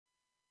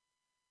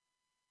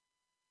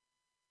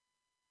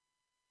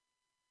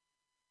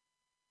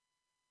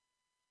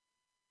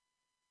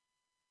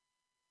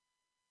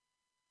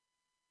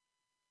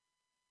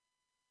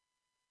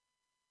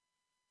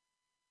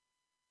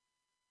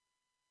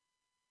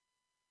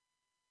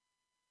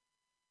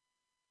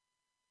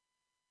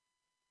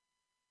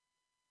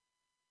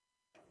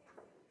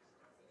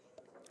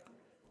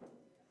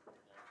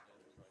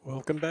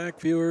Welcome back,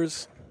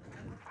 viewers.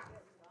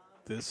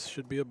 This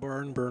should be a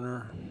barn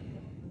burner.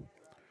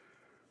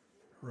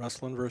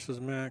 Ruslan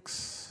versus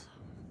Max.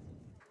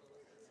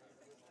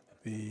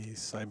 The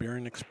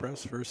Siberian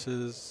Express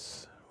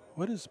versus,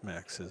 what is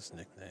Max's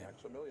nickname?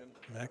 Maximilian.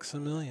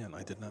 Maximilian.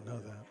 I did not know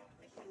that.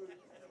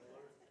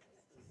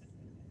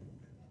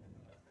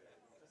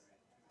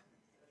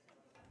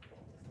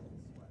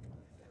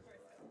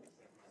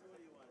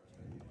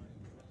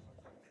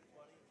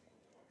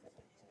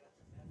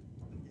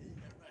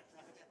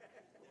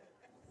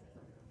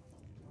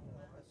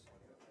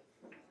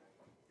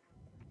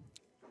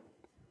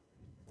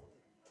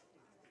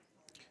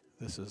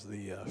 This is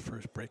the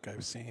first break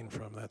I've seen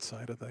from that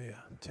side of the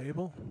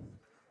table.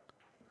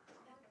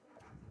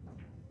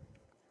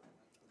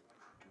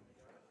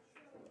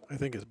 I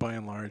think it's by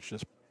and large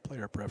just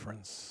player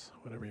preference,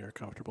 whatever you're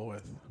comfortable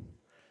with.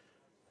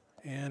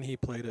 And he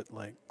played it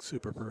like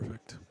super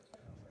perfect.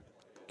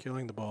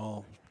 Killing the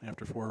ball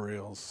after 4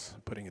 rails,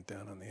 putting it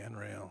down on the end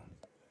rail.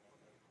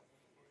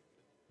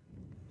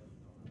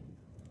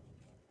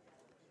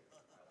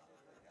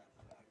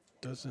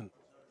 Doesn't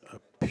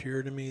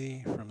appear to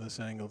me from this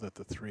angle that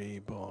the 3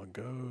 ball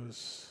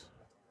goes.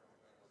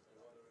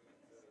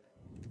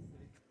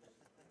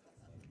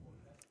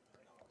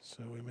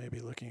 So we may be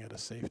looking at a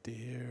safety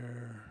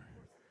here.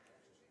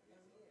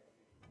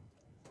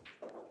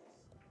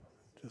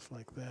 Just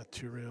like that,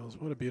 2 rails.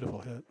 What a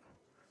beautiful hit.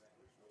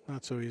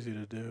 Not so easy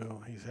to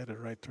do. He's headed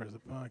right towards the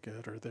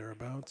pocket or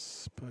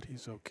thereabouts, but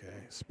he's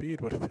okay.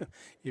 Speed would have been,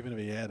 even if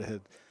he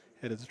had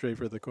headed straight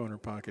for the corner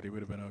pocket, he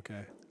would have been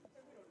okay.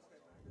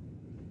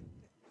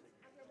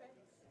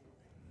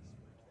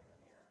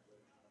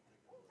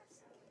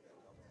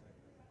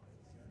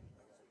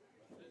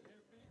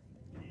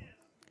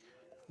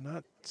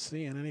 Not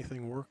seeing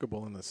anything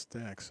workable in the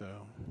stack,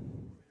 so.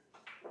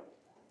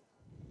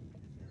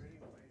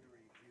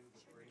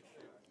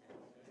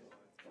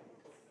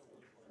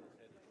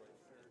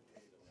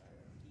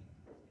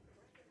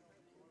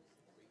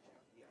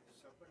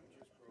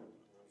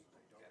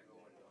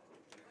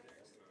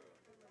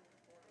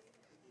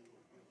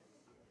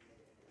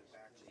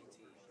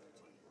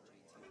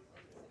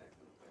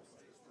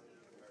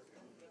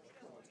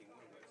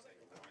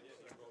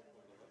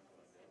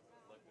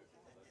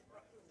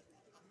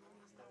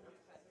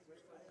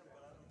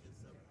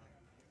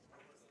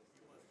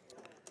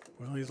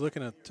 Well, he's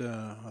looking at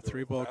a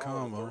 3-ball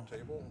combo.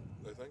 Table,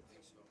 I think.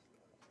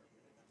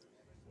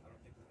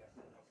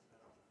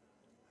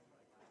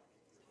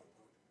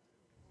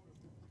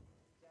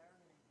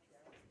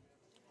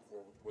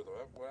 Well, without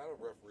a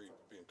referee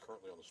being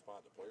currently on the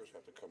spot, the players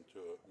have to come to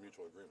a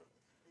mutual agreement.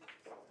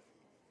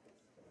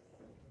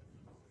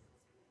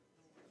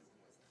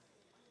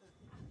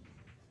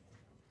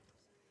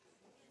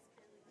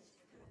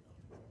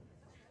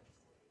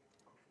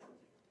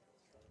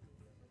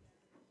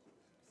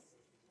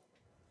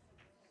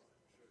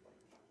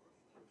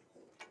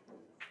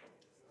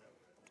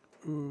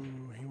 Ooh,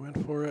 he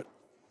went for it.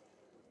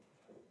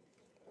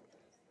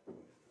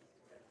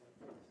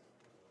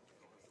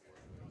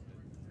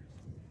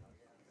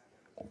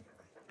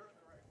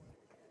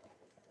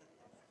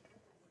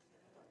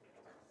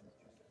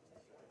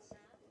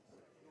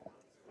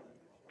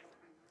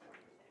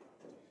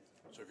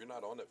 So if you're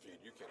not on that feed,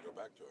 you can't go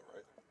back to it,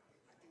 right?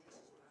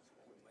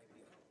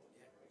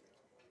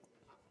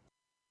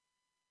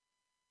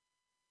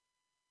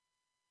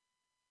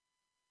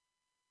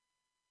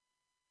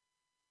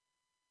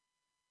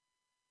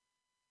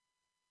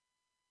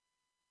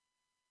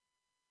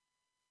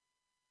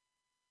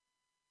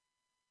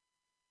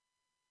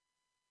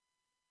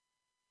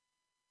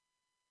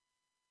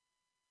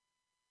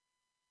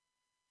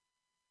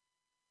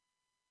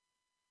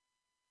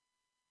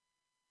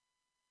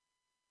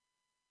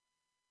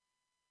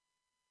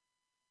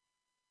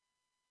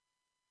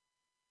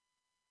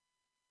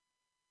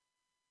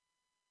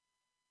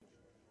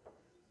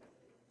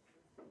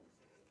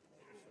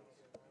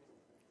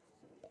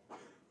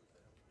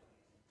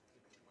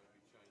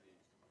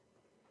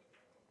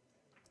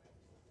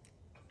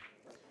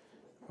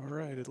 All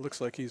right, it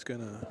looks like he's going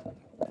to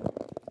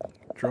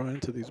draw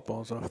into these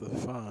balls off the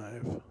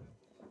 5.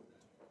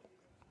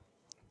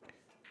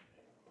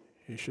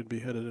 He should be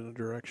headed in a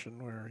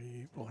direction where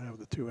he will have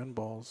the 2 end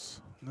balls.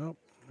 Nope,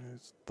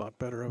 he's thought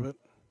better of it.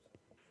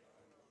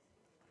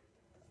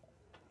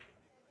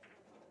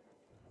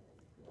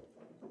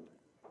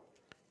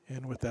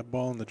 And with that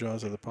ball in the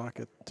jaws of the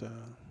pocket,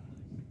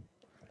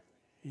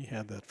 he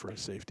had that for a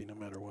safety no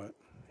matter what.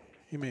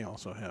 He may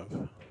also have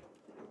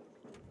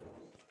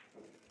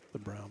the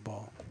brown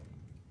ball.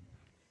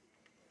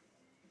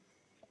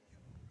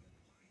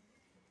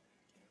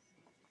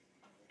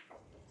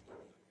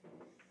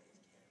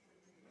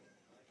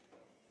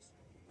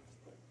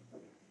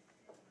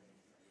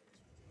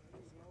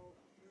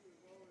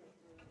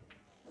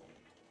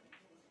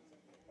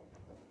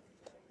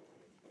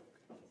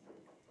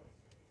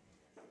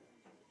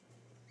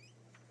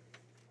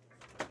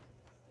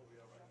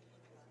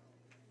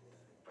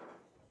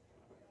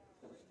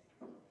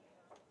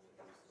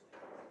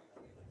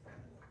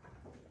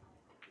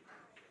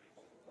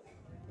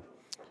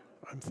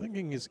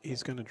 thinking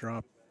he's going to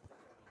drop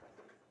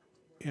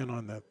in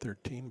on that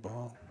 13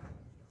 ball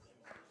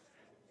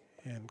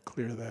and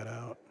clear that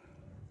out.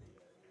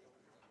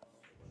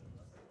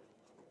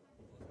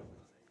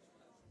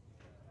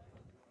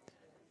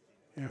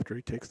 After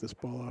he takes this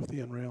ball off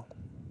the end rail.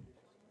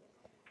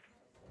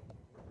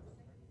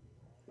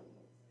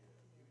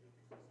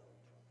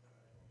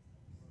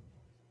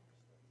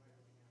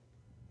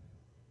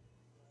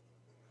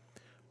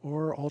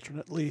 Or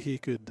alternately, he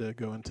could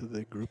go into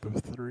the group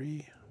of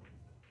 3.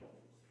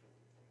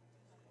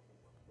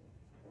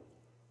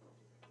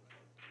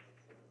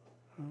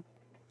 Oh,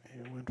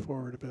 he went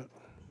forward a bit.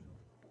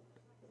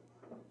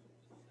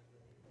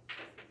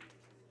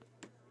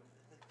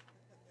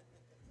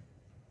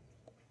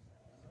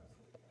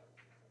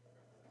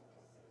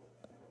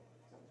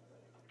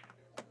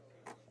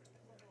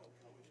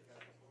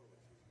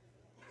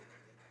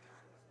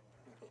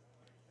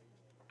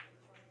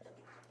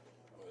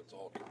 Well, it's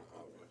all kind of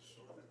obvious.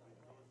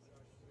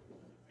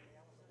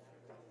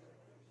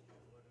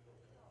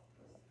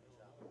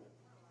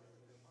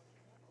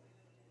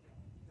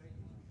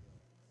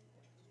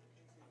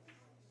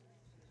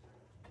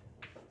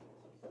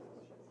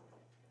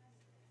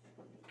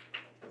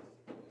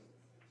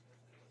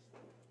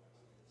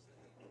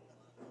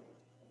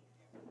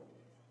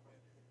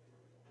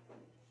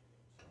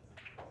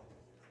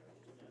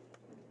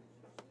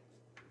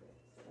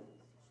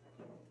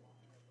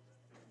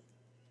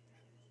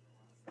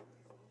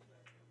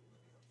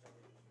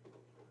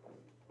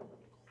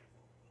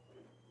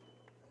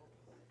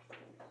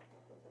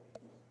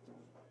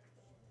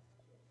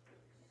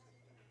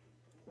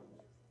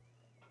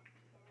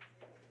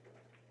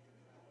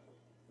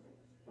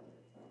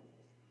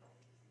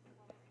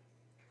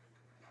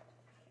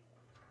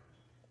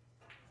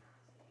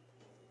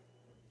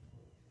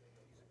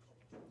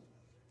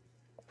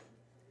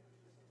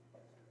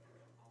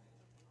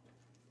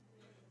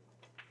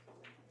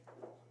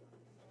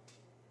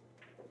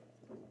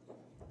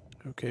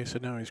 Okay, so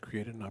now he's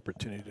created an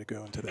opportunity to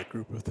go into that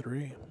group of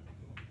 3.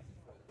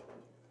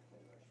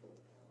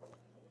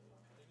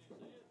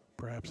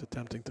 Perhaps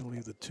attempting to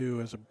leave the 2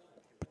 as a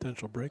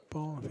potential break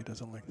ball if he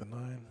doesn't like the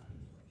 9.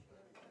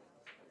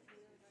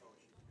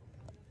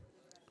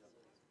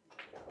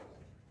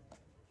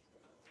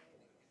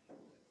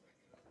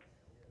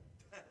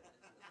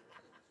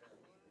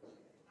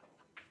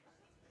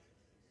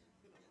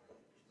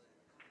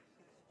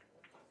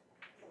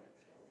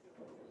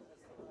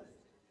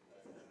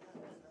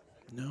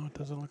 No, it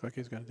doesn't look like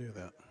he's going to do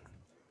that.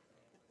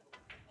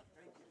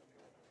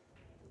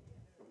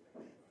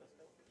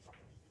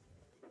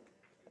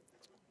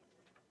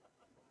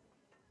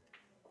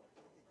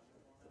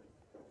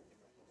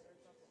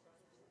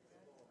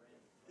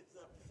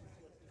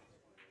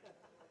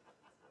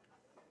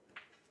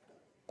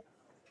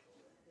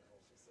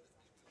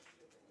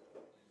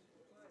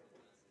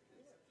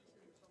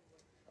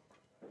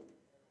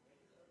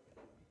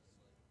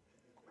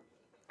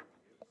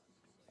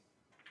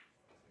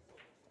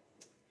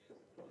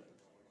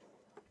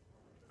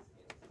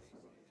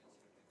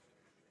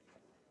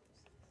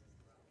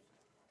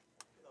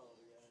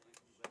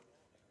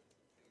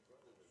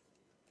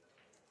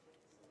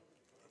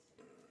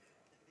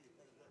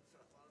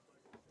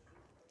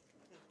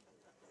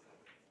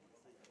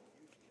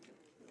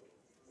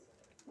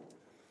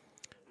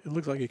 It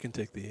looks like he can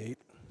take the 8.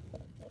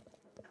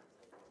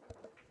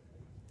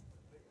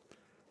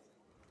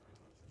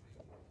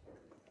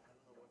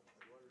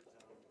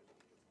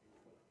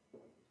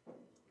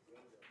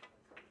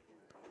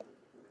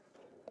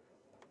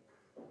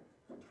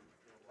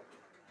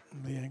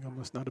 The angle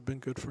must not have been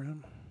good for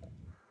him.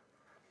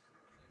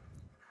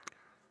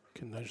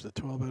 Can nudge the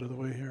 12 out of the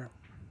way here.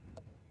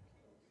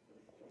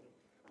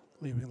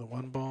 Leaving the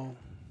 1 ball.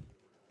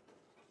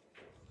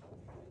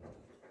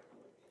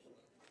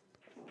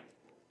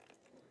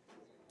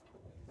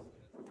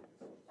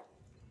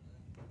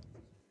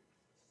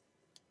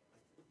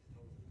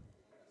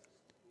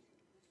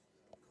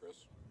 Chris?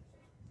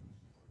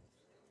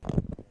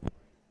 I'm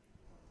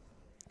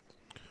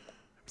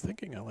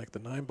thinking I like the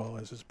 9 ball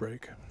as his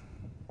break.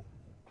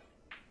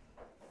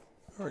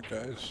 All right,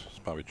 guys. It's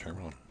Bobby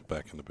Chairman. I'm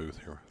back in the booth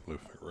here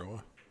with Lou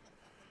Figueroa.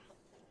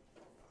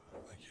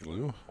 Thank you,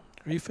 Lou.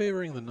 Are you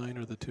favoring the 9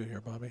 or the 2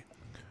 here, Bobby,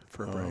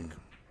 for a break?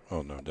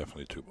 Oh, no,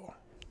 definitely 2 ball.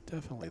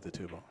 Definitely the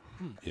 2 ball.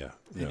 Yeah.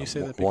 And yeah. you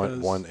say that because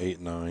 1,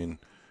 8, 9,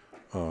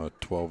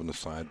 12 in the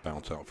side,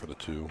 bounce out for the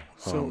 2.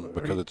 So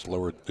because it's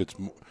lower,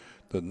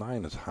 the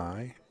 9 is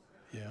high.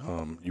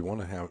 Yeah. You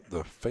want to have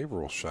the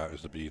favorable shot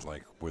is to be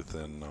like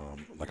within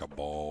like a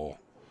ball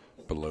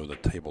below the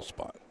table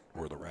spot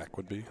where the rack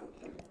would be.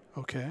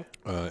 Okay.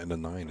 And the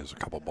 9 is a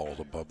couple balls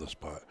above the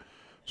spot.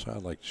 So I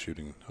like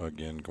shooting,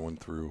 again, going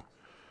through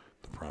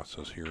the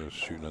process here is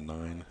shooting a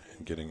 9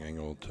 and getting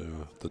angled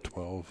to the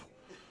 12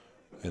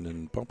 and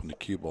then bumping the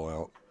cue ball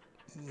out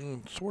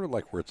sort of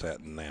like where it's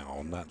at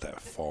now, not that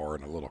far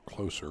and a little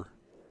closer.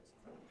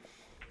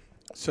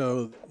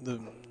 So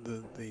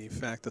the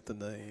fact that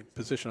the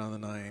position on the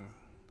 9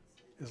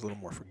 is a little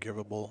more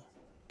forgivable,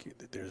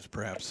 there's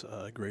perhaps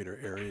a greater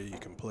area you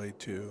can play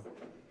to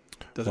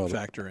Doesn't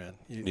factor in.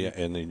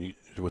 And then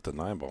with the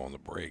 9 ball on the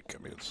break,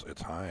 I mean,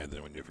 it's high. And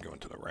then when you go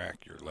into the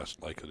rack, you're less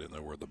likely to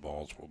know where the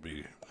balls will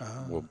be,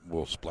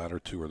 will splatter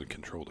to or to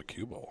control the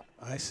cue ball.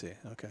 I see.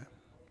 Okay.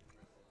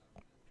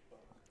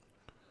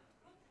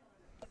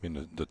 I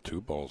mean, the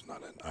 2 ball's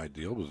not an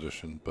ideal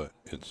position, but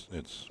it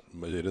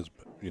is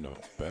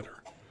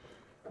better.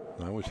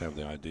 And I always have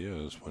the idea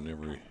is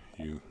whenever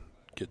you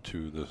get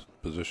to this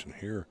position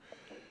here,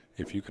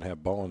 if you could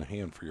have ball in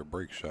hand for your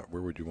break shot,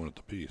 where would you want it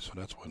to be? So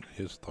that's what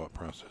his thought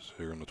process is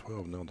here on the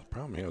 12. Now the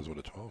problem he has with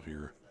a 12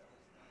 here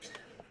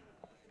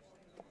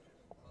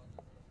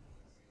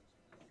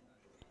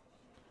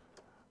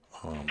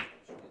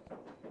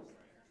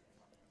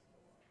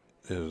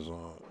is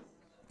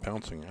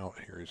bouncing out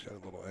here. He's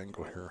got a little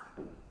angle here.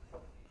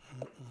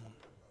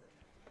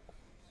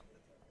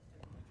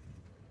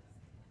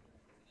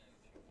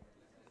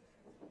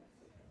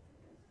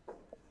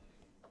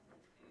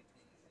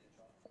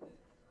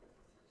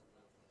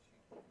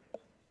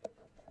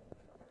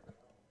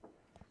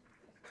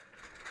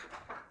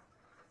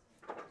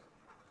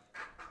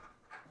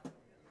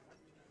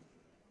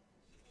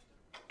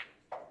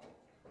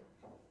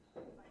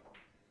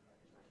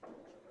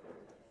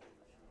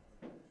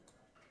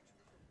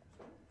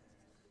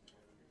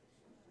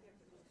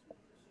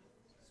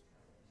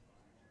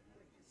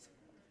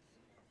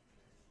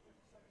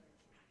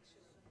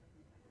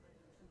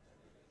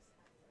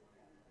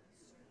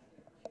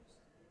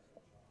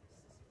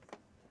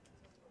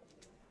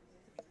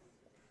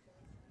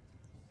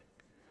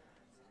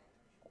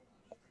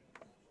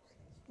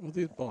 Well,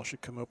 these balls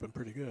should come open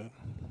pretty good.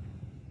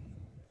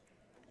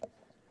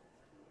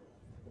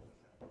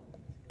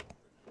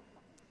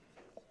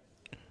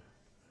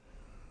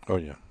 Oh,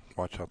 yeah.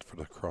 Watch out for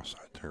the cross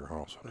side there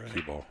also, the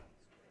cue ball.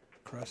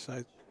 Cross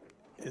side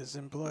is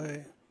in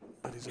play,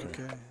 but he's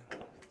okay.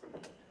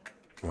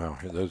 Wow,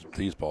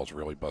 these balls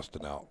really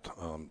busted out.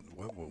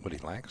 What he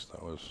lacks,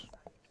 though, is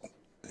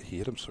he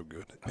hit them so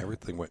good.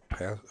 Everything went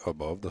past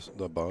above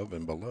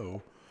and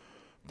below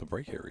the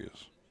break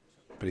areas.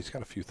 But he's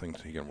got a few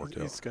things he can work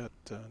out. He's got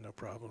no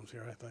problems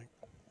here, I think.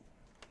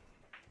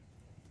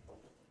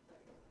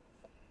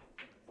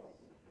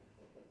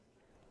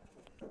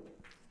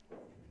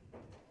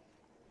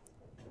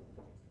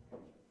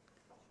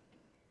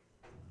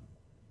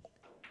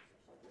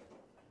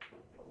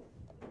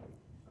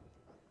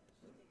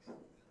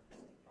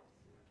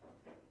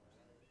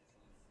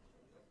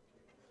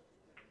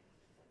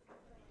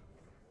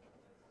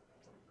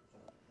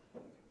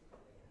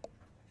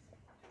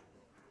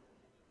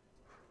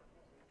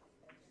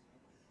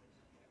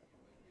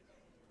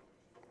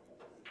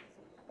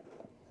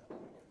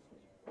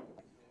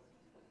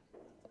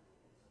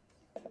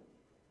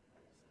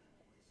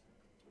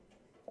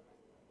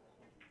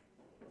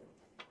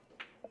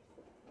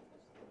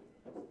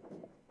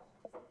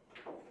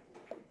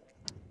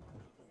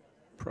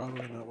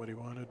 Probably not what he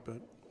wanted, but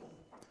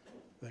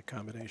that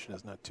combination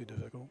is not too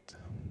difficult.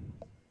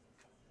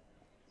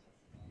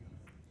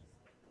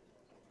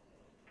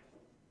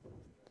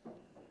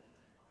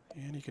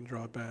 And he can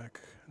draw back.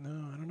 No,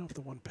 I don't know if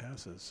the 1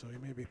 passes, so he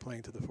may be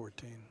playing to the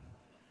 14.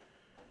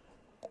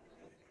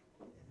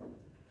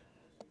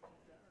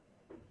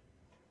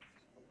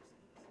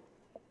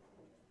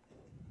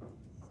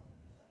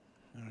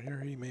 Now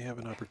here he may have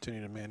an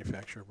opportunity to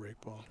manufacture a break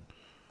ball.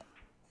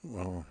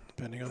 Well,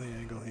 depending on the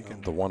angle, he can.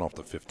 The 1 off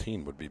the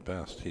 15 would be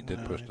best. He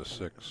did push the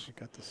 6. He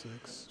got the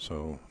 6.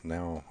 So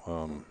now,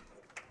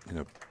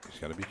 he's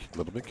got to be a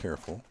little bit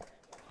careful.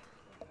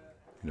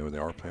 They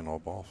are playing all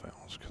ball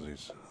fouls because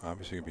he's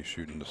obviously going to be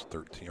shooting this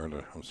 13,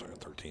 or I'm sorry,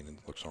 13, and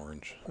it looks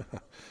orange.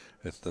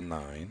 It's the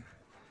 9.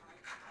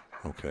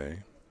 Okay.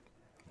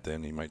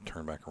 Then he might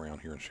turn back around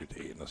here and shoot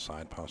the 8 in the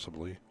side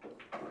possibly.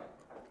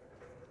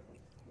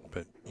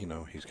 But,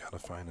 he's got to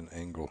find an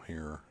angle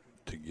here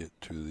to get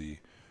to the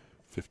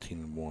 15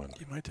 and 1.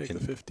 He might take the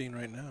 15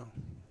 right now.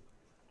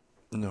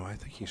 No, I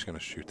think he's going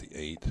to shoot the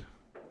 8. And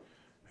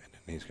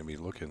then he's going to be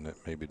looking at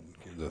maybe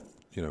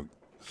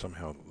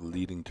somehow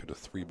leading to the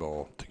 3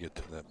 ball to get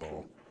to that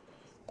ball.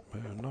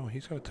 But no,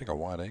 he's going to take a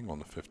wide angle on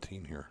the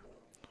 15 here.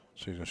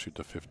 So he's going to shoot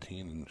the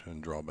 15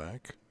 and draw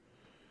back.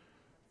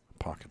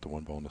 Pocket the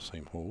 1 ball in the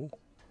same hole.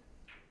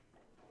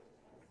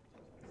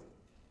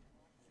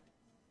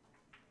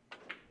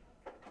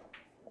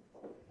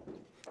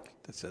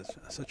 That's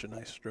such a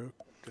nice stroke.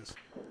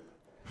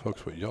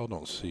 Folks, what y'all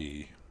don't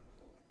see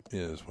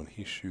is when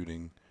he's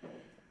shooting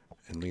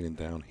and leaning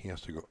down, he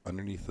has to go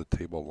underneath the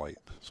table light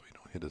so he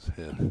don't hit his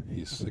head.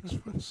 He's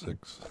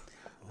 6'6".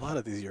 A lot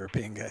of these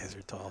European guys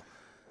are tall.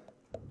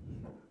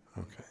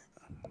 Okay.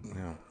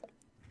 Now,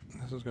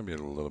 this is going to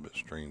be a little bit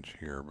strange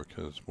here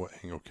because what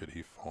angle could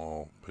he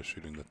fall by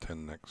shooting the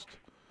 10 next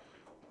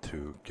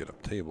to get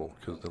up table?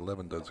 Because the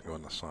 11 doesn't go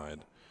on the side.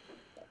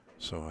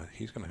 So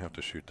he's going to have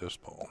to shoot this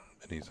ball,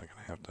 and he's going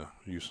to have to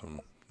use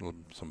some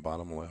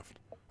bottom left.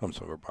 I'm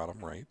sorry, bottom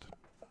right.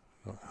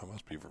 I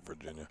must be for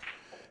Virginia.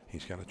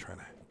 He's got to try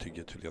to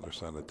get to the other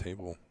side of the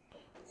table,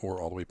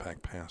 or all the way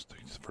back past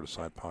for the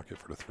side pocket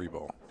for the 3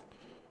 ball.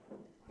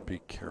 Be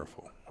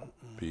careful.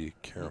 Be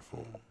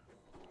careful.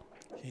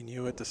 He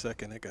knew it the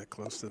second it got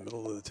close to the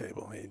middle of the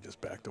table. He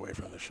just backed away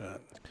from the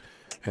shot.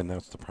 And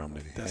that's the problem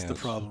that he has. That's the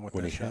problem with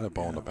when that he shot. had a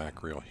ball in the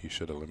back rail, he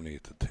should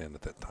eliminate the 10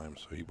 at that time,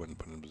 so he wouldn't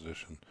put in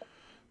position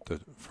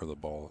for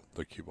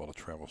the cue ball to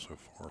travel so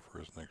far for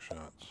his next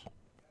shots.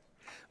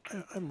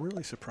 I'm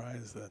really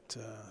surprised that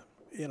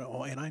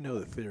and I know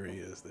the theory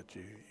is that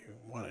you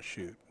want to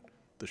shoot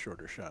the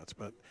shorter shots,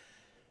 but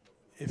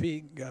if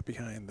he got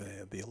behind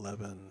the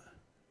 11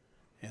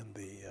 and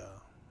the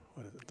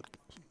what is it,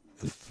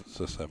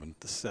 the 7.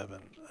 the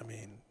 7, I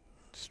mean,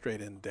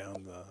 straight in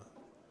down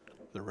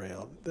the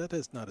rail, that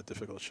is not a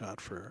difficult shot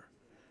for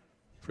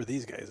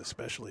these guys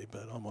especially,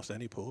 but almost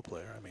any pool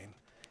player. I mean,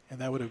 and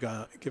that would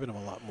have given him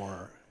a lot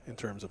more in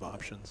terms of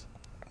options.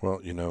 Well,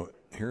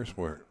 here's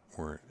where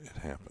it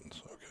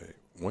happens. Okay,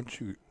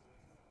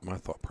 my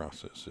thought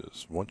process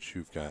is once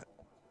you've got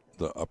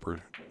the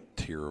upper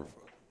tier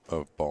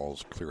of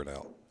balls cleared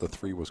out, the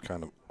 3 was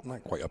kind of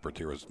not quite upper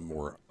tier, it was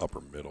more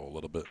upper middle a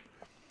little bit.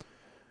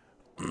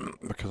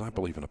 Because I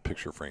believe in a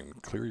picture frame.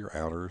 Clear your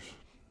outers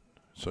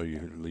so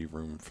you leave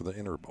room for the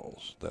inner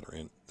balls that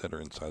are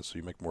inside, so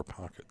you make more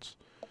pockets.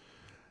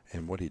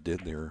 And what he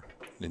did there,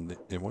 and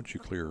once you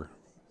clear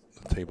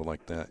the table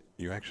like that,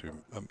 you actually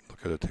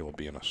look at the table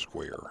being a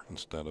square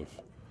instead of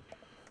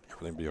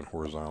everything being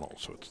horizontal.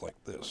 So it's like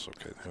this.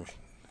 Okay,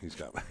 he's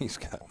got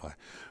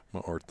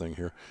my art thing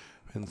here,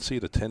 and see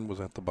the 10 was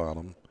at the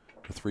bottom,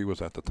 the 3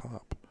 was at the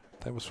top.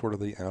 That was sort of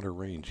the outer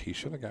range. He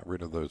should have got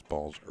rid of those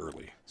balls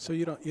early. So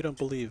you don't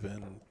believe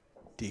in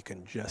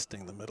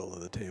decongesting the middle of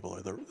the table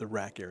or the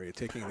rack area,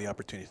 taking the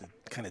opportunity to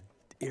kind of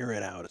air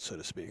it out, so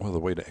to speak. Well, the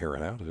way to air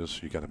it out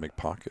is you got to make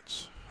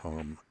pockets.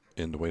 And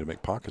the way to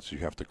make pockets, you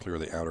have to clear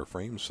the outer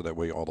frames so that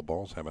way all the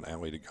balls have an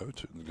alley to go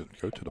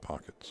to the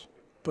pockets.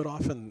 But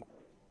often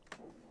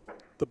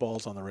the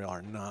balls on the rail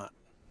are not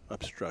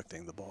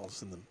obstructing the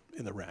balls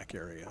in the rack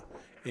area,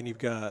 and you've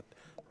got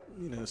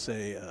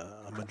say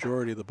a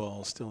majority of the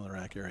balls still in the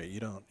rack area. You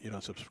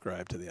don't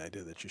subscribe to the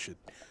idea that you should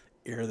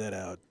air that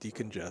out,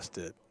 decongest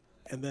it,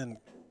 and then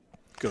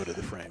go to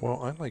the frame.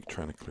 Well, I like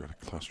trying to clear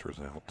the clusters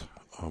out.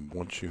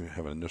 Once you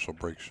have an initial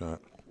break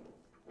shot,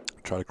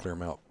 try to clear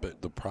them out.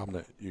 But the problem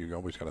that you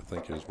always got to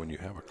think is when you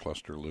have a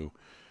cluster, Lou,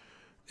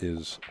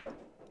 is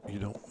you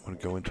don't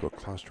want to go into a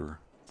cluster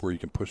where you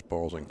can push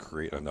balls and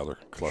create another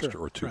cluster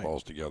or two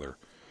balls together.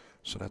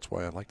 So that's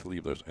why I like to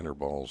leave those inner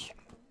balls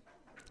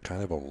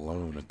kind of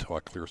alone until I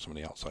clear some of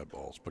the outside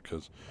balls,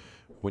 because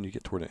when you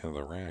get toward the end of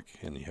the rack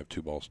and you have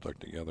 2 balls stuck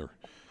together,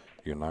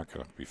 you're not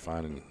going to be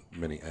finding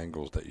many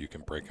angles that you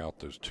can break out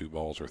those 2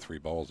 balls or 3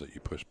 balls that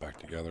you push back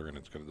together, and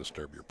it's going to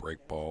disturb your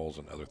break balls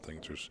and other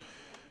things.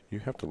 You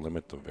have to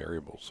limit the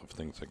variables of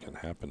things that can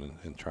happen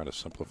and try to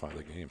simplify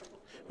the game.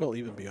 Well,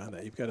 even beyond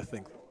that, you've got to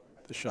think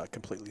the shot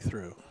completely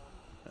through.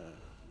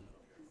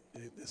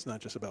 It's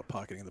not just about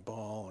pocketing the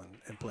ball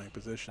and playing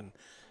position.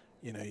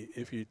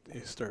 If you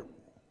start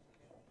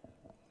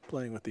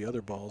playing with the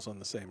other balls on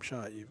the same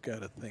shot, you've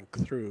got to think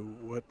through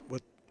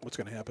what's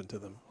going to happen to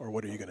them, or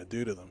what are you going to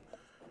do to them.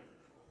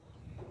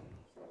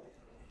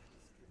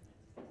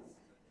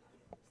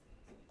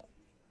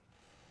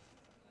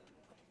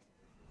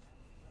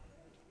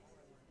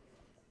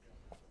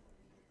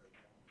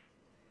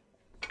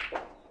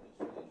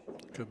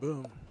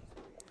 Kaboom.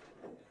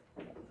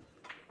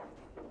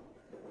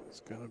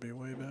 It's going to be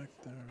way back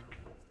there.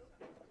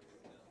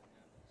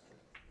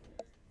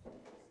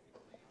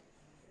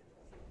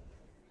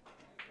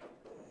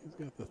 He's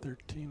got the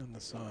 13 on the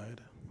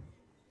side.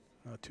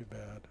 Not too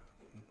bad.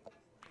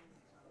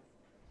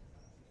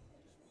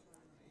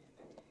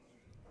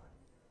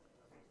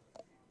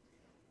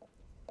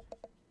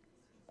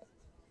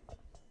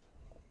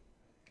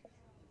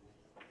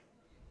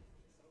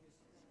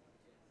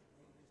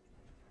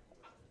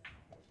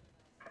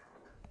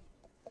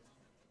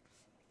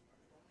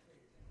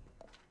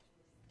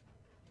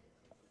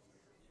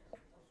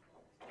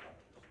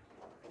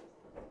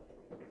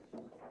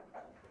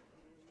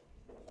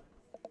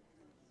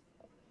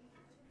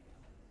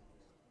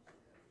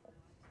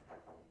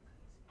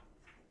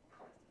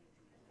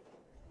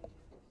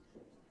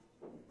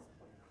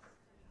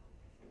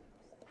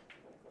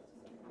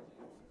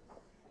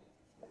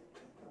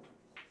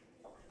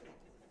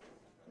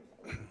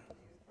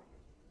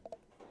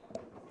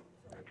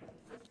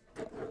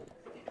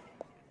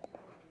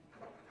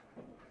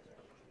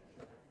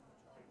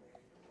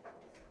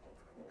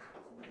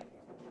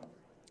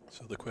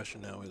 So the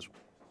question now is,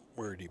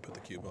 where do you put the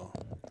cue ball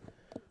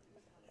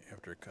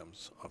after it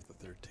comes off the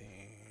 13?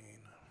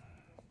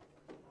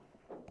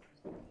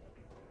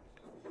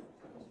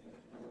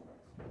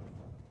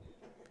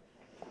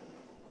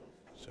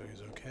 So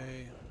he's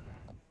okay.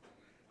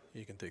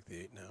 You can take the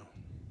 8 now.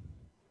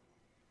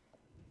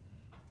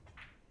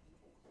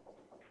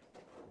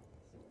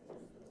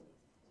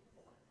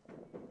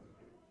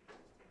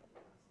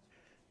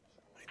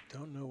 I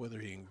don't know whether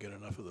he can get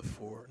enough of the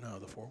 4. No,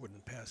 the 4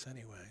 wouldn't pass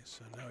anyway.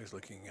 So now he's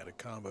looking at a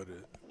combo to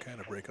kind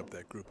of break up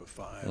that group of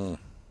 5.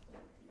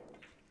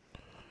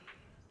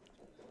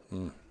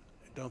 I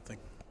don't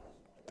think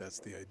that's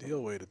the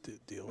ideal way to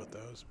deal with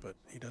those, but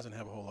he doesn't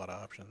have a whole lot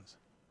of options.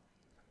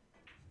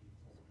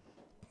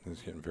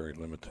 He's getting very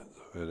limited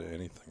at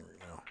anything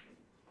right now.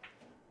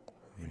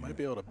 He might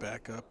be able to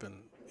back up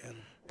and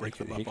break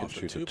them up he can off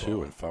the shoot the 2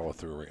 two and follow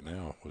through right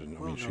now.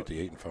 Shoot the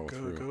 8 and follow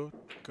through.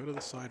 Go to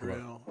the side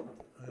rail.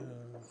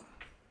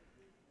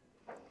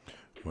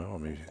 Well, I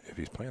mean, if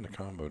he's playing the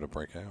combo to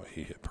break out,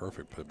 he hit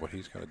perfect. But what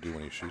he's got to do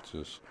when he shoots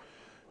this,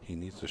 he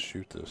needs to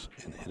shoot this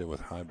and hit it with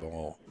high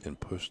ball and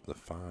push the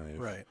 5.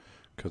 Right.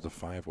 Because the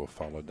 5 will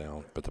follow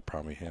down. But the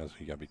problem he has,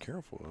 he got to be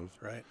careful of.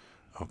 Right.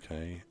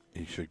 Okay,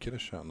 he should get a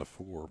shot in the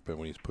 4, but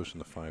when he's pushing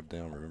the 5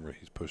 down, remember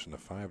he's pushing the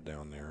 5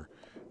 down there,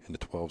 and the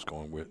 12's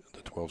going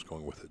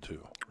with it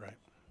too. Right.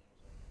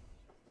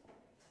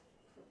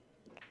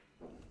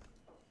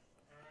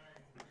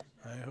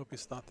 I hope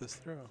he's thought this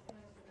through.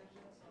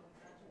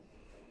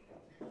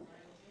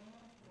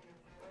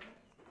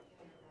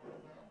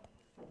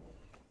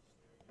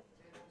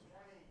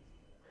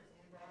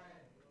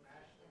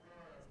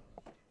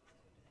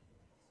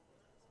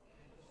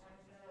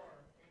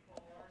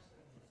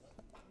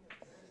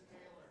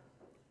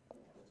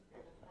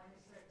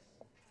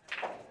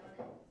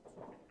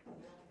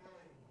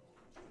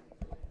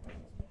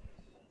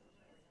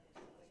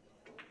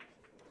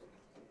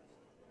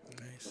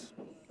 Nice.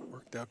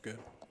 Worked out good.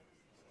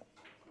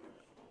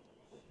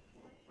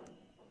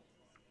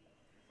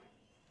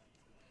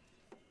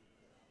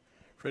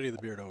 Freddie the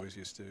Beard always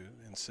used to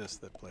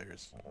insist that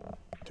players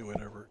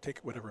take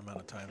whatever amount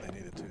of time they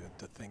needed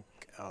to think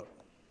out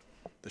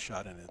the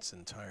shot in its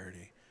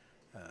entirety.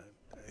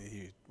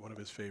 One of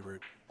his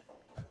favorite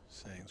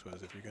sayings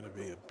was, if you're going to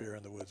be a bear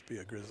in the woods, be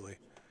a grizzly.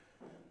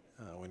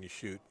 When you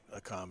shoot a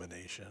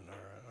combination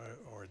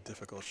or a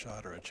difficult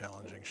shot or a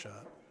challenging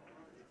shot,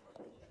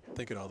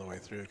 think it all the way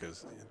through,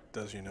 because it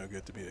does you no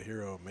good to be a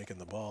hero making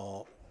the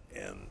ball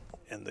and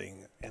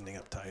ending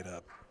up tied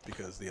up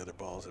because the other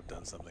balls have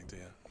done something to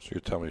you. So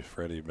you're telling me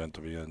Freddie meant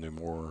to be a new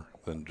more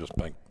than just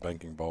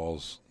banking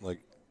balls like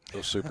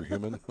a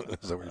superhuman?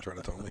 Is that what you're trying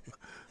to tell me?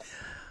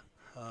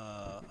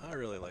 I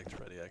really liked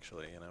Freddie,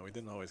 actually. We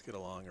didn't always get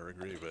along or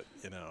agree, but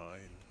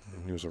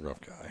he was a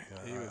rough guy.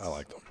 I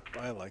liked him.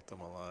 I liked him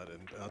a lot,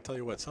 and I'll tell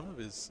you what, some of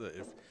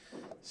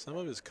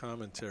his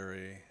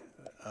commentary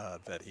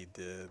that he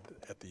did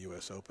at the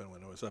U.S. Open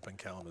when it was up in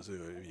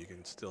Kalamazoo, you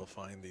can still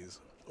find these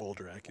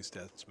older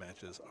AccuStats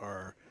matches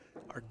are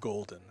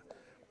golden,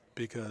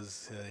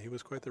 because he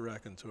was quite the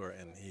raconteur,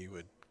 and he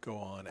would go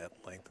on at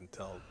length and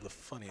tell the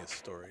funniest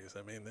stories.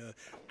 I mean,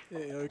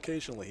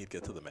 occasionally he'd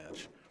get to the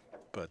match,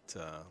 but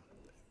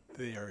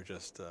they are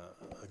just a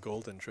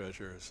golden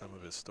treasure, some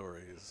of his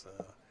stories,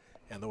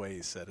 and the way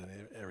he said it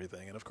and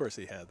everything. And of course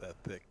he had that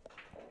thick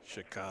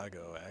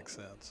Chicago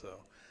accent,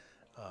 so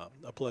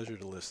a pleasure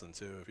to listen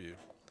to. If you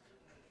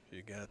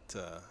got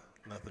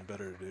nothing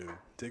better to do,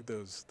 dig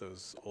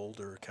those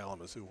older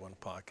Kalamazoo one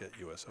pocket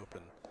U.S.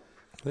 Open.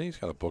 I think he's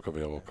got a book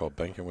available called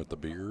Banking with the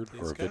Beard,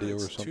 or a video or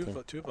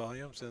something. Two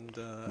volumes and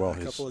a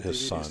couple of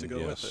his DVDs son, to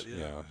go with it.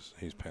 Yeah,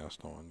 he's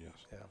passed on,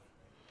 yes. Yeah,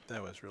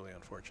 that was really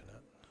unfortunate.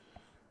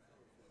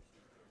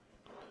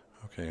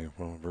 Okay,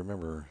 well,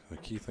 remember, the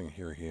key thing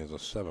here, he has a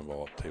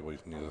 7-ball up table he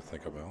needs to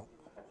think about.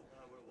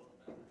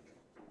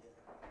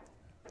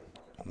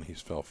 And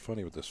he's felt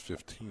funny with this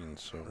 15,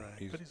 so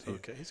right. But he's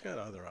okay. He's got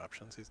other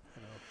options.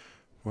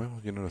 Well,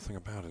 the thing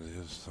about it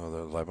is the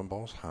 11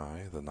 ball's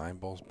high, the 9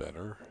 ball's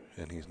better,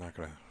 and he's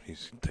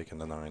taking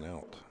the 9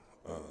 out.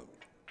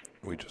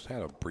 We just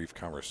had a brief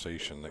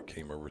conversation that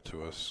came over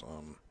to us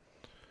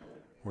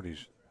where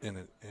he's in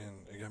it, and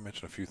I got to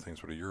mention a few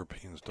things where the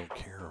Europeans don't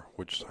care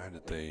which side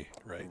that they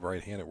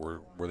right-handed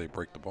where they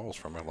break the balls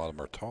from. A lot of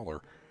them are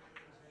taller.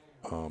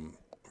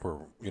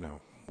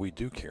 We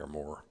do care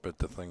more, but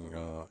the thing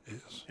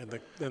is, and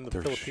the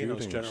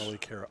Filipinos generally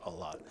care a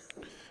lot.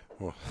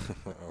 Well,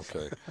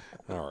 okay,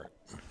 all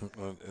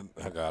right,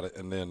 I got it.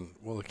 And then,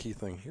 the key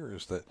thing here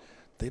is that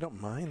they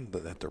don't mind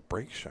that their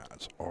break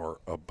shots are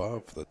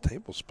above the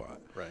table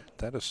spot. Right.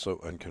 That is so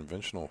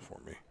unconventional for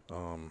me.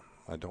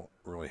 I don't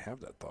really have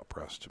that thought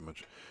process too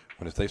much.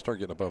 But if they start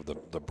getting above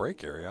the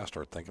break area, I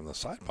start thinking the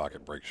side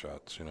pocket break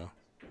shots,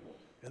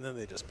 And then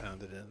they just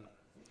pound it in.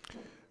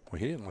 Well,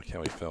 he didn't like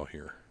how he fell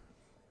here.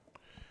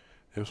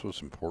 It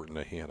was important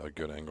that he had a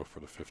good angle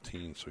for the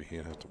 15, so he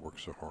didn't have to work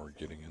so hard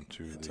getting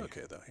into It's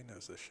okay, though. He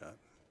knows this shot.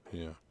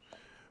 Yeah.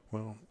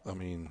 Well, I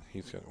mean,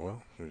 he's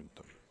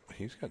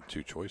got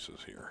two choices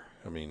here.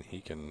 I mean,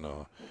 he can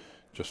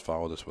just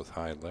follow this with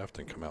high left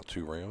and come out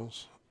 2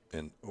 rails,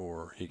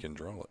 or he can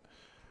draw it.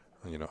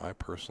 I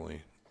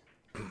personally,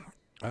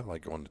 I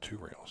like going to 2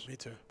 rails. Me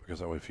too. Because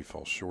that way, if he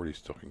falls short, he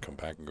still can come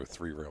back and go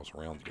 3 rails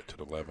around to get to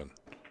the 11.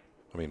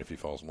 I mean, if he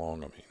falls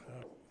long,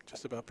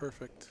 just about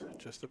perfect.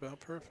 Just about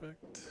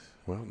perfect.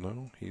 Well,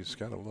 no, he's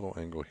got a little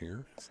angle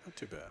here. It's not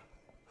too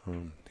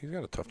bad. He's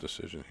got a tough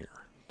decision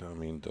here. I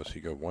mean, does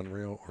he go 1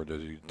 rail, or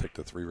does he take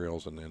the 3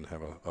 rails and then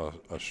have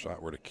a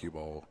shot where the cue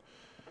ball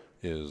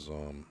is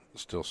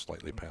still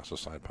slightly past the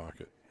side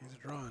pocket? He's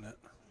drawing it.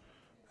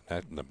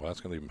 That's going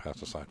to leave him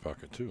past the side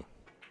pocket, too.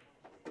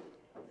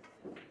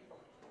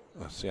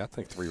 See, I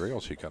think 3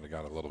 rails he kind of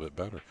got a little bit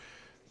better.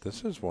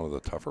 This is one of the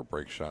tougher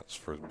break shots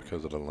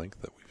because of the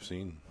length that we've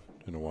seen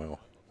in a while.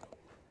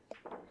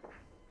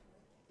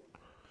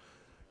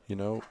 You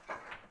know,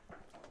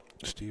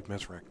 Steve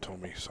Mesrak told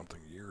me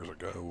something years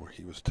ago where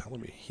he was telling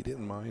me he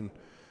didn't mind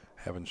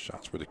having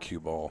shots with a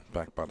cue ball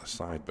back by the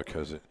side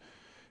because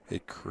he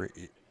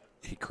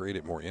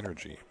created more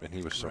energy, and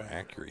he was so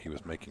accurate. He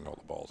was making all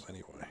the balls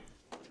anyway.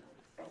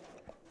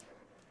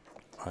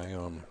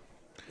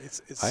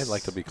 I'd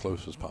like to be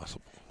close as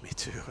possible. Me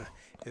too.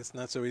 It's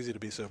not so easy to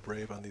be so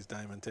brave on these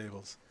diamond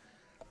tables.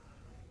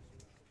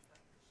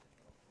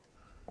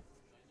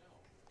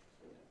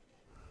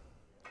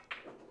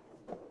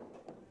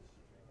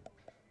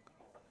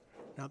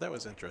 Now that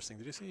was interesting.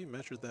 Did you see he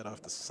measured that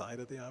off the side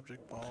of the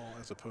object ball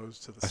as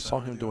opposed to the I side saw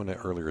of him the doing that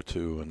object ball? earlier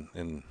too,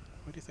 and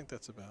What do you think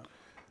that's about?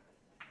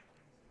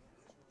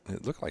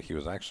 it looked like he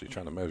was actually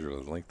trying to measure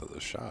the length of the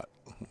shot.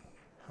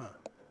 Huh.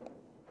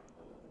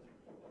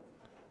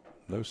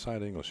 No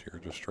side English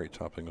here, just straight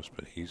top English,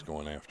 but he's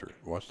going after it.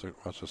 Watch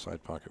the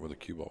side pocket with a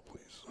cue ball,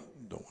 please.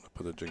 Don't want to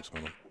put a jinx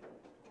on him.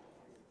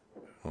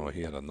 Oh,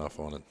 he had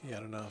enough on it. He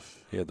had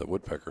enough. He had the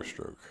woodpecker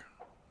stroke,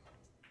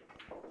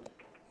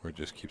 where it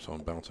just keeps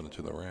on bouncing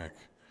into the rack.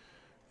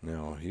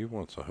 Now, he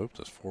wants to hope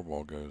this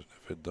 4-ball goes.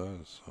 If it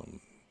does,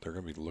 they're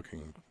going to be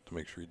looking to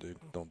make sure they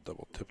don't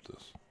double tip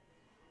this.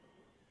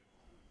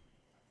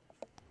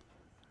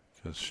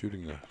 Because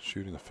shooting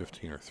the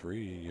 15 or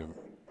 3,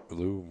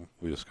 Lou,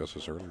 we discussed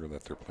this earlier,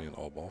 that they're playing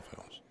all ball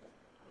fouls.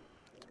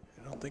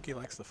 I don't think he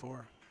likes the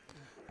 4.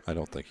 I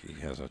don't think he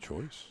has a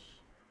choice.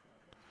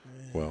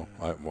 Yeah. Well,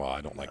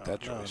 I don't like that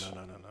choice. No.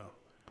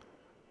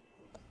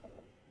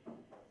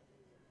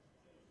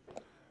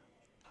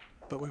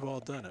 But we've all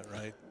done it,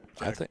 right?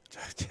 I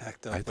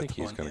think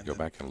he's going to go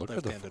back and look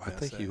at the.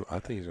 I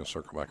think he's going to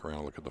circle back around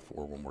and look at the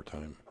 4 one more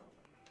time.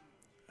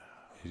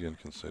 He's going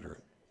to consider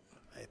it.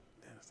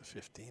 The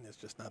 15 is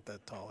just not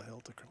that tall a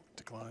hill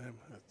to climb.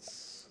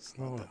 It's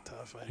not that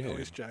tough. I know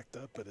he's jacked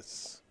up, but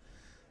it's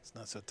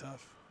not so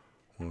tough.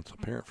 Well, it's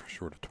apparent for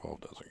sure the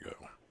 12 doesn't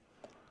go.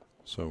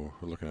 So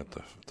we're looking at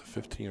the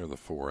 15 or the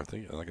 4. I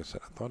think, like I said,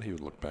 I thought he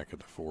would look back at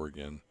the 4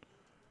 again.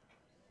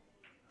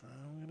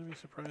 I'm going to be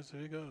surprised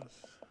if he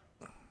goes.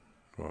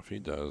 Well, if he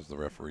does, the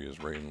referee is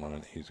right in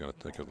line. He's going to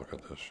take a look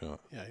at this shot.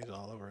 Yeah, he's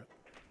all over it.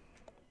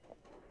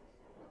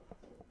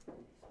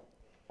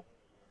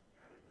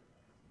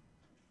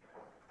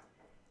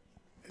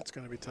 It's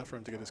going to be tough for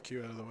him to get his cue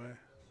out of the way.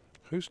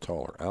 Who's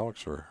taller,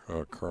 Alex or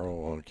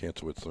Carl on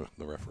Kansowitz,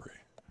 the referee?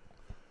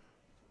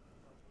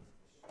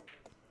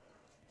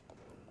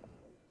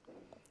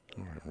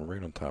 All right, we're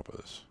right on top of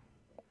this.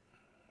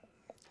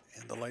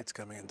 And the light's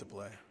coming into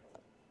play.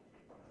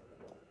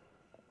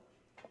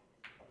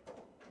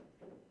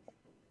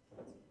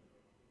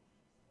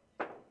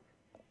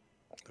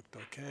 Looked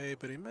okay,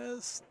 but he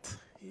missed.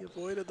 He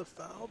avoided the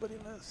foul, but he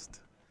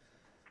missed.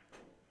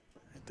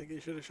 I think he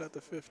should have shot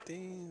the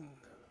 15.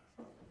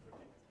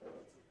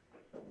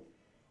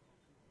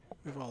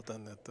 We've all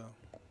done that, though.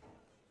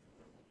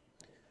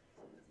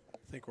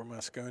 I think we're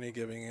Moscone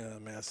giving a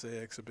Massey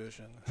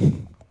exhibition.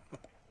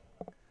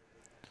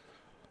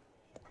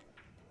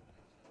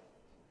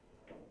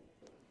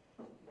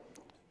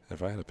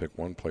 If I had to pick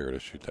one player to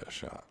shoot that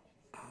shot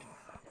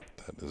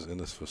that is in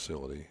this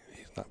facility,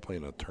 he's not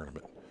playing a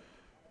tournament,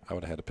 I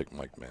would have had to pick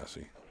Mike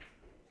Massey.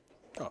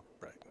 Oh,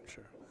 right,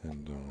 sure.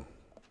 And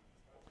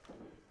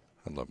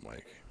I love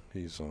Mike.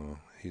 He's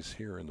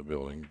here in the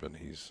building, but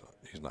he's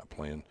not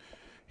playing.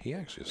 He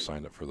actually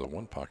signed up for the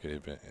One Pocket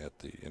event at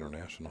the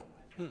International.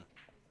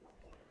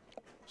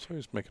 So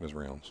he's making his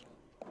rounds.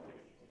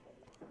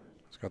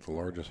 He's got the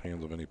largest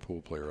hands of any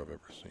pool player I've ever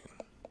seen.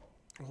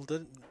 Well,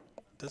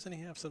 doesn't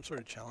he have some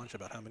sort of challenge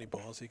about how many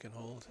balls he can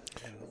hold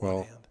in Well,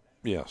 one hand?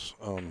 yes.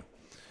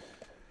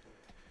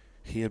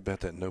 He had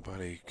bet that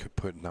nobody could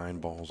put 9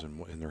 balls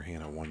in their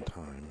hand at one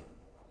time.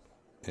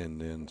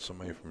 And then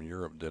somebody from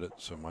Europe did it,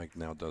 so Mike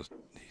now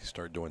he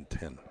started doing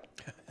 10.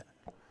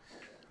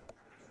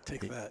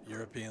 Take that,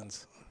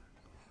 Europeans.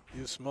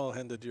 You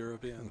small-handed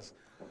Europeans.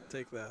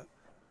 Take that.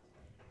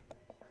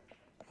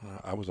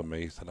 I was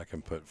amazed that I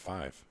can put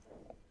 5.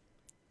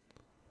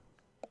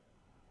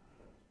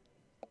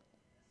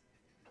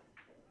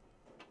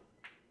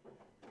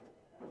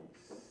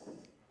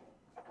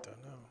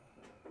 Don't know.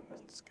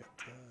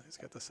 He's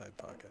got the side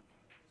pocket.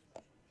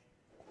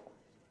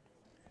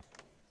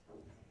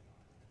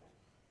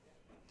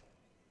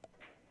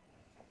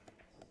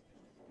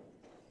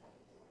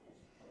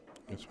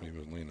 That's when he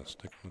was laying a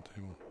stick on the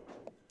table.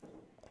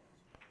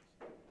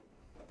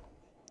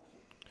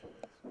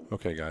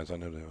 Okay, guys, I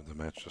know the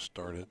match just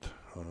started.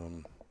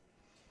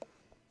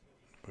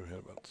 We had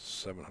about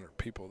 700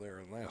 people there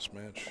in the last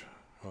match.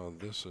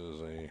 This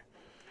is a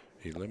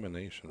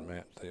elimination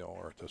match. They all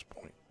are at this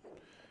point.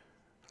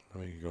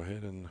 Let me go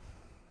ahead and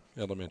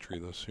elementary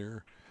this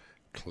here.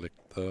 Click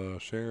the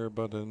share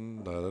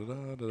button. Da, da,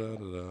 da, da,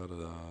 da, da,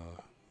 da.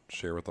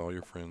 Share with all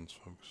your friends,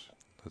 folks.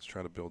 Let's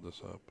try to build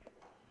this up.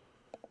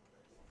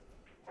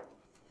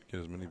 Get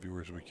as many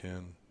viewers as we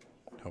can.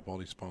 Help all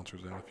these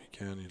sponsors out if you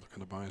can. You're looking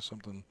to buy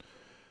something.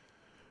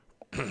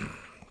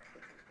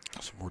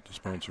 Support the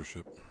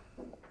sponsorship.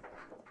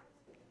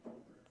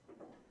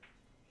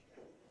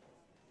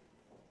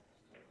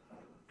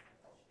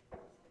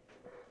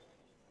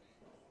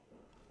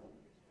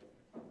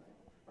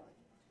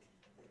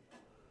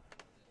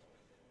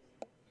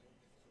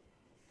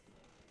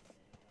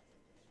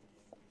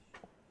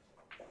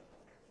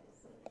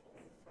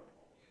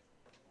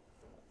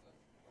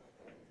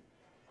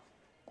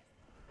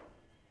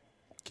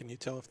 Can you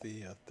tell if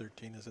the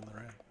 13 is in the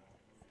rack?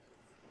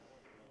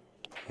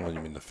 Well, you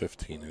mean the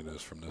 15 it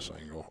is from this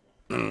angle.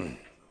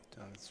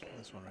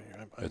 This one right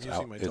here. I'm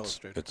using my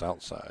telestrator. It's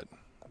outside.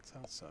 It's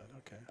outside,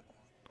 okay.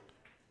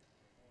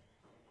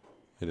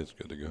 It is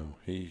good to go.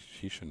 He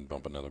shouldn't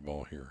bump another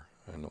ball here.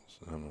 I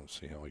don't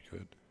see how he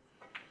could.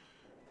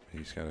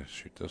 He's got to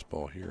shoot this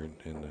ball here,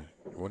 and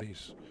what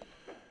he's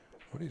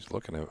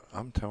looking at.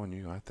 I'm telling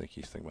you, I think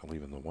he's thinking about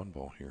leaving the one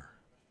ball here.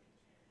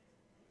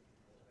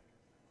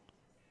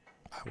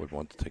 I would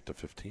want to take the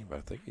 15, but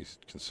I think he's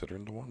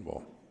considering the one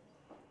ball.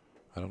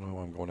 I don't know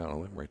how I'm going out on a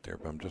limb right there,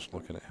 but I'm just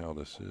looking at how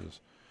this is.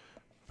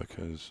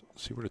 Because,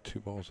 see where the two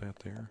ball's at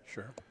there?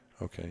 Sure.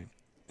 Okay.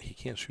 He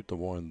can't shoot the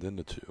one, then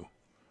the two.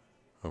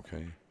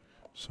 Okay.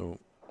 So,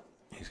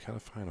 he's got to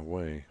find a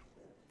way.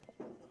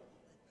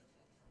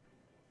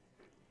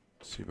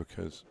 See,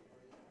 because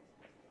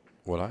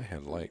what I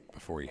had liked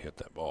before he hit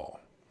that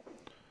ball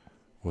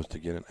was to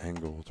get an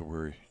angle to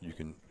where you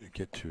can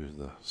get to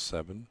the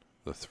 7,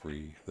 the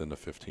 3, then the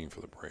 15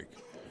 for the break.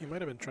 He might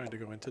have been trying to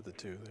go into the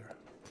 2 there.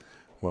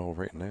 Well,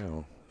 right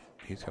now,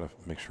 he's got to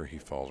make sure he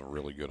falls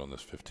really good on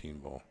this 15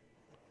 ball.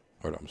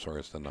 Or, I'm sorry,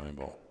 it's the 9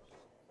 ball.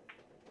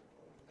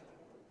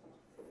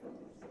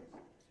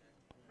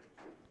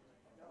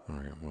 All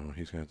right, well,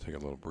 he's going to take a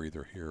little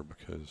breather here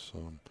because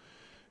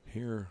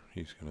here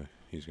he's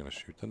gonna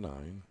shoot the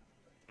 9,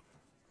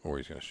 or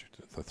he's going to shoot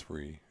the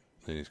 3.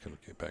 Then he's going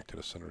to get back to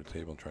the center of the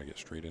table and try to get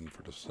straight in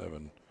for the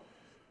 7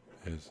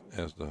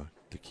 as the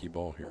key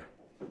ball here.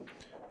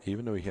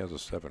 Even though he has a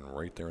 7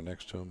 right there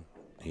next to him,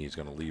 he's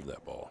going to leave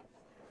that ball.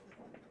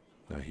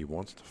 Now he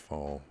wants to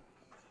fall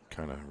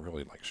kind of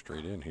really like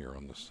straight in here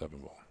on the 7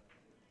 ball.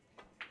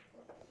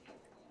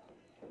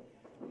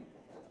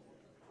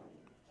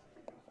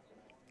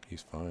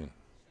 He's fine.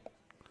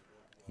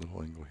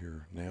 Little angle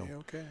here now. Yeah,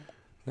 okay.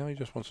 Now he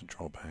just wants to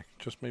draw back,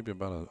 just maybe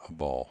about a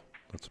ball.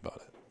 That's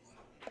about it.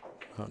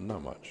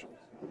 Not much.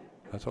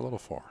 That's a little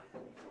far.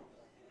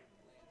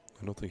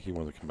 I don't think he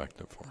wanted to come back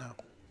that far. No.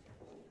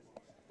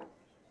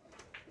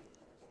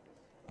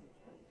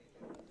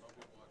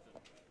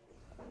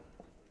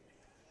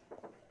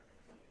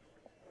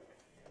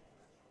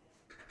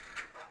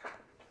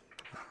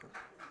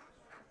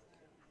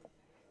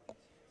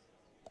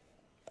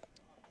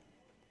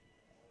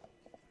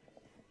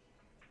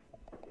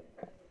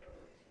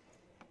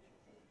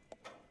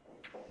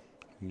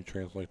 Can you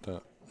translate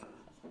that?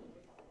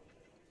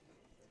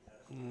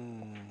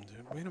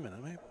 Wait a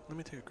minute. Let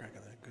me take a crack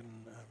at that.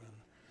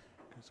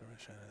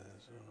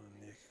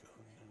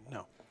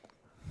 No.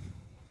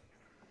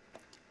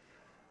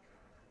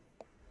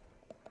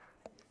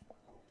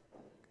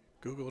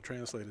 Google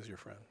Translate is your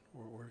friend.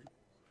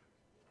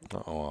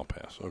 Oh, I'll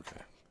pass.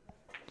 Okay.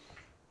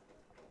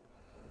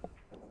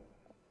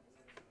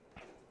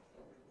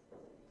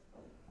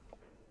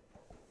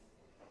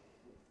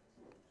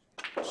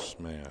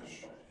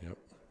 Smash. Yep.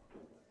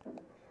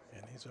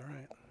 And he's all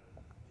right.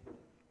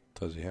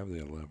 Does he have the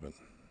 11?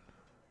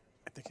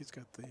 I think he's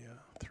got the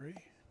 3.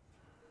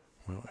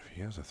 Well, if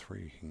he has a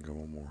 3, he can go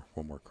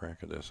one more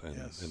crack at this, and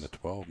Yes. the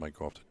 12 might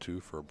go off to 2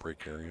 for a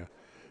break area,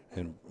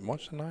 and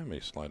watch the 9 may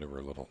slide over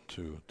a little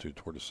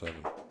toward the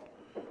 7.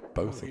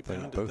 Both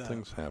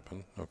things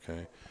happen.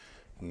 Okay.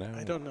 Now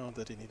I don't know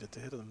that he needed to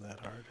hit him that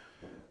hard.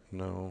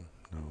 No.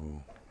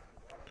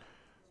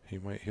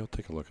 He'll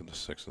take a look at the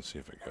 6 and see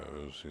if it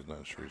goes. He's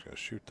not sure he's going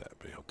to shoot that,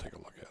 but he'll take a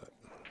look at it.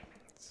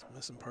 It's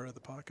missing part of the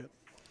pocket.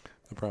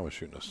 The problem with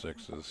shooting a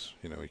 6 is,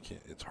 he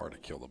can't. It's hard to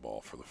kill the ball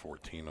for the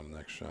 14 on the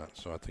next shot.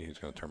 So I think he's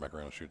going to turn back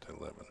around and shoot the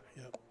 11.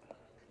 Yep.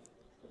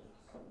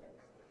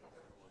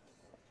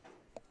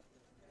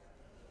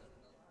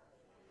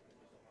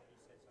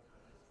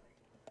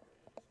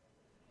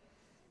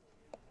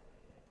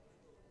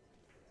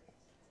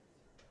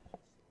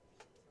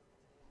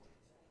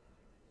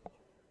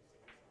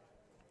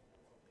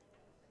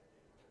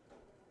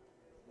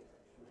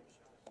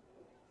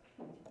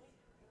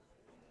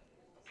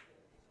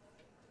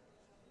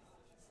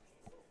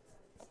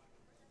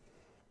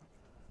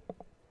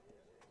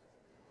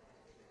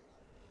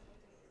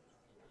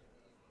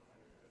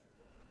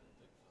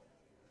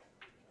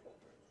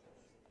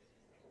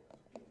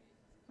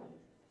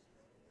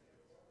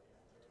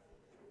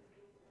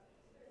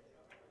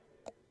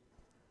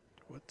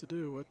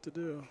 What to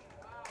do?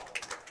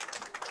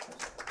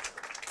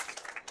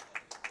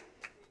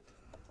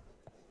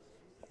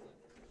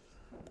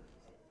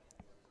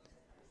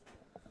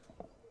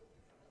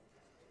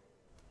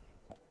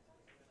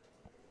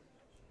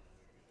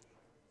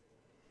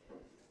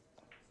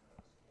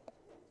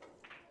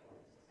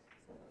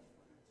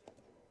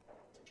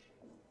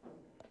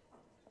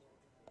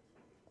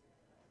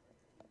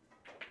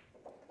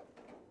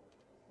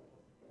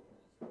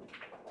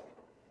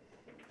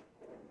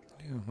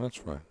 Yeah, that's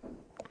fine.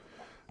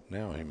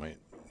 Now he might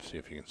see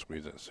if he can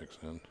squeeze that 6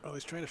 in. Well,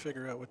 he's trying to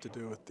figure out what to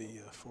do with the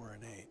 4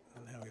 and 8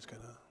 and how he's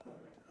going to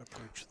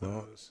approach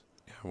Well, those.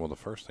 Yeah, well, the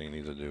first thing he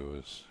needs to do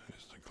is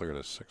to clear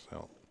this 6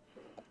 out,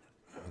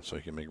 and so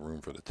he can make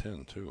room for the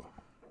 10 too.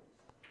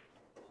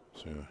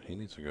 So he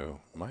needs to go,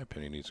 in my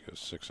opinion, he needs to go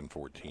 6 and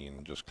 14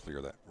 and just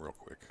clear that real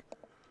quick.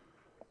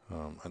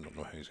 I don't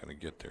know how he's going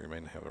to get there. He may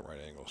not have the right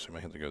angle, so he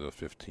may have to go to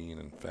 15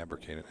 and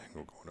fabricate an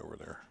angle going over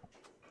there.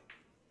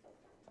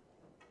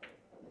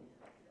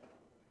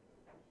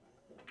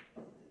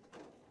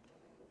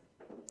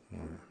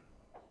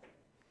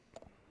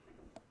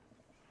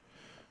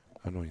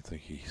 I don't even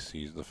think he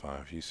sees the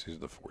 5. He sees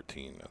the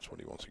 14. That's what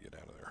he wants to get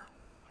out of there.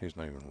 He's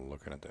not even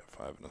looking at that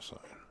 5 in the side.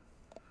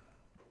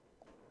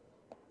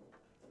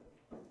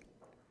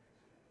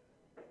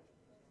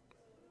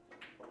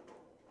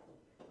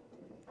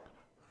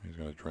 He's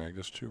going to drag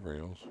this 2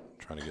 rails,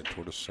 trying to get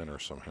toward the center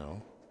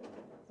somehow.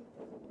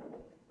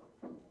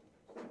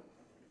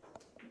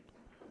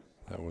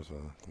 That was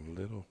a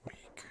little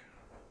weak.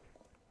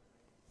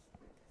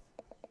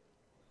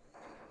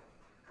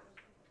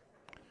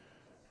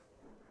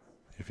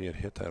 If he had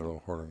hit that a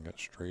little harder and got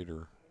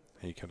straighter,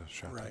 he could have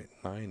shot that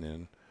 9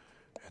 in,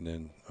 and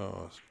then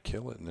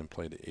kill it, and then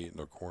play the 8 in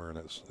the corner,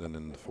 and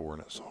then the 4,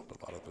 and that solved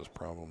a lot of his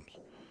problems.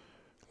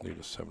 Leave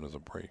the 7 as a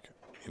break.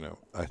 You know,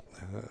 I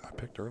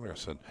picked earlier. I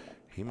said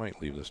he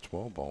might leave this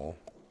 12 ball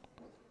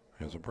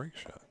as a break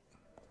shot.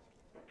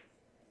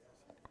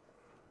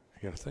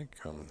 You got to think.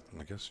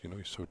 I guess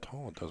he's so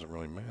tall. It doesn't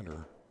really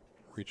matter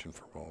reaching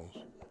for balls.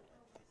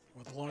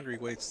 Well, the longer he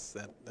waits,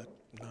 that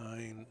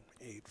 9,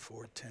 8,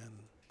 4, 10.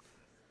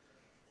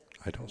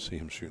 I don't see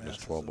him shooting this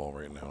 12 ball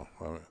right now.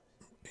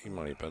 He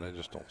might, but I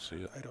just don't see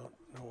it. I don't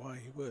know why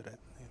he would. I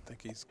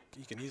think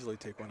he can easily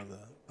take one of the,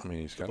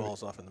 he's the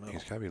balls off in the middle.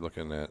 He's got to be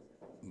looking at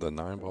the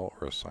 9 ball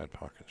or a side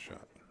pocket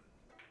shot.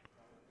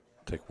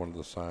 Take one of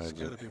the sides.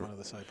 It's got to be one of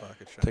the side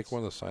pocket shots. Take one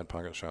of the side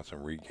pocket shots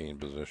and regain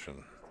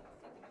position.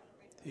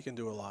 He can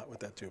do a lot with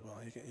that 2 ball.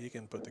 He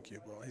can put the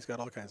cue ball. He's got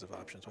all kinds of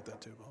options with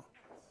that 2 ball.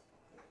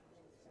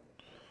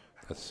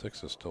 That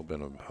 6 has still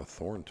been a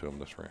thorn to him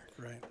this rack.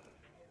 Right.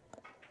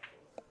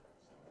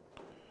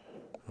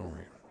 All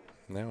right.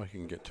 Now he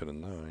can get to the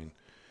 9.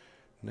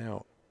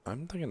 Now,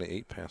 I'm thinking the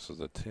 8 passes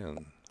the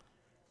 10.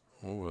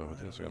 Oh,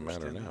 it doesn't going to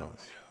matter now.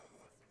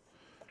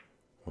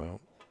 Well,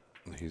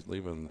 he's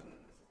leaving.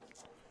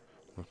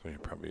 Looks like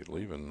he's probably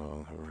leaving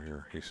over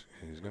here. He's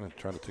going to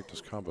try to take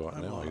this combo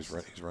out now. He's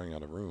running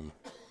out of room.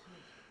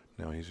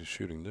 Now he's just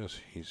shooting this.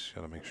 He's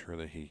got to make sure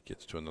that he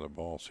gets to another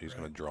ball, so he's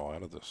going to draw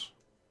out of this.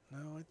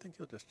 No, I think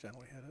he'll just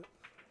gently hit it.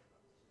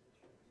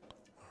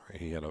 All right,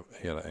 he had an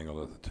angle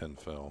that the 10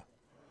 fell.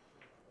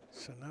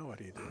 So now what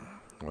do you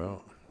do?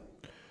 Well,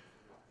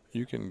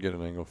 you can get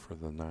an angle for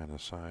the 9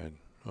 aside.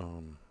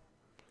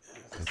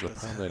 The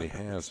problem that he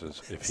has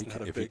is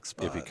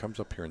if he comes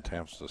up here and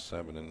taps the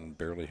 7 and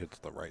barely hits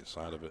the right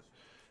side of it,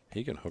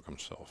 he can hook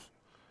himself.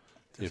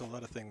 There's a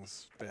lot of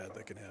things bad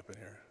that can happen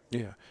here.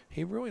 Yeah,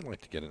 he really like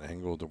to get an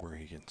angle to where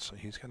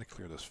he's got to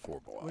clear this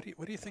 4 ball.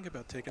 What do you think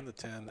about taking the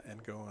 10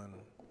 and going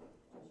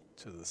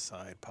to the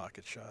side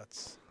pocket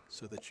shots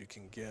so that you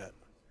can get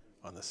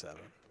on the 7?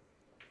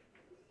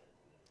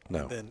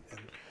 No.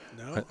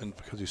 No? And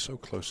because he's so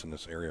close in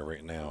this area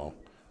right now,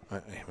 I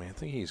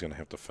think he's going to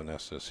have to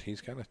finesse this. He's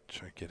got to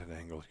try to get an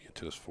angle to get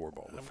to this 4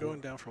 ball. I'm going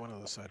down for one of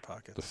those side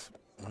pockets.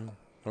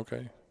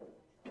 Okay.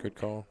 Good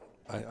call.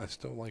 I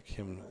still like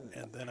him.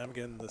 And then I'm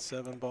getting the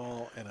 7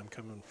 ball, and I'm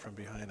coming from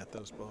behind at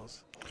those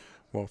balls.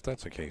 Well, if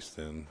that's the case,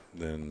 then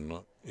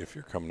if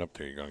you're coming up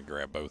there, you're going to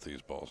grab both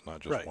these balls,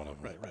 not just one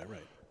of them.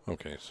 Right.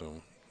 Okay, so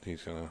if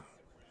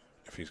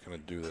he's going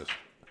to do this,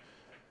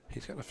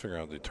 he's got to figure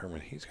out,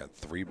 determine he's got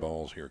 3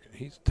 balls here.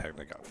 He's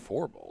technically got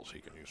 4 balls he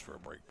can use for a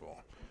break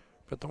ball.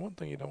 But the one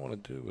thing you don't want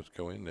to do is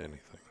go into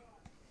anything.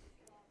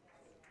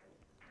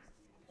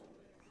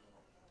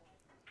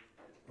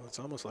 Well, it's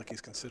almost like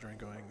he's considering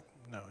going.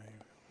 No,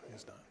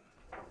 he's not.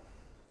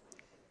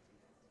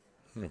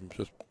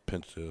 Just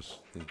pinch this.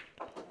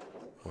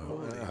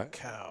 Holy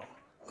cow!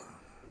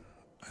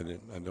 I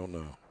don't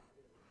know.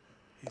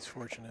 He's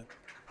fortunate.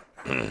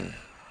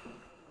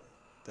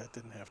 That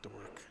didn't have to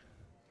work.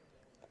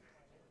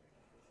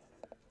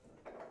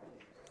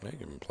 Yeah,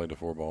 you can play the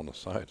 4 ball on the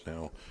side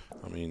now.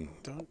 Don't you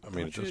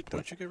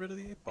get rid of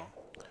the 8 ball?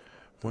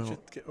 Well,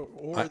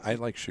 I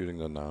like shooting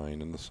the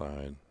 9 in the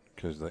side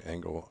because the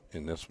angle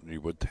in this, you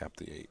would tap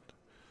the 8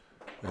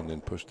 and then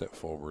push that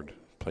forward,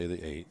 play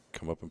the 8,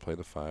 come up and play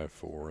the 5,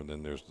 4, and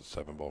then there's the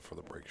 7 ball for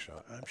the break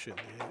shot. I'm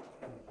shooting the 8.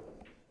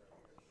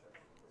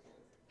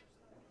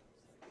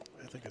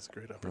 I think it's a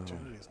great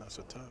opportunity. It's not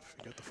so tough.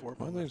 You got the 4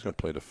 ball. I think he's going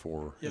to play the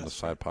 4 in the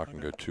side pocket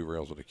and go 2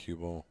 rails with a cue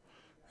ball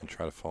and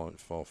try to fall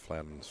flat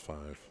on this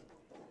 5.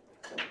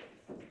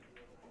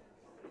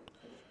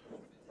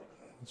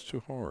 It's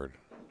too hard.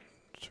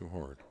 It's too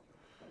hard.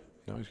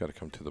 Now he's got to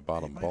come to the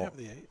bottom ball. He might have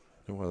the 8.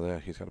 No, well,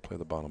 that he's got to play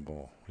the bottom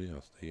ball.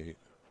 Yes, the 8.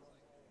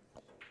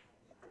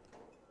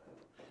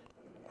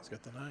 He's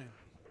got the 9.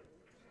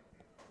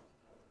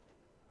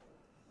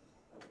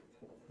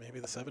 Maybe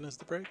the 7 is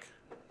the break.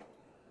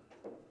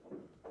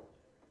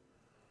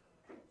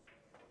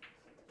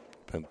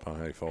 Depends upon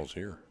how he falls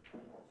here.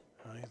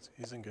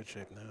 He's in good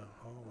shape now.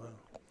 Oh, wow.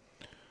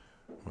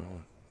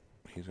 Well,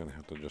 he's going to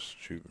have to just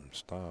shoot and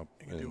stop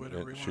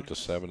and shoot the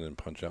 7 and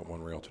punch out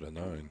 1 rail to the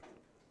 9.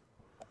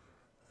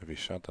 If he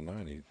shot the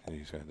 9,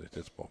 he's going to hit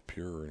this ball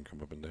pure and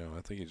come up and down.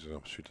 I think he's going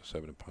to shoot the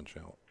 7 and punch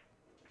out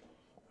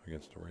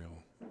against the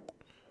rail.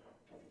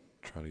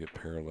 Try to get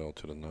parallel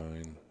to the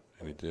 9,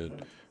 and he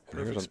did.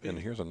 And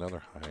here's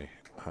another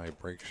high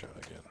break shot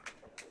again.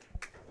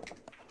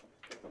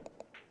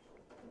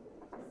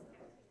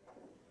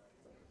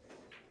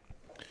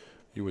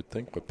 You would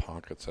think with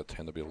pockets that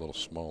tend to be a little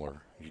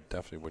smaller, you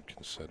definitely would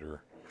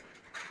consider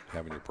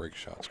having your break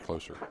shots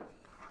closer.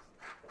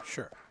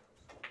 Sure.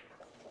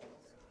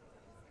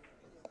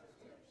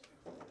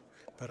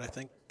 But I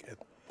think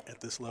at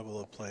this level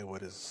of play,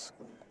 what is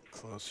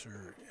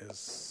closer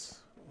is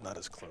not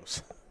as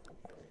close.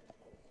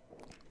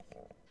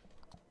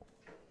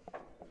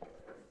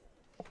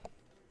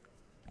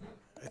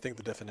 I think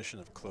the definition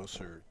of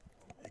closer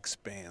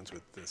expands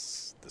with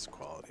this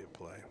quality of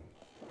play,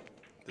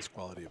 this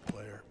quality of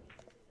player.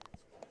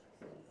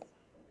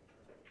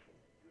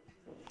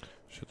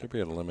 Should there be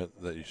a limit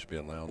that you should be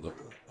allowed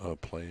to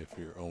play if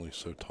you're only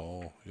so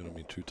tall? You know what I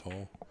mean, too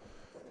tall?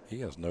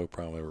 He has no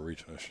problem ever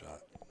reaching a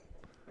shot.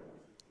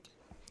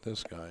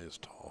 This guy is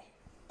tall.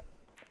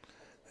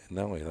 And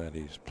not only that,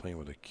 he's playing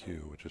with a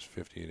cue, which is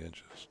 58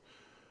 inches,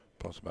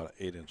 plus about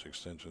an 8-inch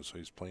extension. So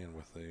he's playing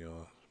with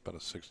about a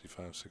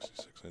 65,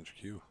 66-inch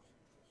cue.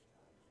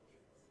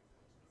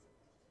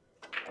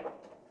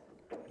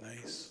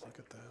 Nice. Look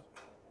at that.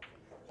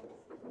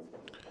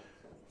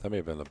 That may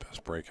have been the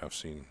best break I've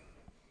seen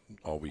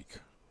all week.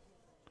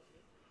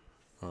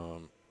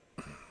 You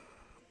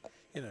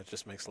know, it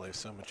just makes life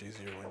so much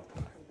easier when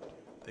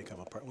they come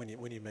apart. When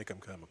you make them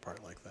come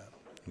apart like that.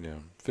 Yeah,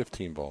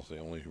 15 balls, the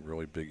only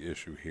really big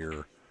issue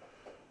here.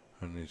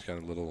 And he's got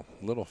a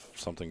little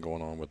something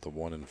going on with the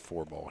 1 and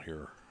 4 ball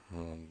here,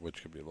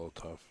 which could be a little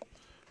tough.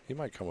 He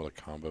might come with a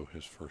combo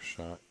his first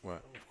shot. Well,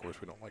 of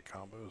course, we don't like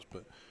combos,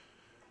 but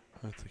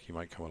I think he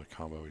might come with a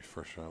combo his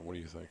first shot. What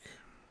do you think?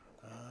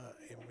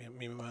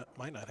 He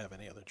might not have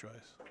any other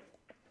choice.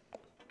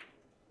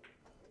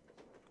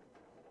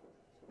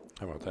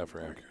 How about that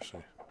for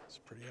accuracy? It's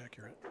pretty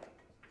accurate.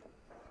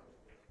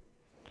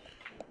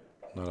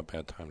 Not a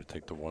bad time to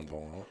take the 1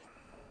 ball out.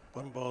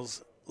 1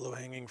 ball's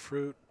low-hanging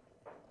fruit.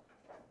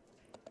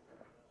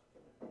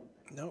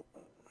 Nope.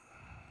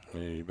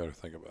 Yeah, you better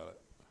think about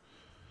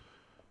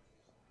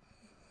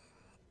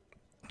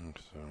it.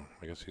 So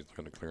I guess he's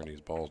going to clear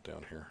these balls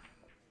down here.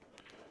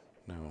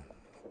 Now,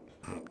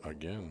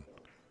 again,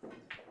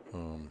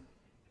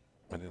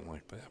 I didn't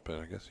like that, but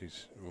I guess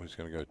he's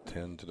going to go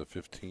 10 to the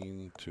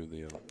 15 to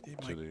the He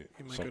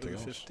might go to the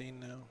 15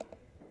 now.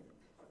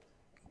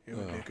 It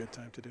would be a good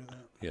time to do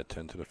that. Yeah,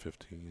 10 to the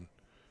 15.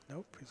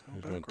 Nope, he's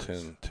going He's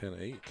backwards.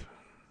 going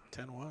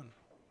 10-8. 10-1.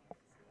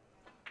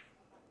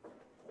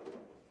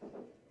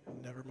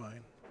 Never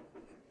mind.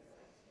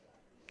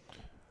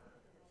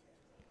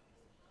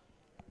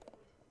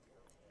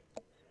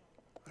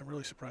 I'm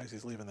really surprised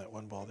he's leaving that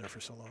 1 ball there for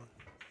so long.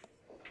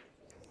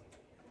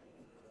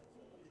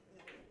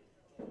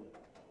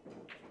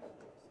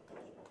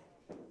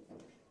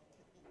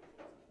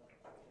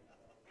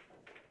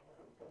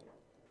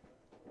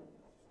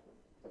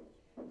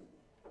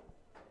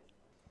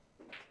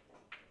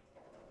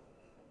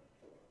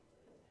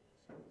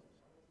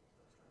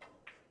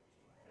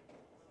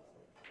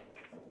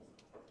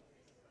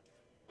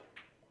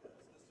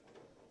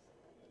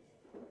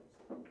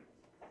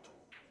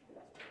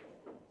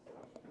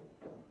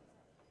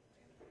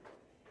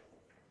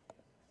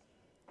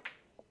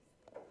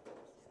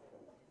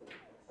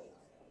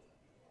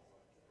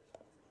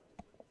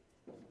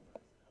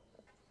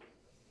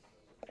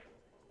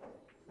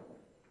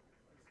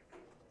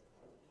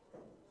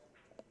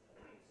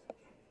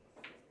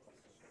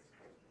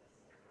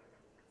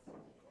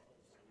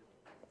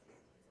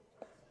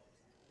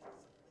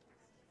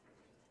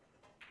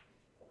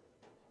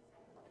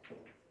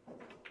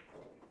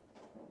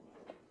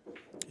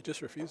 He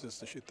just refuses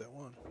to shoot that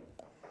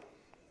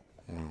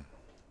 1.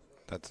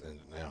 That's in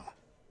now.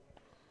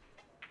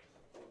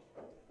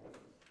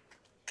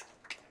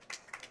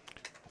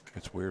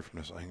 It's weird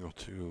from this angle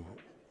too.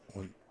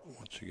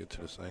 Once you get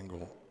to this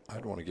angle,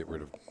 I'd want to get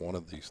rid of one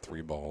of these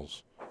 3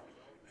 balls,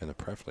 and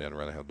preferably I'd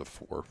rather have the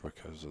 4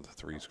 because of the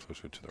 3's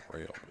closer to the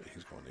rail. But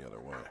he's going the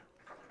other way.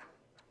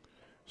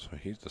 So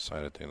he's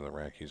decided at the end of the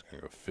rack he's going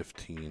to go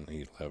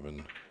 15,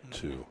 11,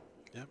 2.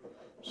 Yep.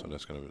 So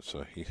that's going to.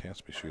 So he has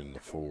to be shooting the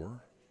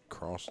 4,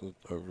 cross it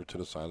over to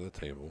the side of the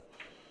table,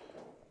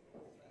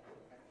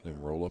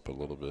 then roll up a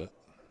little bit.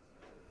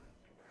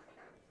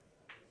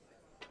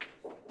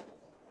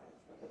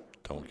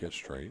 Don't get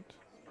straight.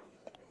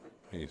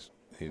 He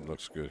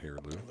looks good here,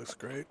 Lou. Looks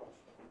great.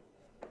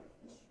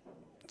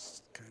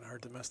 It's kind of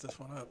hard to mess this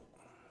one up.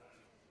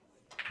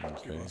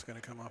 Okay. It's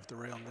going to come off the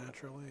rail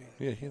naturally.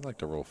 Yeah, he'd like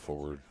to roll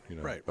forward, you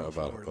know, Right,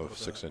 about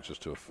 6 inches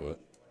to a foot.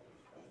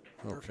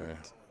 Perfect. Okay.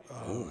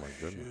 Oh, my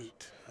goodness.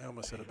 Shoot. I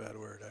almost said a bad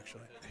word,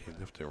 actually. He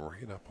lifted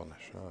right up on the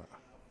shot.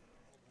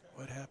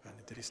 What happened?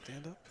 Did he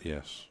stand up?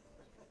 Yes.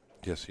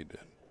 Yes, he did.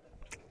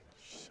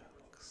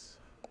 Shucks.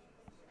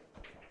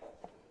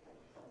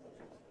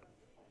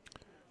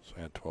 So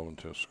I had 12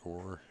 into a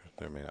score.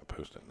 They may not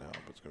post it now,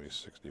 but it's going to be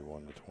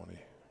 61 to 20.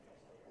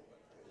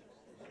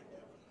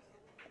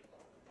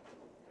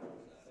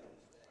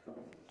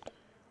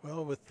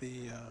 Well, with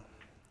the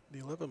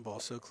 11 ball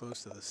so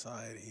close to the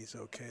side, he's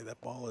okay. That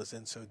ball is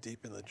in so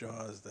deep in the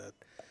jaws that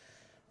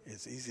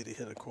it's easy to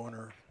hit a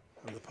corner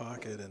of the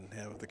pocket and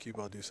have the cue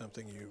ball do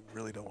something you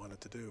really don't want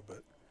it to do,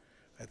 but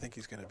I think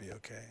he's going to be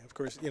okay. Of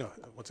course, you know,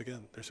 once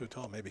again, they're so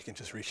tall, maybe he can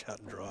just reach out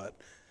and draw it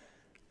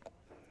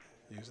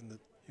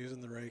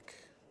using the rake.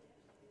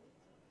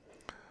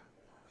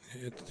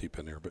 It's deep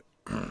in there, but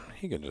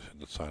he can just hit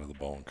the side of the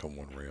ball and come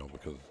one rail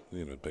because,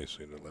 you know,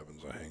 basically the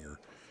 11's a hanger.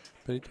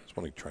 But he does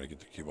want to try to get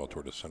the cue ball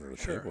toward the center of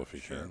the table if he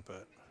can.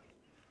 But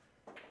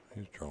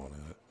he's drawing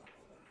at it.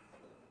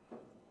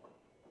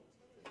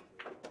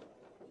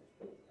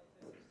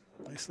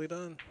 Nicely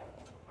done.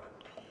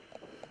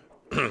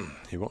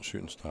 He won't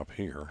shoot and stop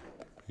here.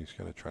 He's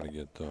got to try to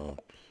get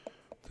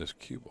this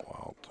cue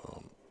ball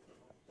out.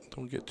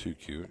 Don't get too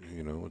cute.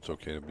 You know, it's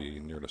okay to be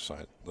near the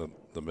side,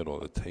 the middle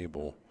of the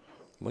table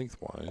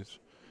lengthwise.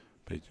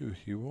 But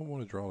you will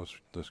want to draw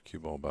this cue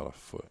ball about a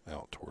foot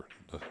out toward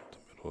the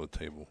middle of the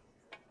table.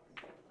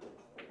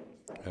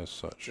 As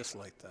such. Just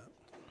like that.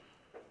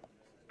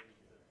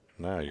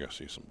 Now you're going to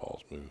see some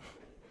balls move.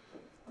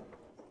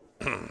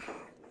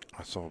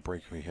 I saw a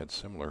break we had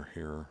similar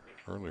here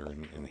earlier,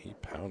 and he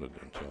pounded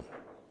into him.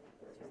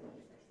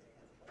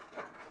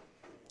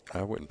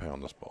 I wouldn't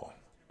pound this ball,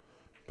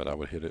 but I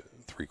would hit it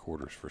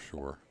 3/4 for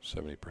sure,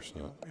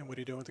 70%. And what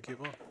are you doing with the cue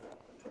ball?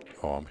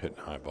 Oh, I'm hitting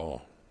high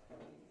ball.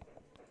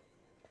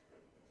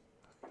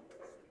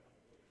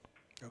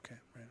 Okay,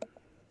 right.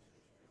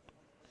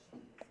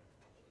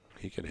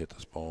 He could hit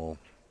this ball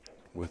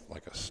with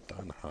like a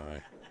stun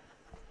high.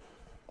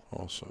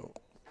 Also,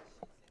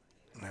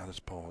 now this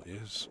ball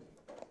is,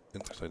 it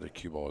looks like the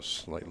cue ball is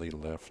slightly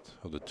left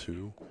of the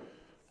two,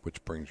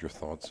 which brings your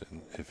thoughts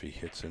in. If he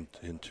hits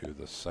into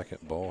the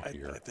second ball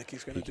here, I think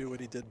he's going to do what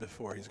he did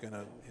before. He's going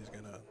to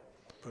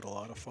put a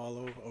lot of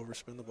follow,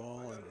 overspin the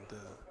ball, and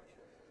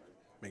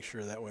make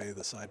sure that way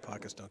the side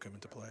pockets don't come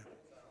into play.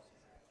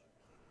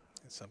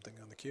 It's something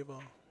on the cue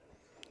ball.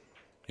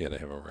 Yeah, they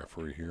have a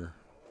referee here.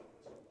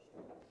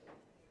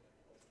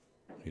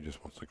 He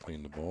just wants to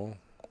clean the ball.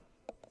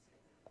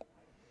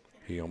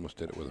 He almost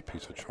did it with a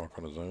piece of chalk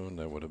on his own.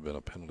 That would have been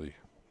a penalty.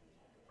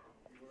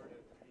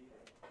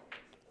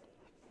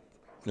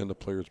 And the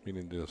players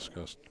meeting to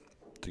discuss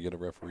to get a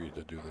referee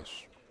to do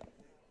this.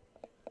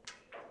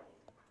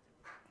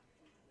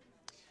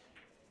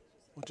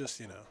 Well, just,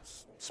 you know,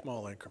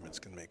 small increments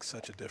can make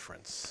such a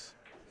difference.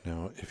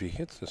 Now, if he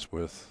hits this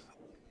with,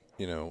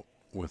 you know,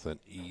 with an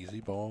easy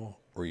ball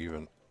or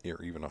even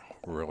a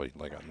really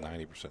like a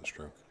 90%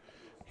 stroke,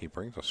 he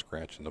brings a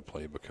scratch into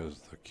play because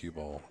the cue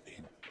ball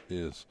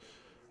is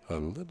a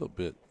little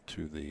bit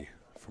to the,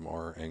 from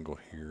our angle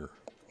here,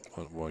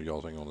 while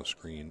y'all's on the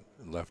screen,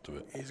 left of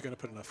it. He's going to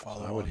put enough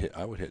follow. I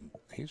would hit.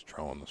 He's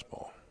drawing this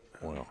ball.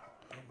 Wow.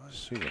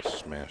 See this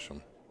smash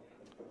him.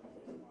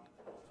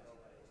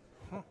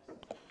 Huh.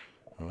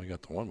 Well, he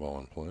got the one ball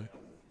in play.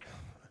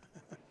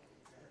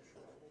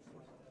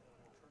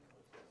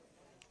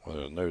 Well,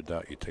 there's no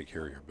doubt you take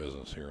care of your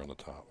business here on the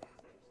top.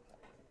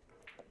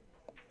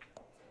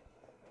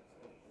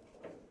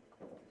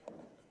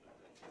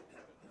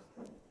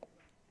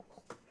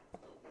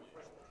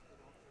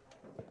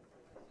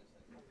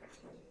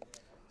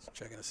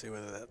 Checking to see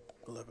whether that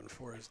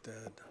 11-4 is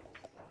dead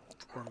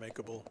or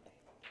makeable.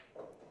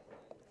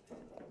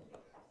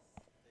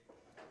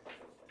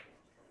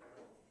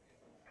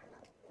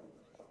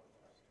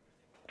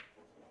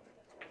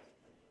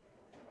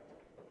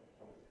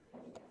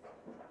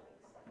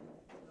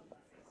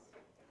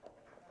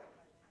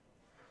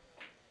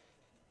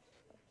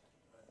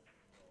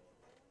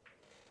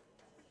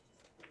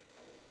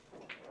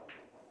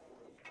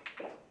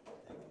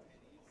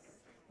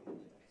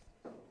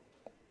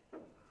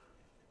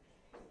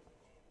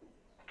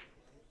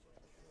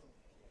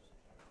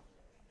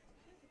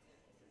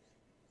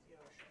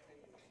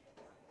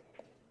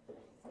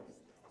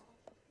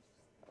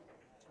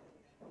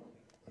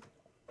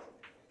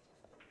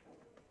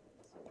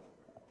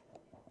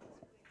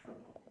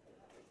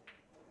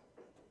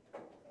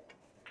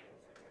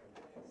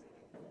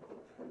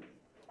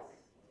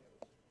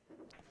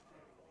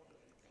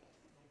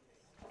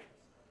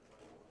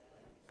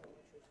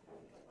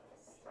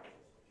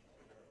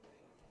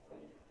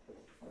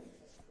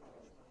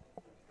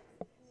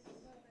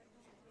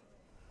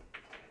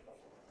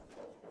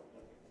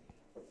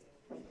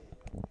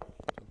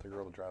 The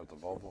girl that drives the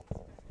Volvo.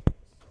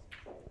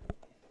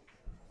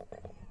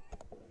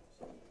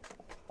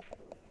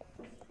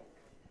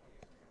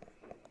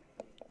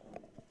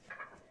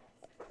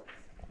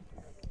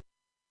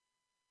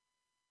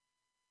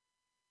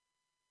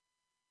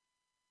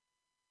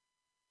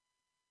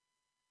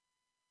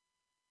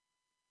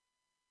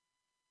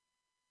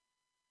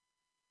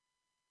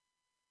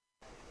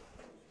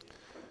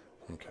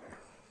 Okay.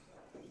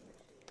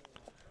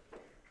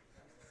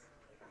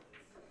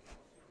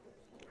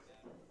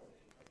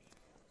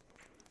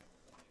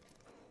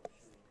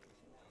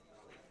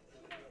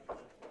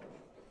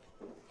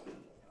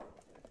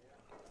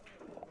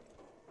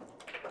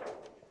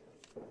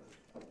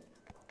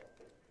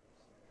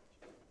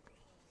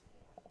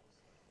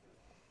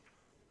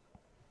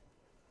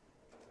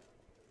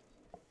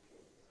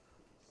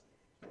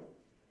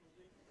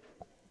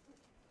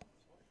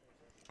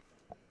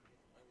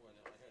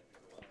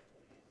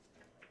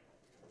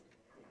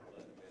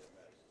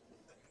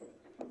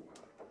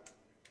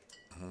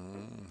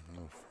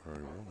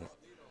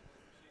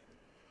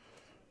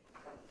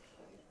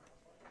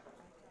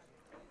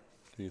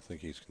 Do you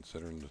think he's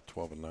considering the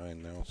 12 and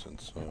 9 now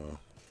since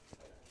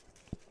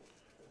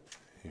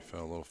he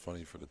felt a little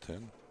funny for the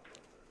 10?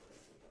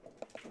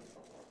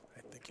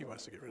 I think he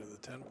wants to get rid of the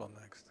 10 ball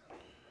next.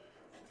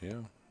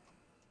 Yeah.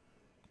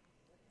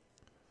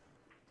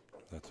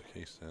 If that's the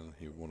case, then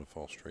he would want to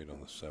fall straight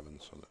on the 7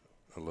 so that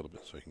a little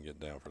bit so he can get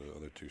down for the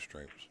other 2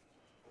 stripes.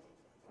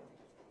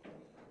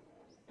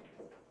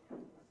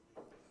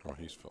 Oh,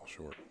 he's fell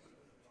short.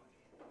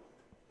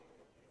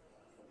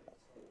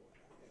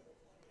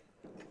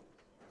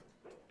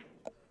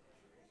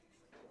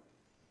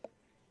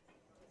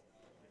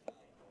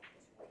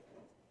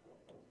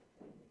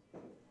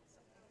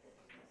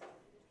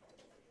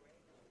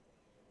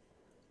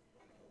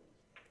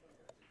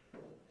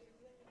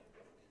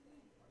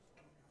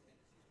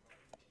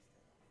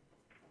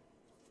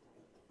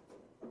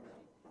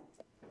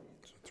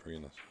 So 3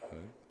 in the side.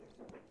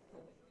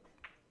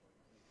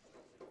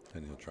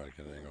 And he'll try to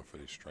get an angle for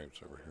these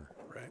stripes over here.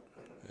 Right.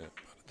 Yeah,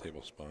 about a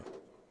table spot.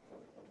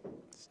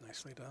 It's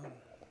nicely done.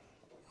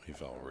 He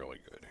felt really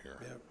good here.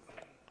 Yep.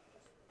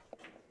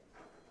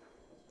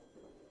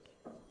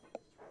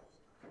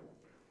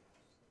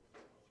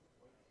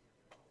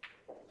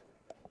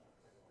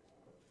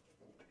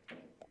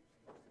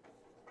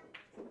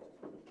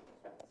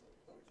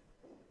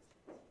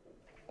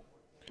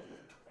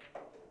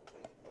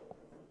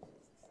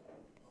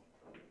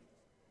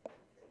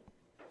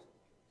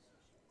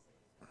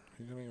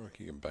 He's going to like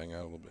he can bang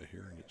out a little bit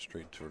here and get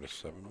straight toward a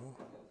 7 more.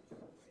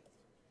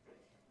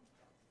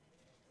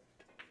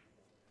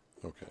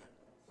 Okay.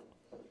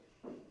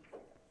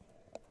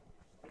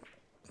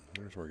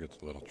 Here's where it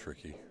gets a little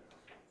tricky.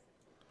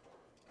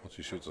 Once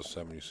he shoots a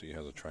 7, you see he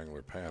has a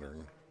triangular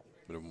pattern,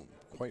 but it won't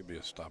quite be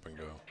a stop and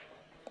go.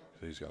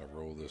 So he's got to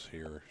roll this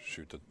here,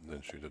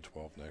 then shoot a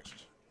 12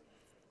 next,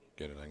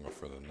 get an angle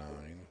for the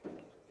 9.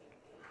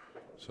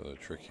 So the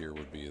trick here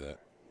would be that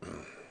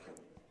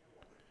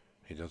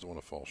he doesn't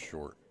want to fall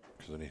short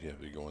because then he'd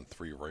have to go in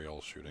 3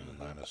 rails shooting the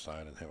 9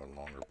 aside and have a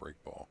longer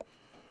break ball.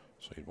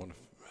 So he'd want to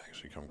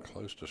actually come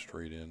close to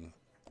straight in,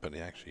 but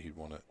actually he'd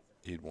want to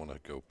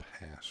go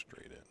past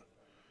straight in.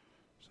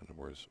 So in other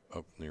words,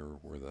 up near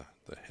where the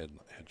head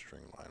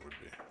string line would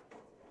be.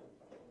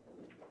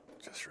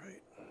 Just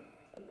right.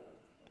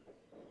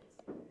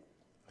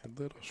 A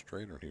little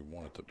straighter than he'd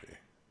want it to be.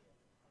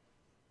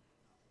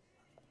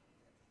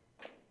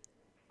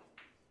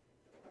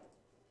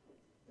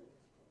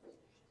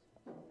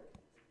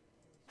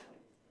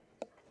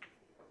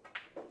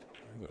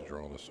 I'm going to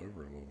draw this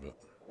over a little bit.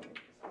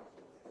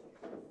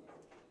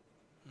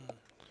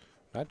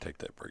 I'd take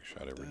that break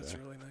shot every day. That's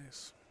really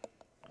nice.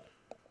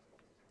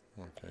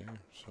 Okay,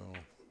 so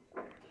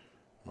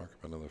mark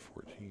up another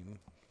 14,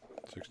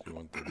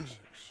 61-36.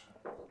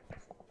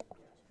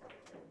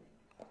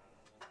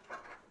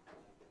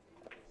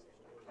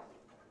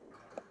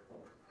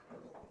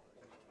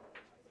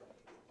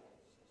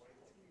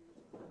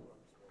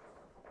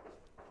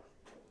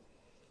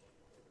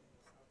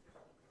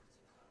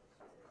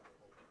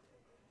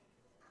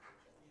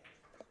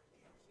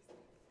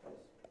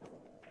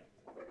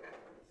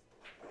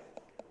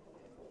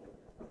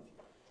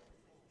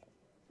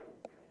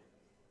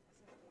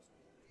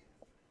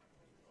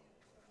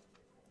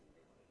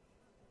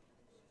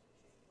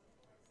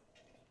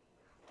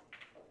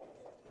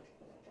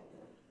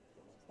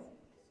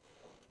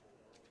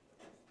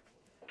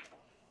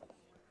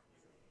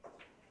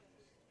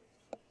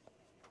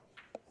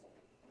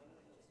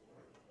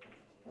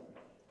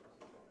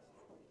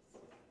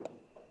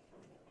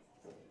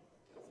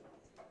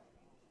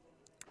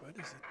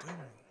 What is it doing?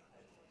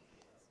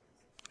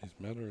 He's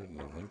measuring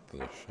the length of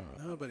the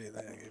shot. Nobody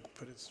there. He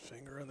put his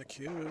finger on the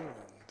cue, and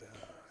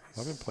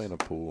I've been playing a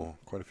pool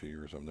quite a few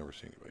years. I've never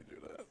seen anybody do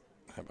that.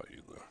 How about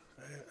you, Lou?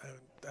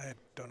 I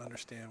don't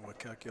understand what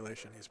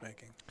calculation he's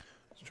making.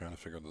 He's trying to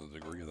figure out the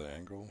degree of the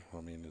angle.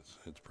 I mean,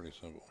 it's pretty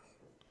simple.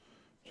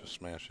 Just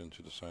smash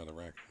into the side of the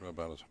rack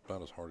about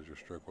as hard as your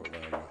stroke will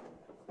allow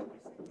you.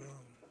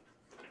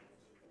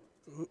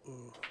 Boom.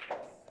 Ooh.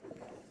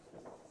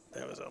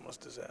 That was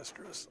almost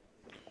disastrous.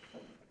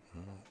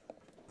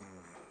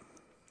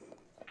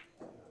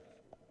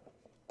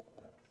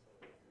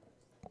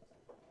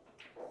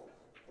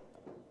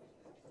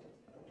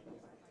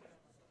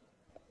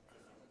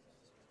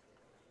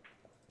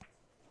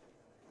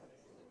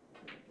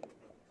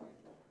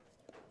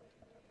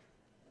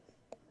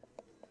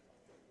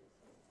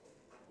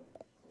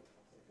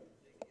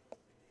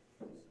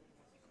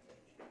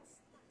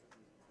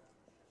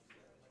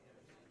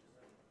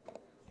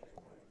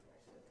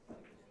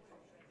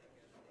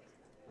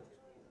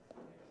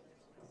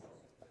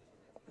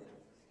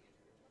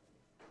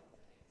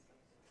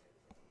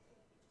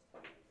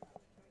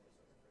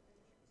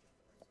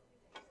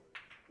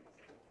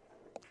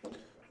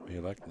 He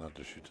elected not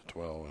to shoot the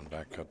 12 and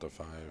back cut the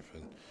 5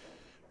 and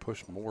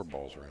push more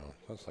balls around.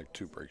 That's like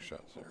 2 break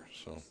shots there.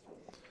 So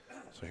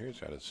here's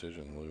that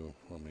decision, Lou.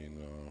 I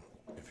mean,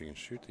 if he can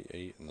shoot the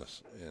 8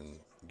 and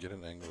get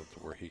an angle to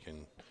where he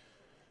can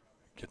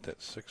get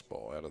that 6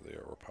 ball out of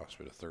there, or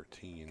possibly the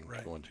 13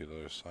 right. going to the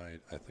other side,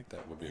 I think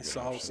that would be a good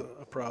solves option.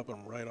 a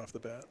problem right off the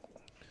bat.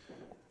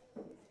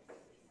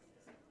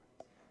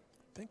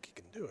 think he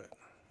can do it.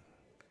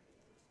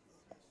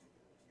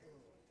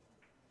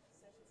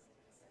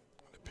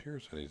 It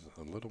appears that he's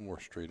a little more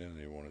straight in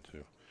than he wanted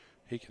to.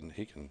 He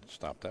can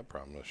stop that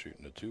problem of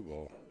shooting the 2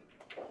 ball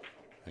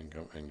and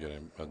go and get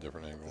him a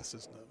different angle. This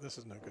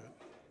is no good.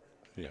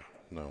 Yeah,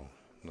 no.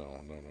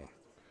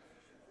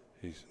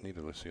 He's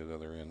needed to see the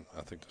other end.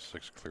 I think the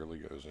 6 clearly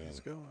goes in. He's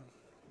going.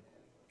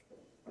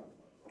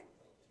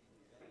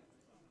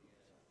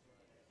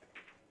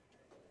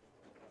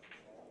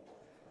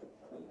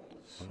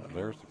 Well,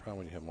 there's the problem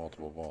when you have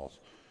multiple balls.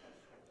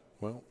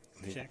 Well,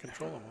 you can't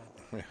control them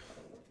all. Yeah.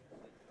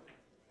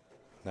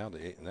 Now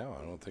the 8. Now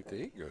I don't think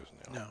the 8 goes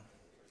now. No.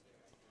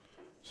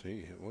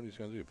 See what he's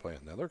going to do? Play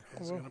another combo.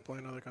 He's going to play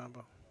another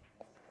combo.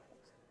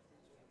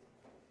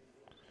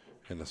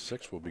 And the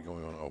 6 will be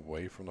going on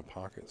away from the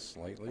pocket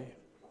slightly.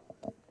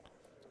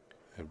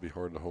 It'd be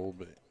hard to hold,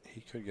 but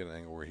he could get an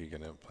angle where he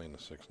can end up playing the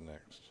 6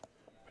 next.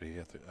 But he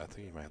have to. I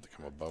think he might have to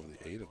come above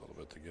the 8 a little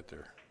bit to get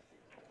there.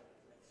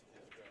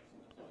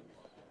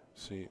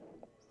 See,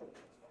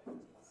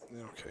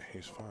 okay,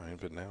 he's fine,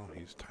 but now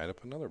he's tied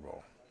up another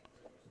ball.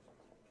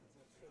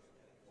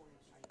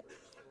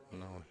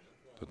 No,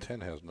 the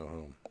 10 has no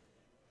home.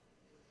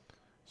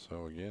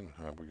 So again,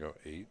 I would go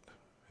 8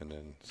 and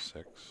then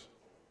 6.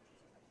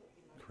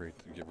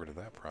 Get rid of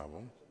that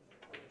problem.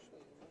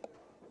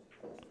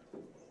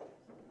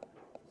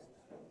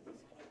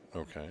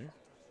 Okay.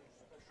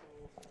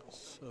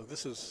 So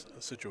this is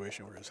a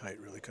situation where his height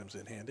really comes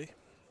in handy.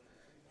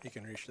 He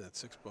can reach that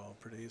 6 ball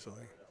pretty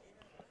easily.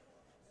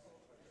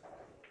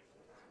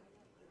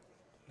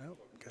 Nope,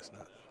 guess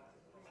not.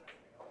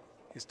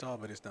 He's tall,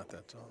 but he's not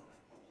that tall.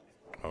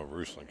 Oh,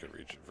 Ruslan could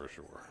reach it for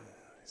sure. Yeah,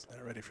 he's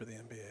not ready for the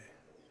NBA.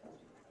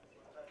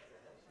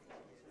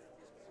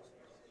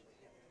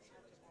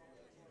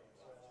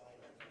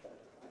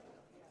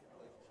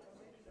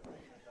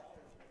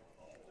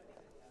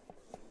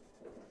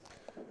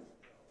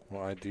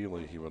 Well,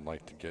 ideally, he would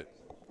like to get,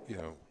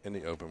 in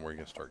the open where he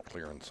can start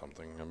clearing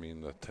something. I mean,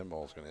 the 10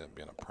 ball is going to end up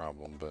being a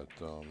problem, but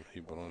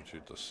he would want to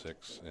shoot the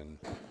 6 and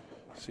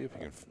see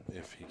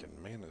if he can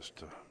manage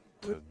to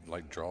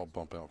like draw a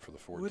bump out for the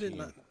 14. Would it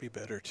not be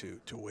better to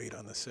wait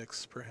on the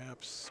 6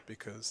 perhaps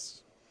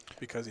because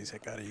he's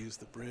got to use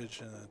the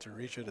bridge to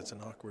reach it? It's an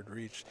awkward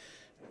reach.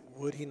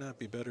 Would he not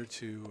be better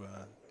to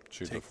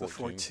take the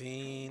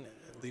 14,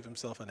 leave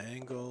himself an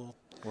angle?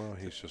 Well,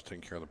 he's just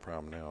taking care of the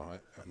problem now.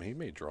 I mean, he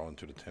may draw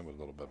into the 10 with a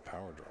little bit of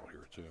power draw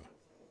here, too.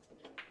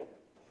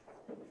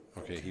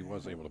 Okay, he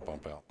was able to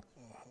bump out.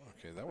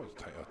 Okay, that was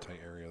a tight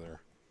area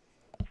there.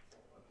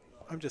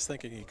 I'm just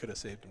thinking he could have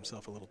saved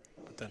himself a little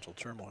potential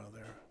turmoil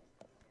there.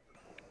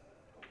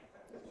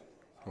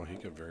 Well, he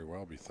could very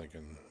well be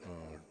thinking,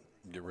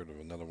 get rid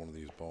of another one of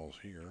these balls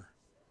here.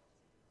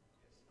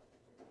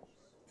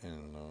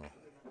 And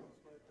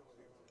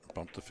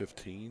bump the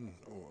 15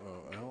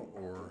 out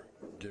or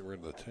get rid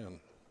of the 10.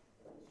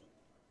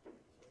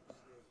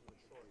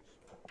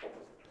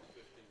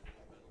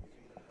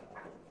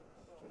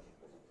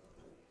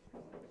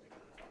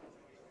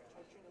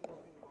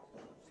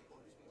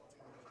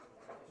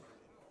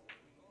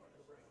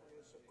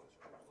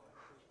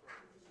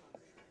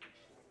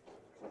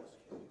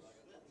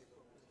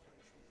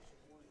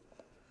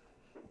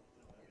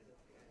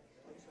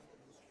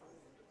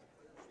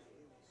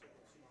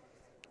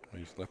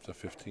 He's left a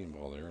 15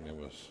 ball there, and it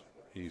was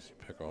easy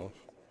pick off.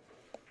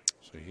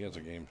 So he has a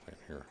game plan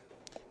here.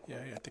 Yeah,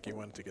 I think he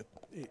wanted to get.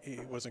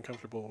 He wasn't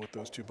comfortable with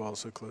those 2 balls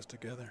so close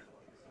together.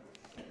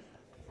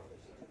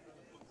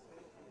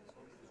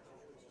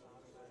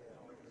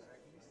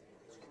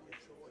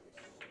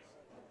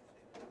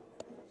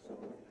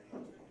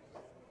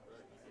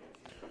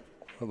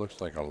 It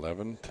looks like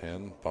 11,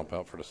 10, bump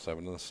out for the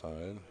 7 on the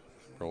side,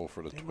 roll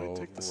for the 12. Might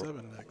take the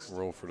 7 next.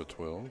 Roll for the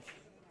 12.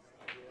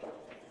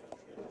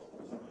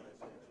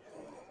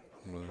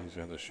 Well, he's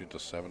going to shoot the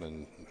 7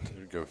 and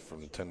go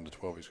from the 10 to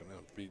 12. He's going to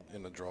be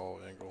in the draw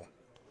angle.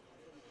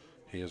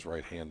 He is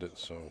right-handed,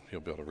 so he'll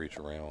be able to reach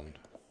around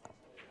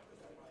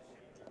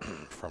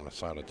from the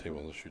side of the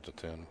table to shoot the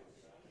 10.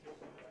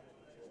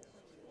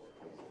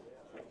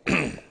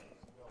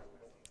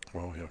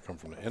 Well, he'll come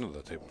from the end of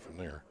the table from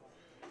there.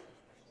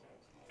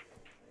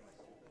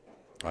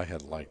 I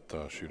had liked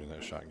shooting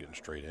that shot and getting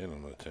straight in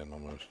on the 10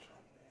 almost.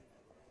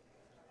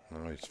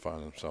 Now he's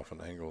finding himself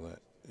an angle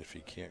that if he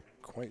can't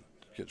quite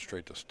get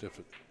straight to stiff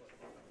it,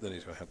 then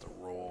he's going to have to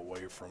roll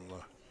away from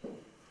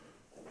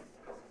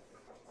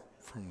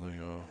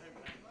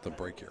the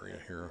break area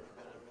here.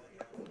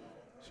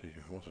 See,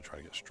 he wants to try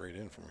to get straight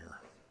in from here.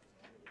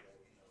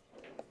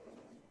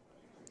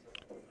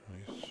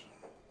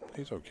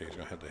 He's okay. He's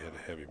going to have to hit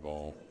a heavy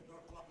ball.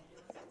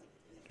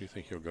 Do you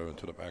think he'll go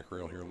into the back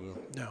rail here, Lou?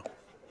 No.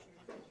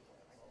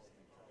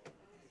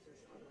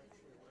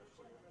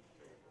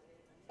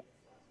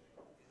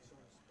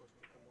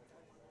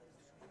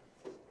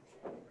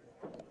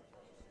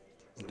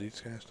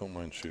 These guys don't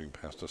mind shooting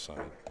past the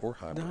side or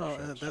high. No,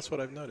 that's what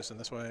I've noticed, and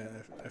that's why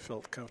I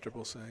felt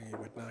comfortable saying he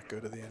would not go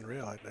to the end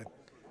rail.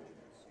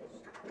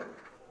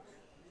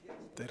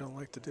 They don't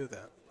like to do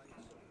that.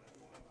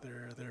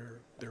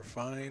 They're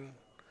fine,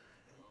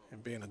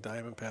 and being a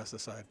diamond past the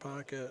side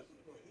pocket,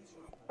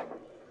 a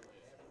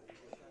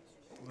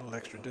little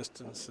extra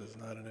distance is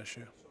not an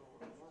issue.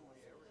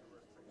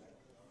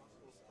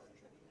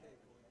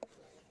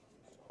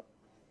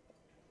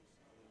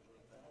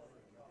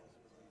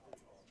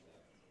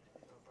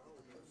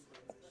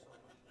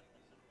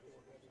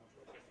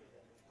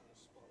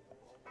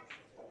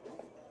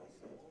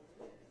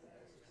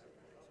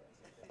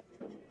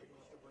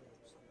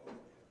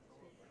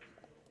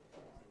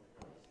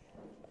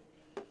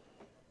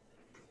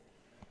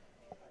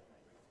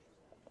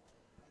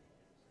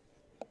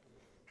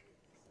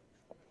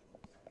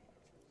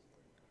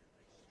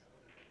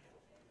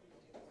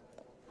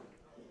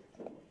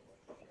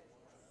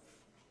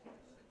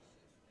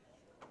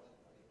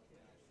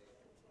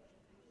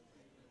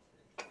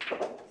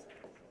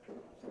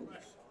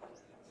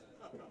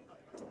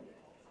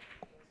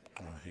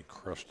 He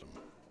crushed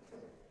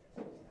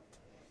him.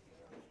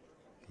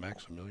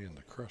 Maximilian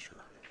the Crusher.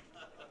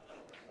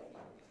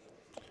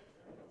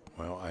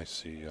 Well, I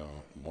see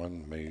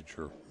one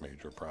major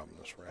problem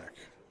in this rack.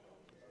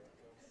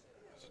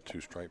 It's the 2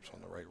 stripes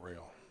on the right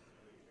rail.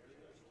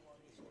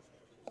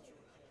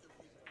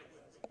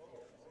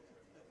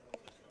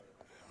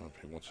 Well,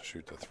 if he wants to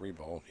shoot the 3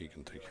 ball, he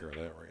can take care of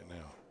that right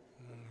now.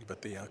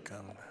 But the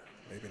outcome,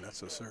 maybe not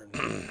so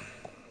certain.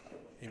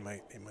 He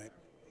might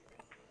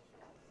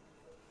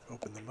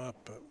open them up,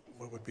 but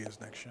what would be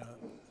his next shot?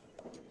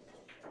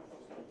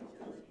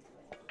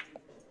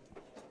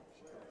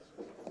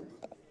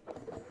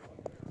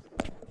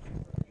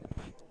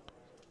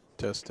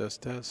 Test,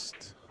 test,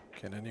 test.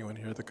 Can anyone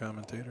hear the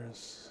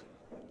commentators?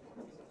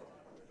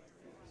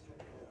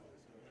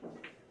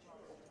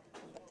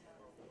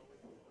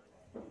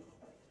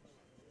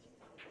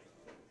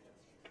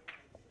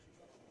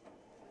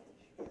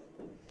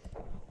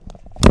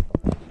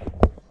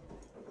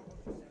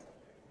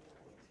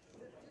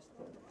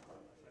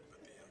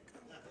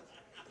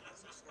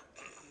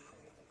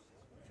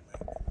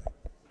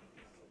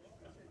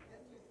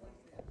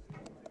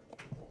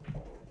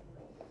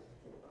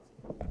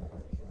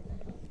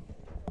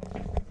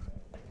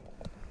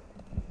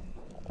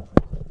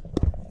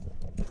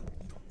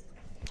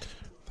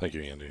 Thank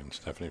you, Andy and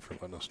Stephanie, for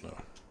letting us know.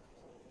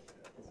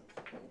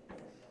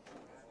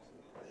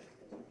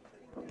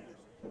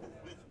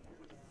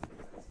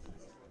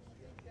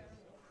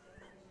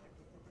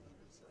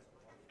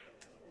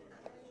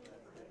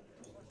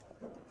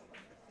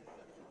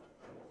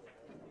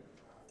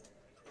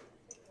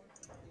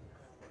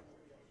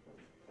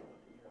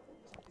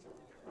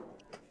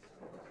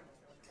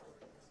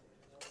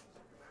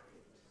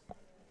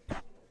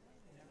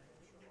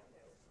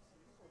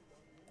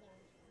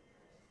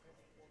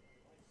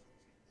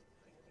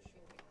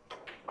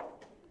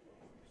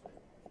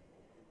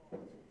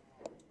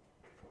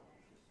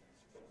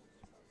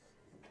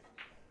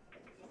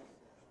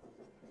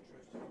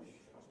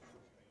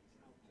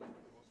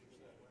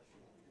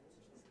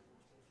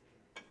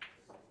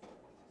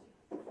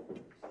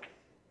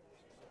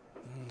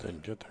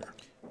 Didn't get there.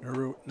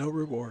 No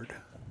reward.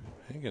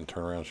 He can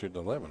turn around and shoot the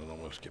 11 and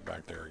almost get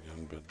back there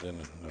again. But then,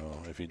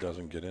 if he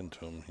doesn't get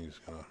into him, he's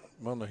going to...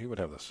 Well, no, he would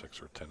have the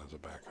 6 or 10 as a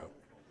backup.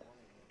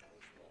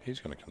 He's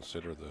going to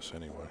consider this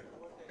anyway.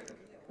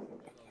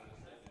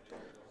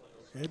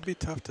 It'd be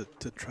tough to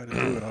try to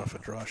do it off a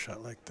draw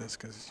shot like this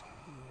because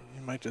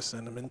you might just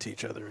send them into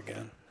each other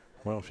again.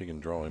 Well, if he can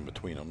draw in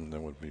between them,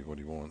 that would be what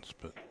he wants.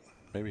 But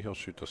maybe he'll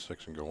shoot the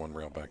 6 and go 1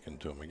 rail back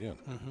into him again.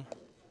 Mm-hmm.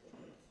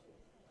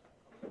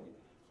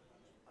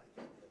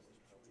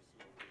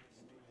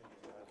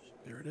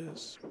 There it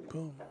is.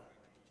 Boom.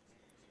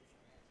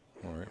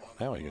 All right. Well,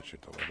 now he can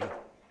shoot the 11.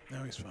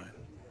 Now he's fine.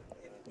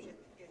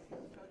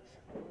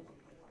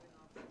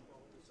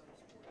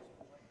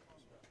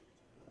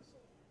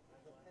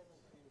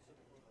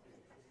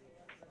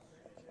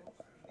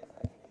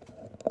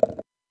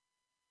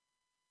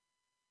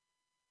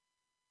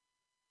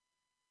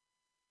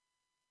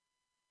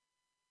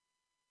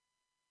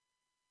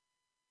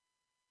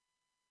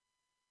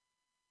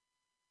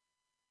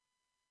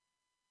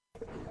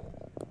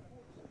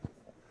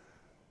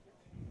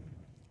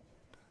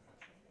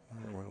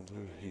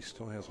 He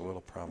still has a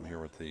little problem here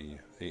with the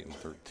 8 and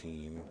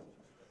 13.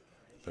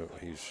 Though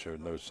he's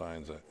showed no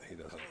signs that he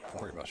doesn't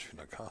worry about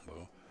shooting a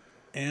combo.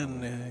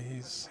 And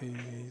he's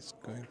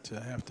going to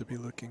have to be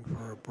looking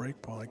for a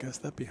break ball. I guess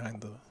that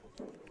behind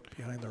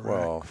the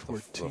rack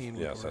 14.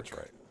 Yes, that's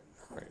right.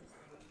 Right.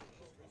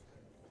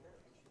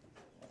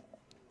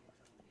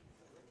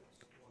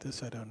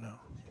 This I don't know.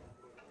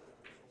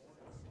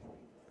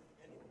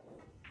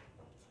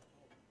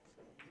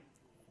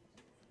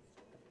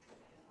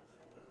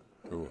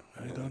 Ooh,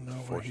 I don't know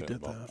why he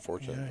did that.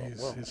 Fortunate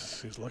yeah,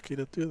 he's lucky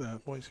to do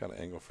that. Well, he's got an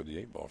angle for the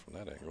 8 ball from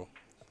that angle.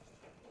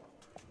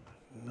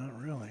 Not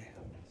really.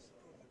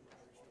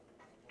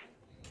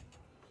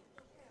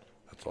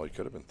 That's all he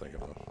could have been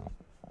thinking of.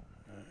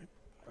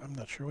 I'm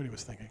not sure what he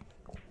was thinking.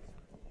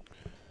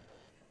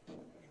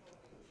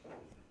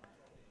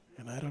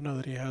 And I don't know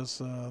that he has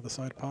the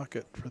side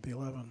pocket for the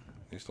 11.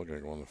 He's still going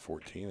to go on the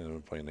 14 and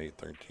then play an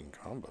 8-13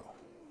 combo.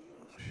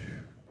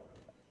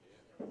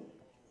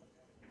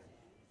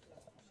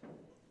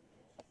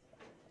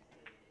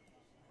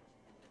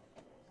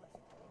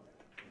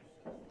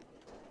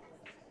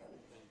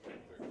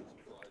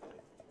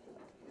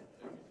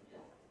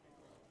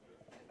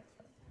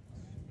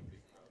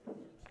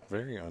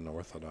 Very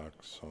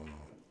unorthodox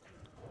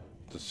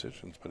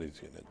decisions, but he's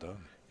getting it done.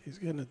 He's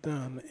getting it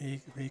done.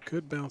 He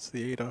could bounce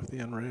the 8 off the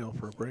end rail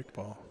for a break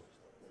ball.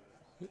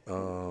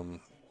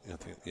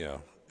 Yeah,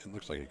 it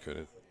looks like he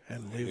could.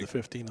 And leave the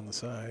 15 on the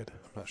side.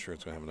 I'm not sure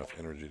it's going to have enough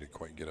energy to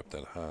quite get up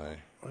that high,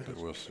 but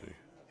we'll see.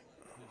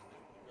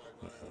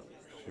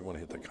 You want to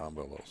hit the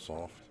combo a little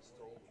soft.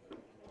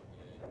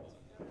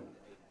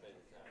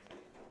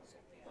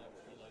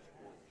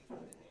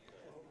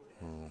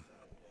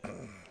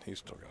 He's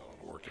still got a lot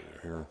of work to do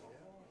here.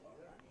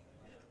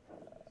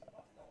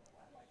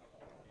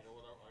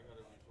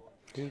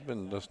 He's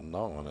been just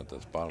gnawing at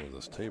this bottom of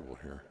this table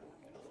here.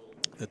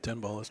 The 10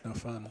 ball is no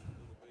fun.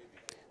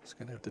 He's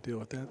going to have to deal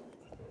with that.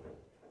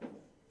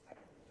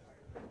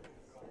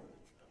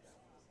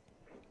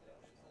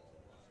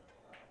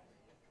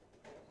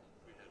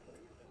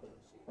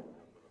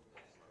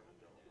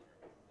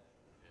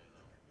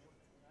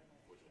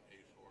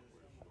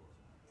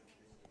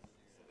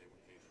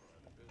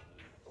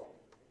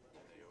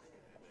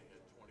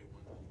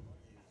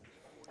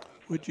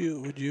 Would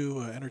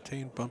you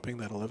entertain bumping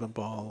that 11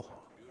 ball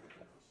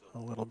a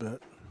little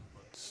bit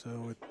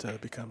so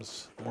it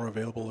becomes more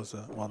available as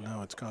a, well,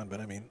 now it's gone,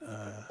 but I mean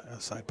a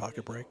side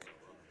pocket break?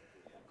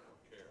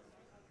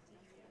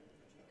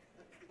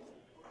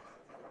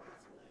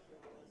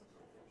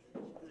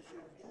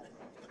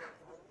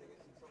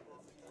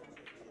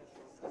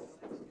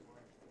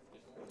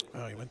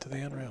 Oh, he went to the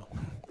end rail.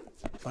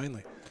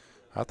 Finally.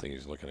 I think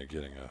he's looking at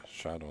getting a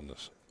shot on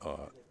this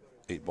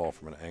 8 ball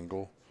from an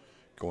angle,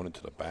 going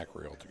into the back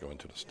rail to go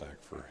into the stack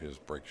for his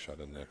break shot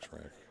in the next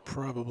rack.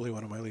 Probably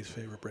one of my least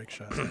favorite break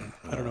shots.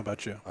 I don't know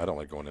about you. I don't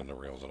like going into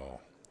rails at all,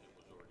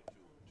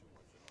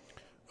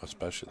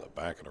 especially the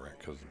back of the rack,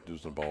 because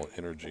losing the ball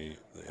energy,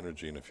 and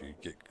if you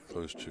get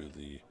close to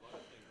the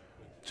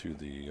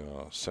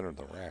center of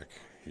the rack,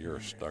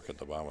 you're stuck at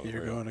the bottom of the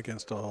rail. You're going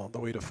against all the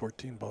weight of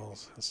 14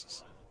 balls. This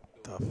is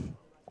tough. And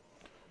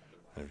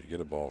if you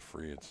get a ball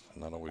free, it's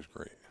not always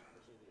great.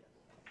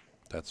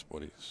 That's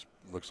what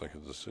looks like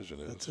his decision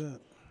is. That's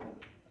it.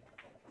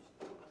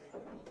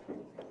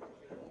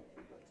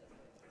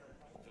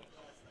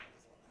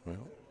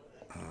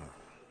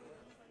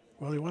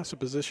 Well, he wants to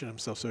position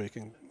himself so he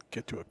can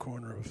get to a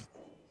corner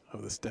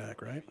of the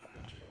stack, right?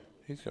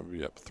 He's going to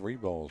be up 3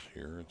 balls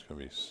here. It's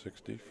going to be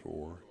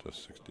 64 to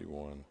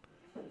 61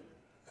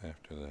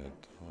 after that.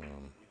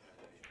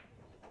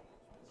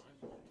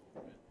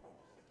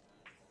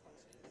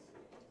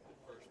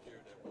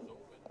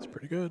 It's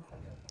pretty good.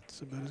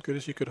 It's about as good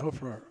as you could hope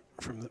for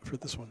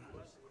this one.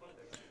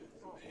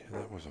 Yeah,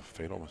 that was a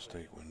fatal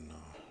mistake when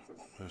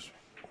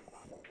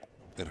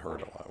it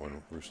hurt a lot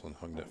when Ruslan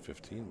hung that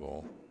 15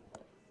 ball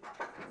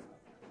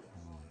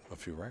a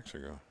few racks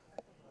ago.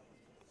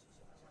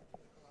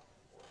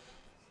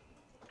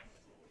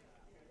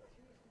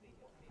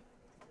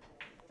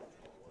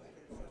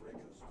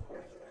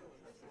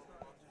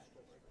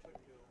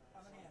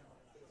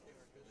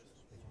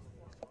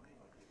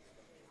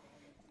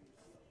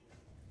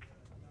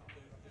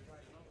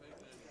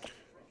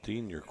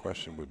 Dean, your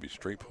question would be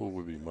straight pool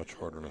would be much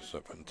harder on a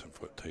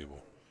 7-10-foot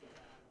table.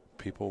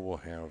 People will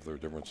have their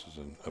differences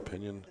in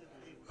opinion,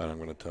 and I'm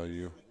going to tell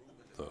you,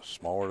 the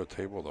smaller the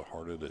table, the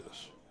harder it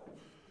is.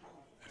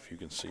 If you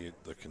can see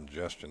the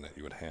congestion that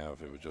you would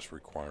have, it would just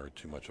require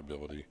too much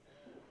ability.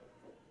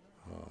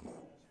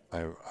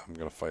 I'm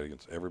going to fight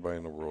against everybody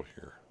in the world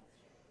here.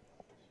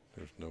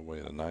 There's no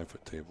way the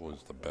 9-foot table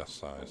is the best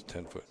size.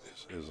 10-foot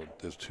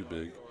is too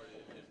big,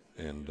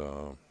 and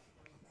the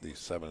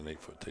 7- and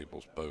 8-foot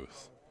tables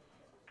both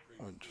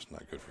are just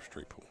not good for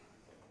straight pool.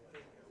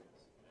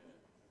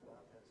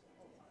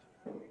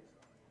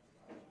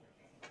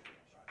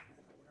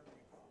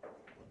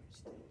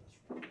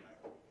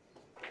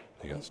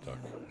 He got stuck.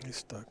 He's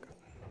stuck.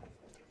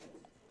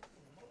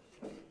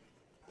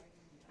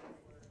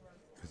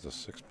 It's a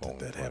 6 ball.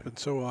 That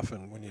happens so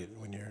often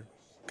when you're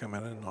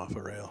coming in off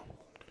a rail.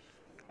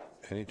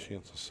 Any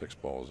chance a 6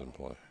 ball is in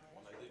play?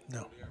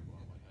 No.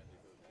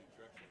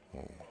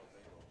 Well,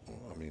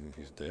 I mean,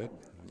 he's dead.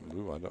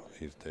 Lou,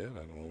 he's dead. I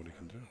don't know what he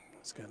can do.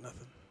 He's got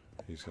nothing.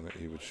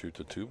 He would shoot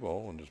the 2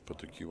 ball and just put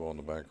the cue ball in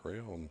the back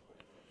rail, and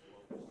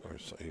or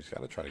he's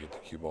got to try to get the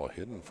cue ball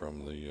hidden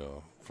from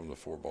the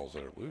 4 balls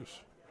that are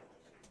loose.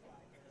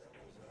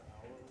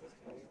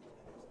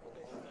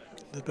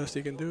 The best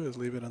he can do is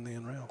leave it on the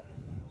end rail.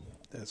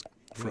 As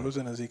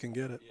frozen as he can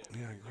get it.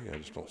 Yeah, I agree. I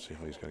just don't see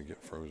how he's going to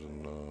get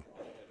frozen.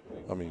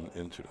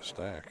 Into the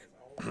stack.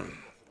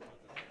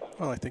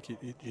 Well, I think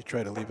you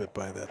try to leave it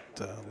by that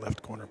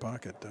left corner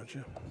pocket, don't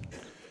you?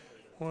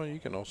 Well, you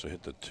can also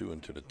hit the 2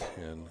 into the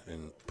 10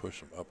 and push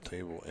them up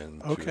table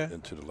and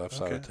into the left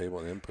side of the table,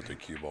 and then put the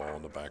cue ball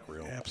on the back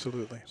rail.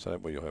 Absolutely. So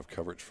that way you'll have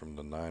coverage from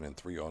the 9 and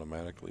 3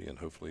 automatically, and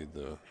hopefully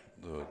the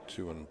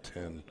 2 and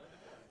 10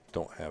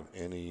 don't have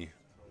any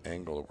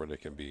angle where they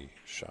can be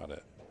shot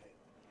at.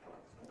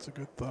 That's a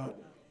good thought.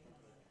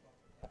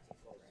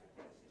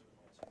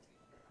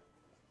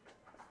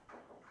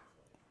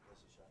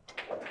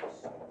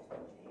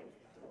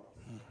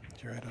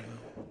 You're right on.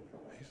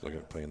 He's looking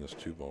at playing this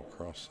 2-ball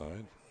cross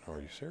side. Are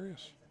you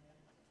serious?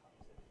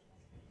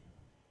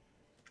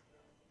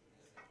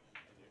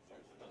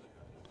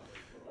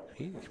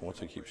 He wants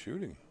to keep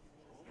shooting.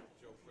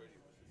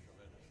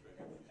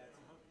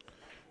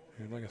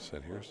 And like I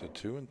said, here's the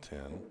 2 and 10.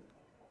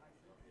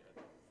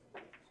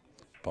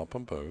 Bump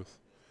them both.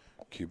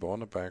 Cue ball on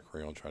the back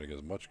rail. Try to get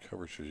as much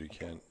coverage as you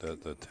can. The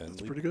 10.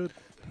 That's pretty good.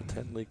 The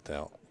 10 leaked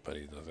out, but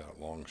he does that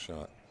long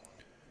shot.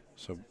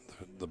 So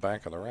the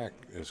back of the rack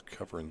is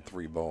covering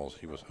 3 balls.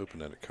 He was hoping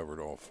that it covered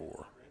all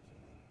 4.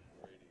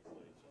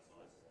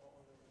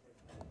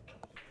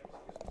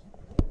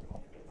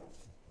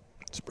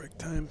 It's break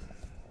time.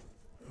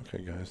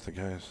 Okay, guys.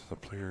 The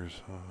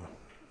players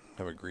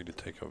have agreed to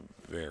take a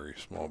very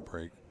small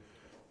break.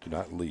 Do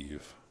not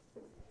leave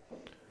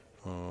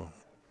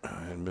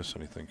and miss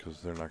anything,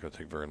 because they're not going to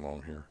take very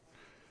long here.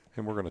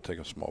 And we're going to take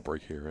a small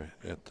break here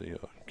at the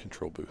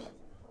control booth.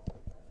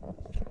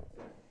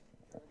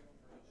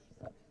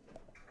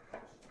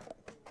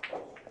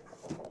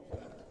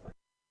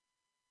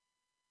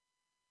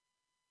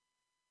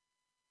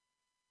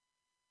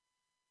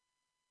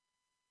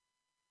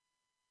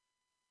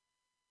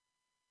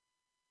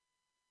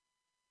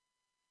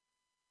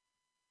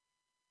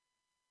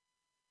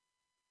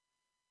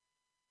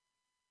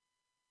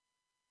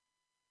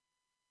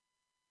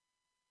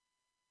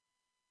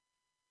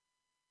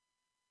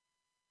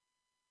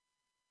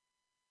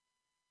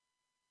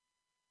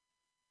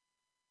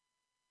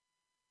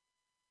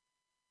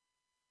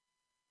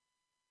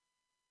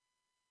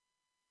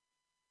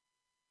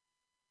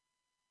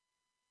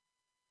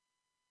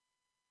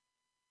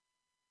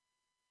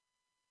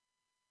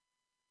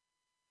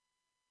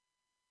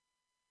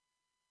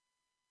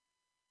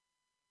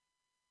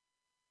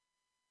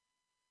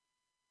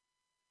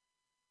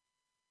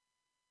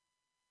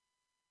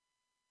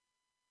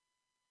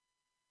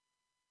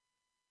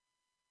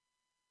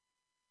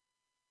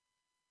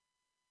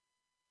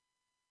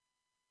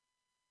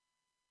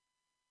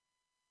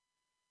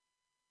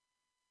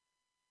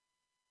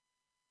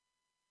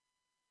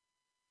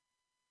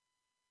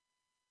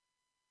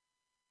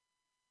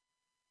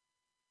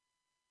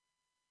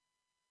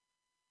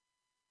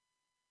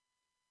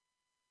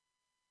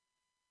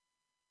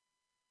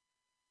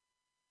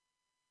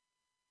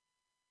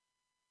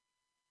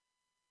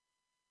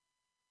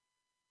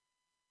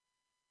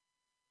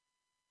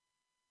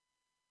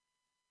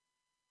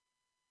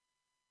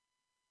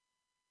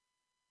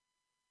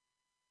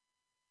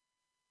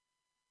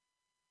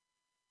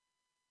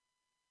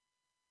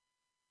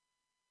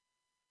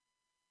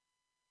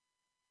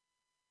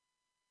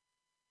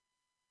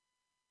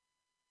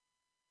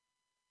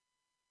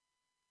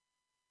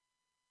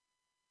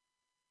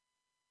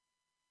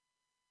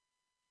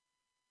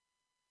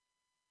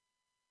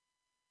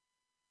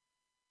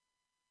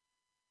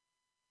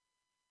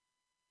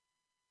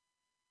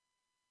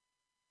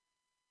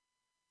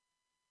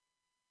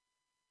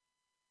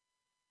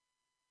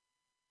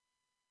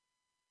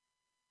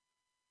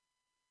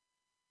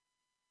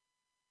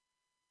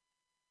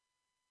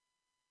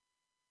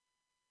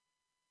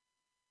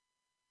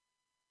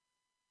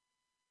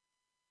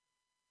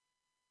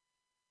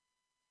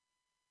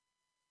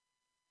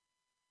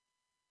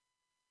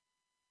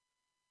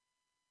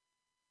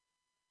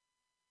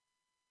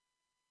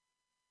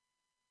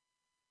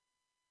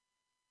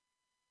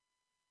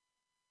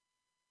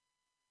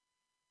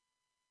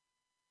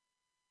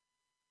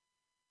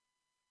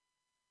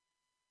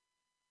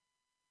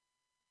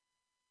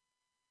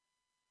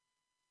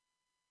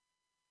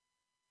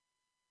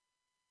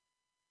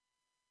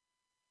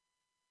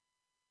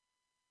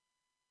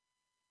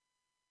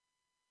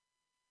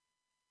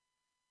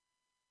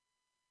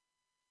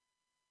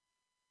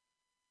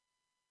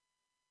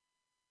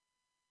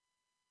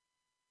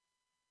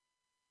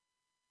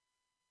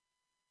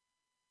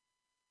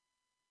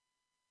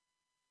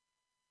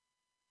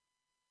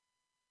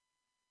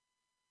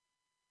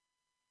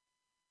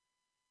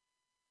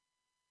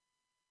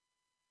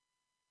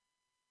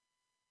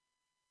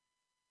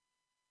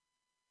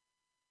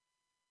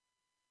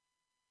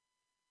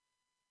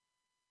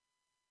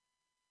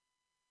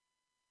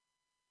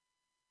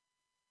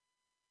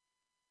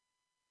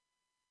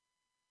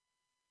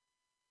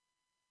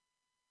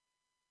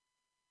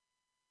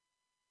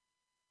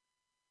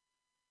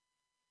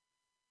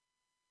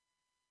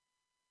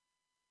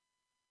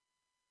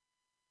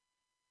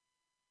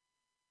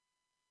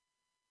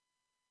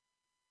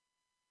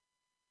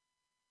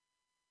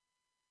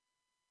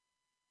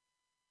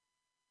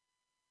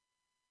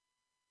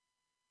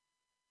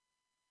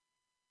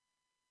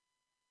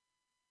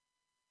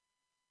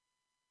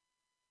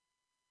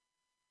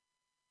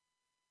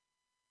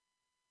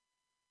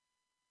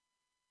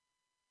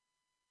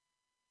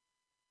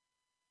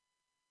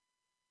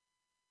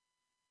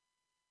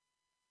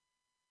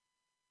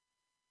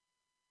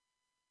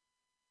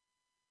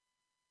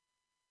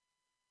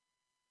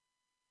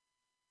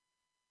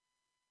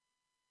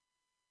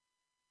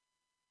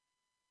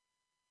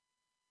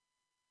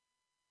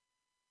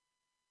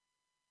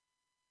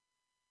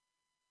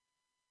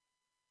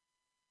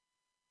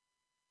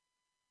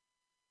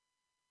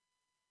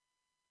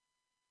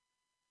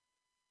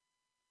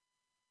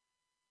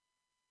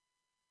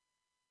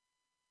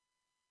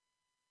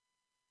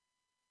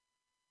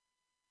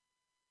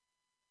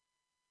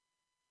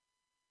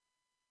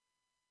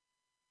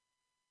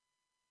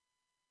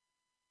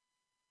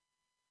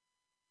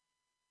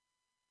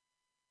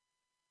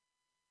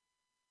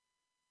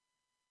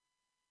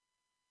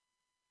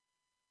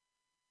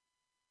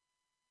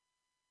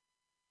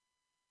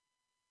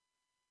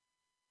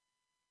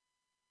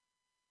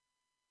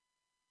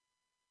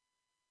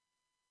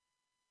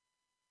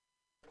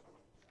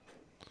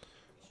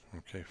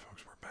 Okay,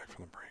 folks, we're back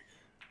from the break.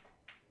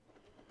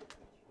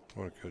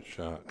 What a good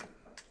shot.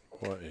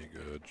 What a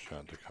good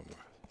shot to come with.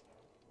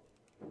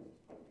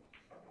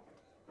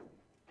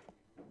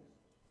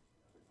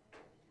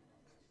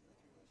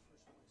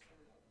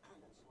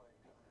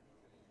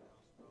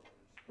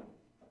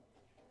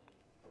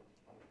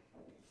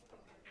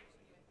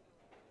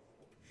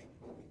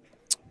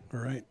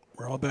 All right,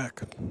 we're all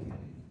back.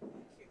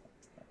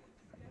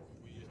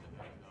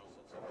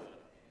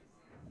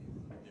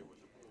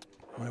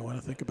 Might want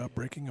to think about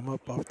breaking him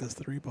up off this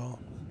 3-ball.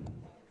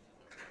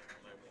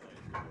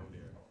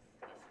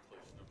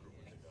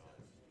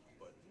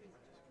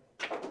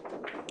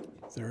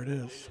 There it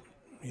is.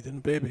 He didn't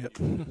baby it.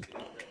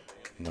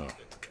 No.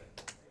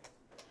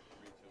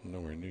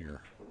 Nowhere near.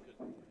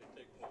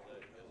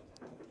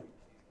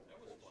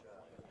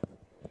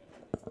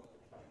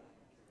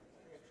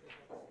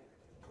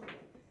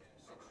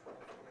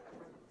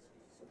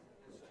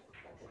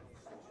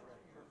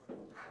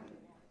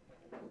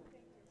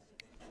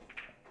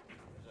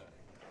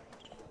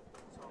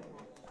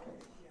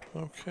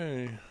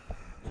 Okay.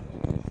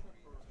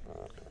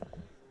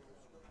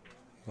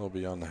 They'll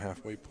be on the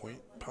halfway point,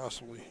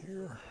 possibly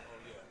here.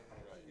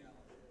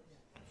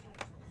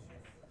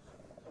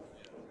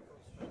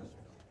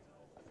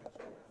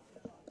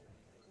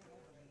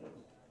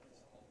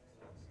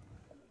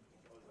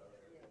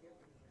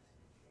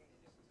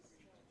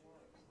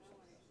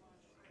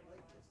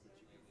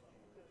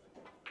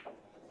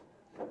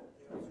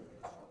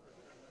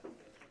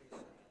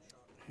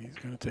 He's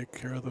going to take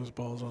care of those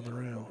balls on the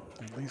rail.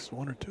 At least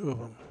 1 or 2 of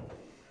them.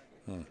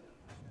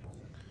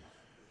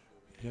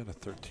 Yeah, the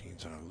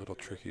 13's in a little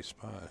tricky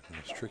spot. And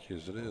as tricky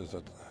as it is,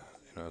 that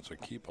it's a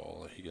key ball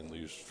that he can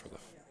lose for the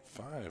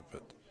 5.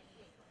 But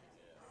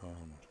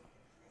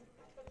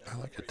I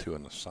like a 2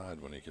 on the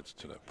side when he gets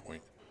to that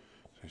point.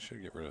 So he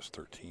should get rid of his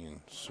 13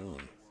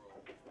 soon.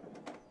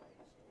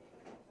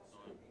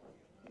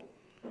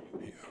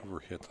 He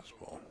overhit this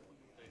ball.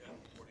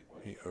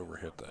 He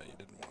overhit that. He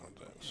didn't want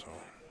that. So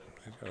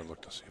he's got to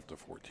look to see if the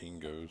 14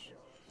 goes.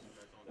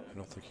 I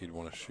don't think he'd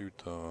want to shoot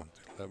the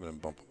 11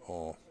 and bump a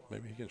ball.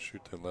 Maybe he can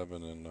shoot the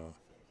 11 and no,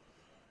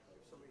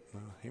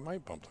 he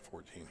might bump the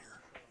 14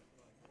 here.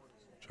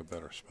 It's a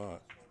better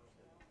spot.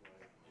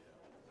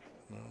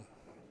 No.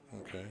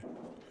 Okay.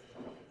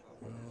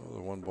 Well,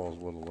 the 1 ball's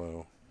a little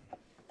low.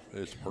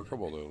 It's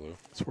workable though, Lou.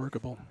 It's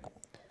workable.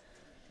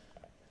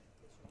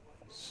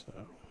 So.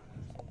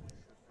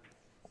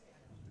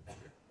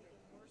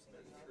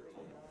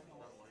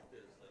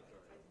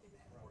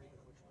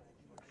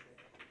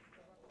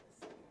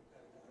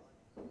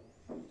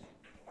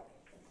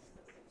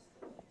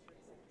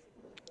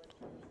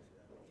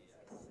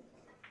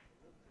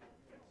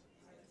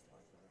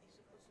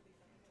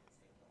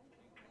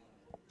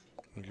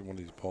 Get one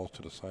of these balls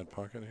to the side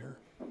pocket here.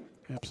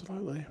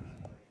 Absolutely.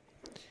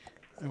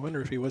 I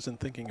wonder if he wasn't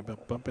thinking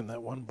about bumping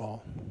that 1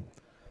 ball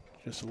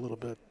just a little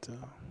bit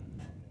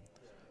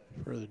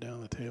further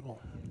down the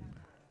table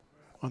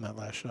on that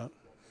last shot.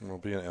 Well,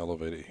 being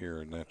elevated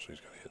here, naturally he's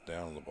going to hit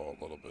down the ball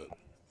a little bit.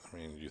 I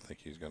mean, do you think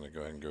he's going to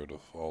go ahead and go to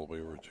all the way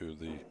over to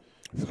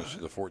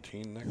the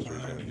 14 next, or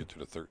he's going to get to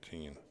the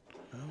 13?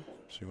 No.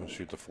 So you want to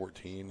shoot the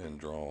 14 and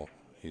draw.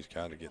 He's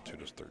got to get to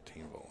this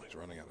 13 ball. He's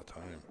running out of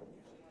time.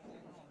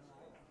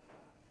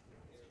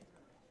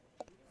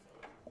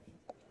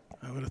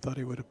 I would have thought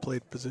he would have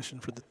played position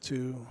for the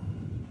 2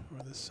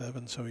 or the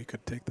 7 so he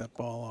could take that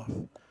ball off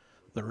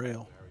the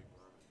rail.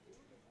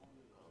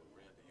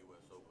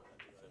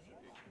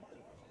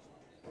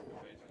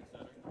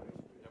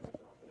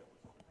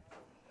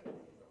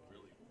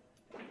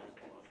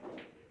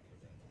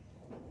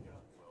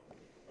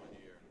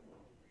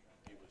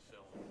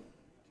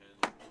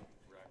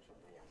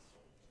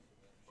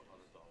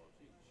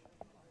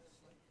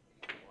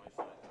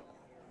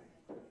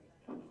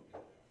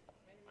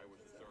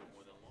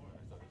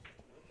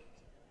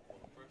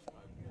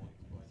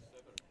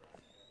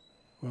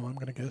 Well, I'm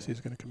going to guess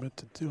he's going to commit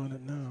to doing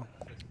it now.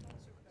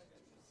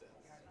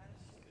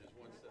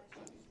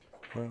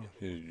 Well,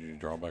 you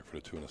draw back for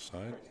the 2 on the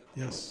side?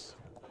 Yes.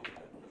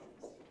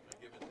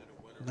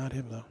 Not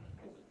him, though.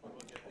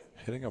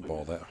 Hitting a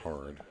ball that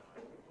hard,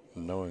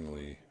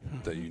 knowingly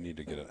that you need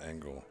to get an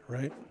angle.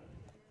 Right.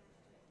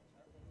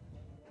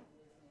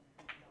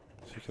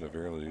 So he could have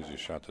very easily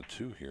shot the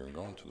 2 here and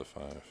gone to the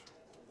 5.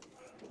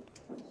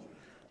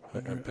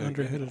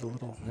 Andre hit it a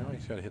little. Now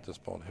he's got to hit this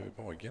ball and heavy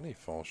ball. Again, he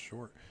falls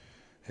short.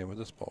 And with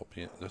this ball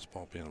being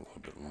a little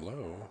bit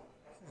low,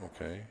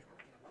 okay,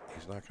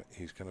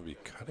 he's going to be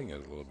cutting it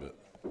a little bit.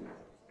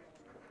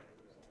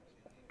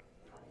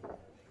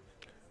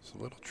 It's a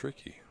little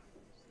tricky.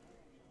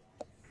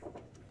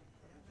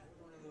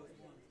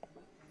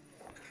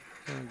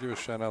 And give a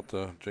shout out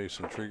to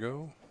Jason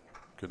Trigo.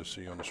 Good to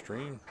see you on the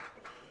stream.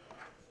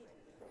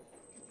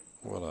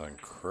 What an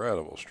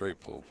incredible straight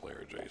pull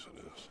player Jason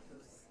is.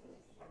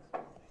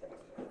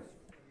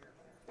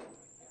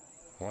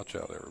 Watch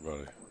out,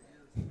 everybody.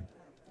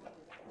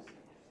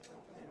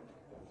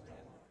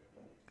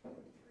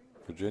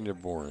 Virginia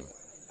born.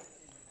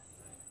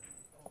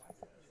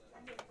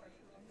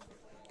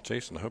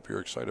 Jason, I hope you're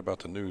excited about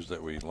the news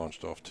that we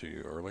launched off to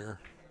you earlier.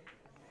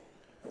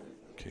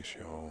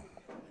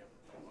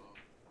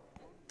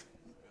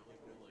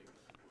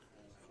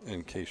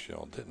 In case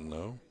y'all didn't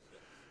know,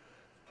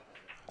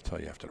 I'll tell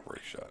you after the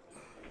break shot.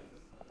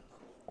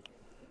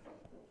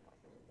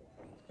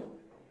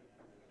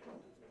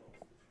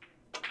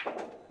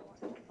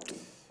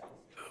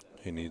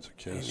 He needs a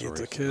kiss. He needs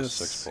or a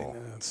kiss. 6-ball.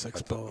 Yeah,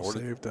 6-ball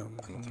saved him.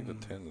 I don't think the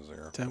 10 is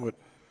there. 10 would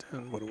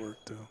have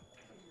worked too.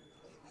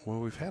 Well,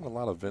 we've had a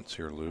lot of events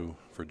here, Lou.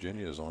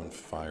 Virginia is on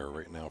fire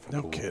right now for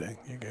No pool. kidding.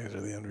 You guys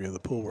are the envy of the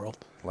pool world.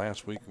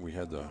 Last week we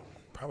had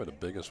probably the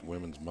biggest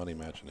women's money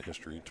match in the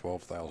history.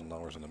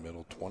 $12,000 in the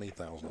middle,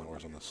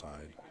 $20,000 on the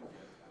side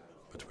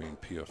between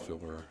Pia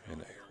Filler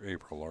and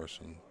April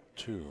Larson.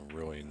 Two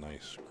really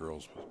nice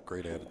girls with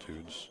great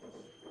attitudes,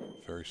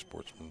 very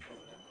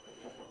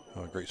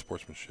great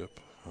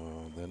sportsmanship.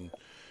 Then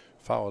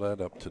follow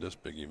that up to this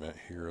big event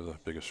here, the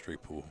biggest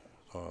street pool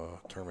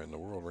tournament in the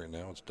world right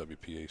now. It's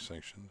WPA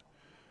sanctioned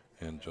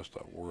and just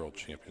a world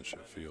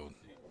championship field.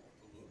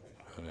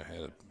 And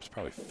it's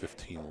probably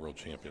 15 world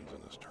champions in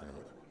this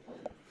tournament.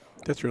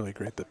 That's really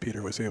great that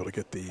Peter was able to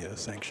get the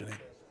sanctioning.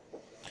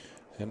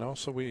 And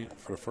also we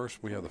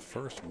have the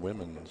first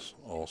women's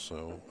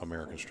also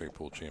American Straight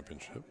Pool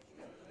Championship.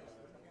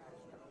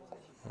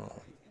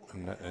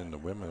 And the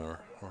women are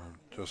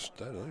just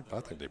steadily. I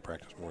think they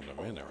practice more than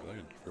the men are.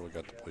 They really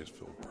got the place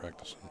filled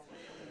practicing.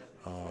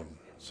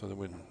 So then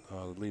we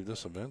leave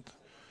this event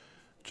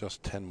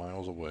just 10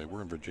 miles away.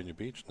 We're in Virginia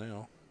Beach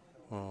now.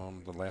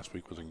 The last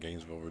week was in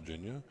Gainesville,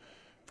 Virginia.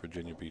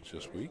 Virginia Beach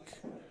this week.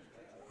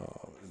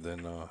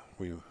 Then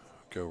we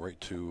go right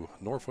to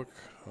Norfolk,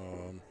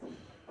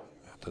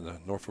 to the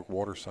Norfolk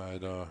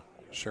Waterside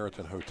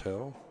Sheraton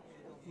Hotel.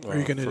 Are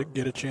you going to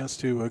get a chance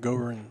to go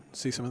over and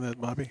see some of that,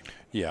 Bobby?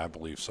 Yeah, I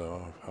believe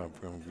so. I'm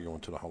going to be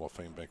going to the Hall of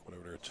Fame banquet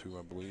over there too,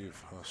 I believe.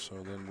 So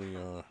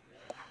then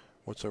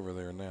what's over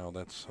there now?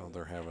 That's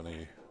they're having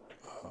a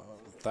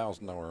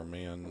 $1,000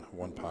 man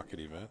one pocket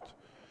event,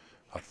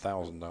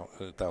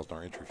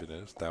 $1,000 entry fee.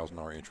 That is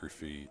 $1,000 entry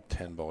fee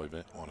 10-ball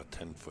event on a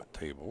 10-foot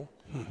table.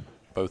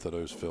 Both of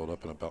those filled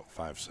up in about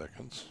 5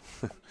 seconds.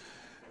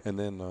 And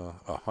then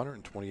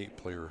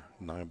 128-player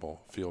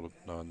 9-ball field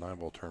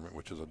 9-ball tournament,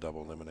 which is a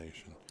double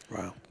elimination.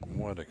 Wow!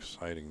 What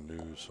exciting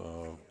news!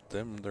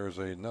 Then there's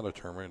another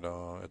tournament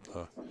at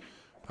the,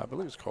 I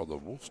believe it's called the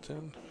Wolf's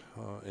Den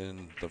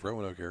in the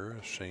Roanoke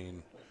area.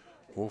 Shane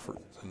Wolford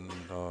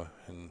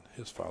and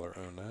his father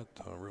own that.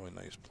 Really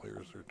nice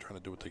players. They're trying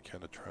to do what they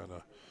can to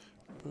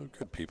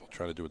good people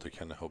try to do what they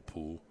can to help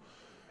pool.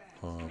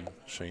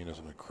 Shane is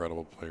an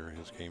incredible player.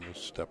 His game has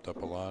stepped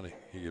up a lot.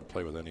 He can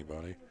play with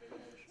anybody.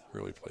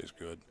 Really plays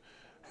good.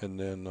 And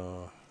then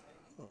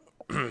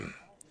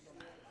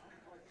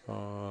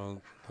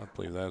I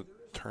believe that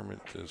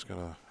tournament is going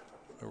to,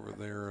 over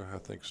there, I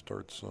think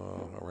starts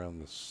around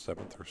the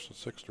 7th or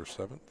 6th or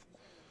 7th.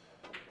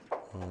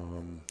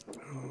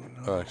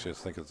 No. Actually, I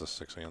think it's the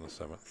 6th and the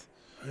 7th.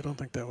 I don't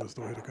think that was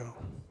the way to go.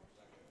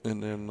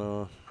 And then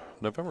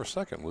November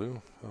 2nd,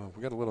 Lou,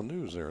 we got a little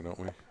news there, don't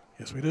we?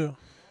 Yes, we do.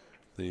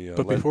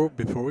 But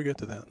before we get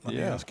to that, let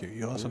me ask you.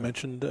 You also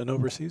mentioned an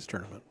overseas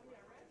tournament.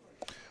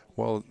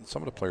 Well,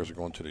 some of the players are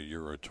going to the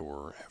Euro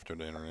Tour after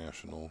the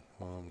international.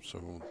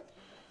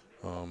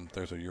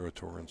 There's a Euro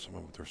Tour, and some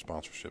of their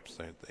sponsorships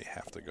they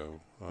have to go.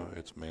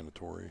 It's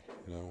mandatory,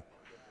 you know.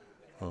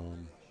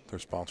 Their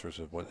sponsors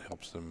is what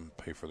helps them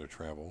pay for their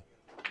travel.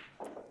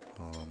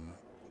 I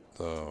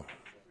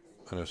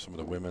know some of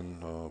the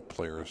women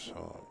players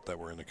that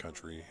were in the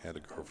country had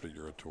to go for the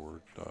Euro Tour.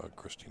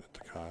 Christina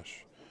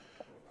Takash,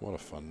 what a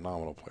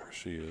phenomenal player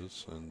she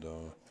is, and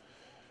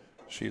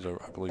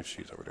I believe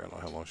she's over there. I don't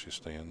know how long she's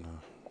staying.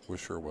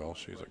 Wish her well.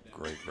 She's a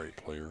great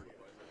player.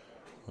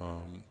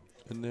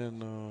 And then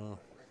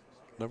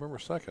November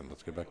 2nd.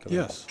 Let's get back to that.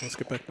 Yes, let's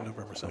get back to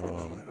November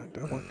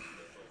 2nd.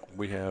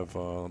 We have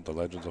the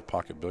Legends of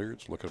Pocket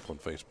Billiards. Look it up on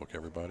Facebook,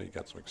 everybody.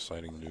 Got some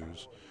exciting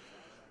news.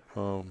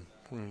 We're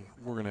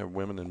going to have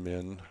women and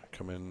men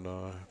come in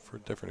for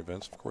different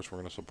events. Of course, we're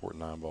going to support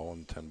 9-ball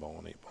and 10-ball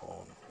and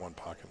 8-ball and one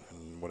pocket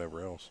and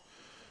whatever else.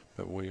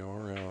 But we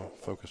are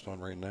focused on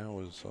right now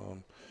is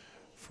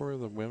for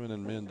the women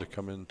and men to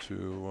come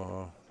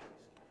into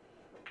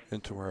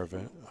our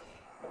event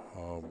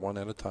one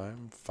at a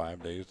time,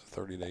 5 days to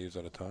 30 days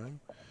at a time,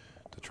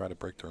 to try to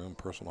break their own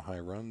personal high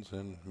runs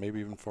and maybe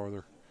even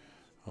farther,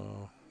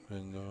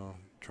 and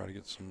try to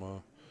get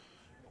some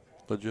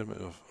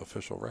legitimate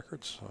official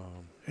records.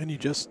 And you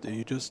just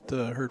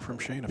heard from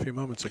Shane a few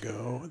moments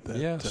ago that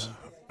yes,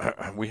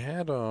 we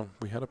had a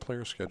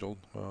player scheduled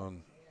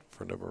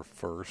for November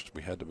 1st.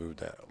 We had to move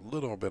that a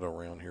little bit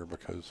around here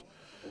because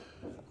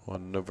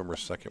on November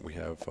 2nd we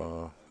have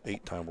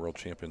 8-time world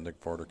champion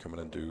Nick Varder coming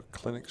in to do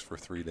clinics for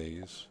 3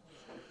 days.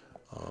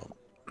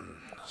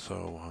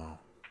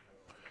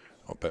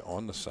 But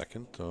on the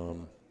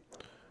 2nd,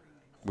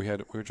 we were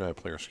trying to have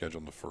a player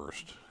scheduled the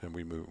 1st, and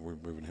we're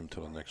moving him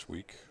till the next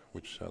week,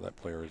 which that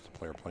player is the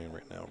player playing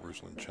right now,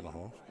 Ruslan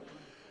Chinahov.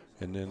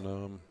 And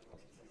then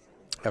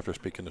After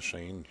speaking to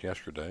Shane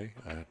yesterday,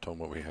 I told him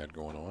what we had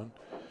going on,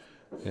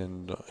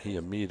 and he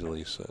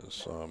immediately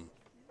says,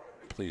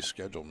 please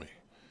schedule me.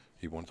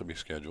 He wanted to be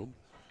scheduled,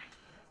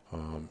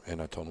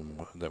 and I told him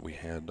that we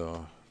had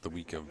the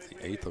week of the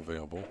 8th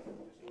available,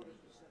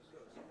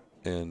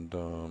 and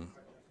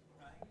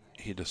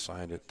he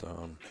decided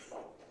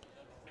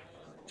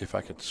if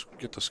I could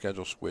get the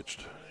schedule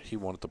switched, he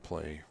wanted to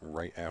play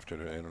right after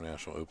the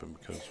International Open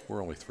because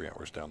we're only 3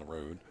 hours down the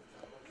road.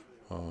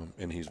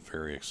 And he's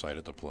very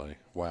excited to play.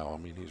 Wow, I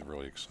mean, he's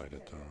really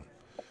excited.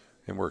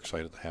 And we're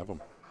excited to have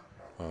him.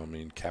 I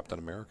mean, Captain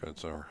America,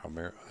 it's our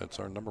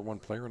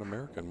 #1 player in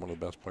America and one of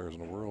the best players in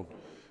the world.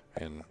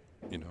 And,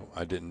 you know,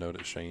 I didn't know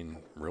that Shane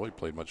really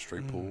played much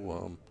straight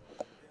pool.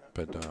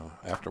 But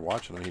after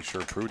watching him, he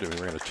sure proved it.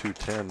 He ran a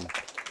 210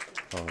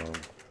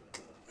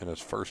 in his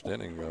first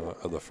inning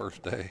of the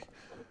first day.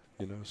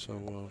 You know,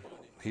 so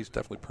he's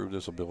definitely proved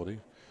his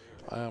ability.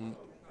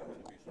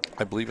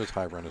 I believe his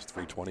high run is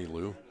 320,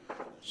 Lou.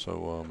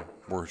 So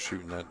we're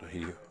shooting that.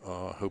 He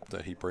hope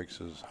that he breaks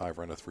his high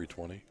run of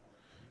 320.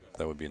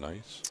 That would be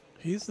nice.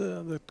 He's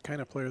the kind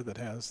of player that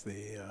has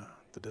the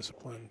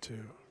discipline to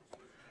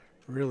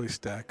really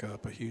stack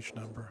up a huge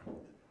number.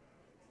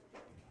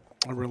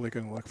 I'm really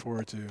going to look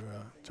forward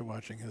to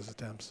watching his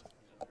attempts.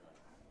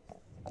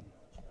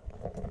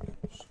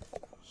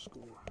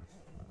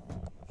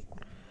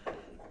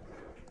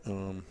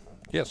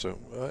 Yeah, so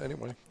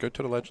anyway, go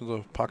to the Legends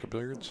of Pocket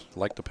Billiards.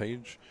 Like the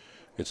page.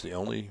 It's the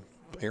only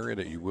area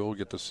that you will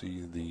get to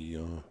see the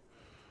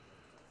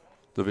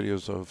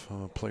videos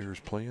of players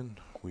playing.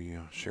 We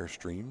share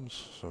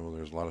streams, so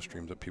there's a lot of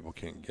streams that people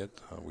can't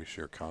get. We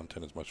share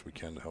content as much as we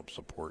can to help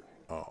support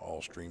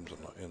all streams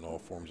in all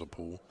forms of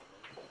pool.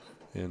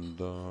 And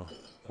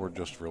we're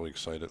just really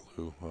excited,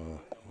 Lou,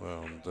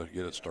 to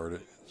get it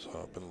started. It's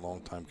been a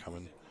long time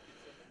coming.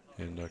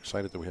 And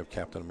excited that we have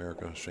Captain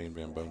America, Shane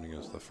Van Boning,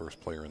 as the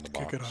first player in the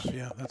box. Kick it off,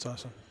 yeah, that's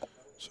awesome.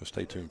 So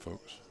stay tuned,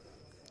 folks.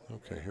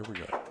 Okay, here we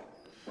go.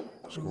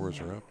 Scores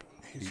are up.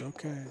 He's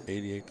okay.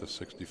 88 to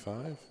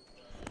 65.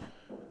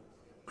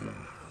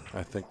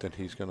 I think that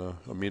he's going to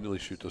immediately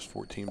shoot this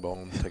 14 ball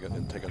and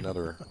take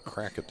another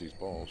crack at these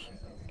balls.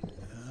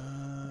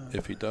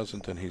 If he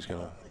doesn't, then he's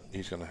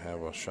gonna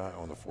have a shot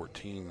on the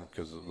 14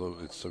 because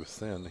it's so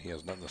thin. He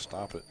has nothing to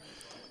stop it.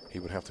 He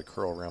would have to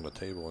curl around the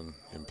table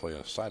and play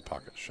a side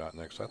pocket shot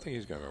next. I think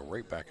he's going to go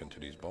right back into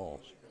these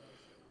balls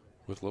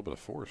with a little bit of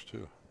force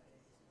too.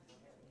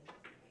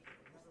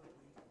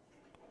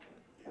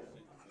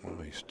 Well,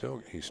 he's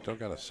still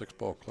got a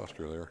 6-ball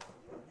cluster there.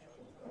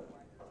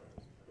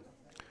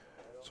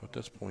 So at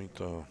this point,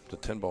 the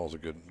 10 ball is a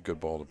good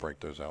ball to break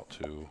those out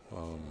to.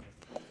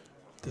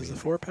 Does the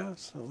 4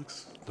 pass? It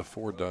looks. The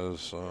 4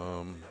 does.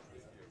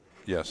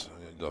 Yes,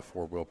 the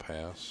 4 will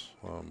pass.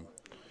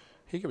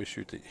 He can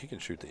shoot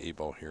the 8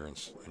 ball here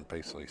and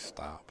basically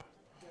stop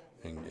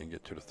and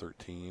get to the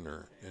 13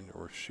 or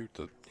he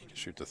can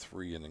shoot the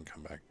 3 and then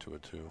come back to a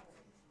 2.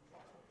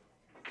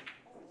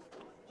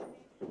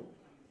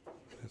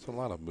 It's a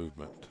lot of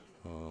movement.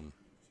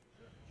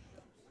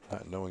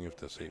 Not knowing if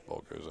this 8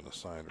 ball goes in the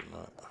side or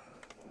not.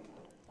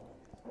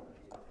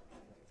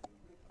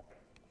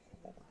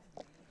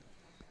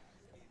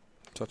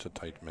 Such a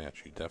tight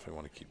match. You definitely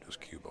want to keep this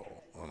cue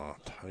ball on the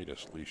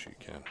tightest leash you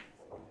can.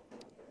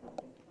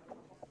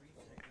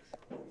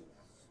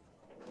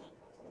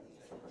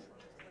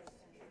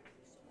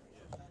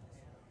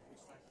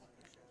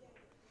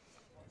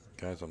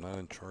 Guys, I'm not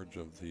in charge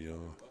of the.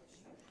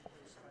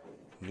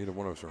 Neither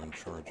one of us are in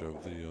charge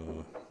of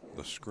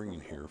the screen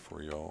here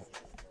for y'all.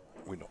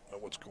 We don't know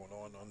what's going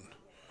on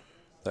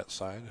that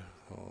side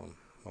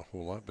a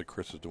whole lot, but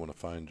Chris is doing a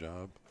fine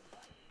job.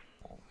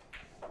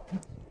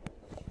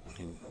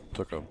 He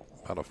took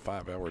about a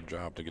 5-hour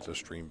job to get the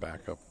stream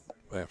back up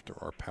after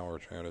our power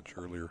outage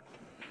earlier.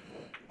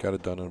 Got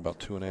it done in about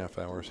 2.5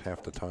 hours,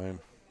 half the time.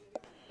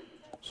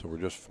 So we're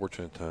just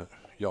fortunate that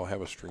y'all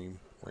have a stream.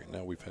 Right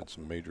now we've had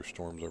some major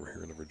storms over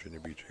here in the Virginia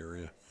Beach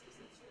area.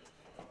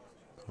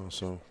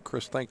 So,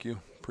 Chris, thank you.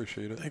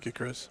 Appreciate it. Thank you,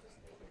 Chris.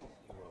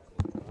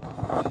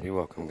 You're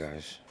welcome,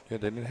 guys. Yeah,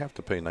 they didn't have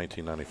to pay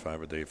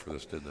 $19.95 a day for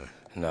this, did they?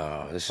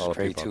 No, this All is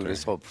the great people out too. there.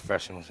 This whole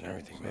professionals and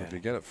everything, So man. if you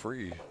get it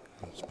free,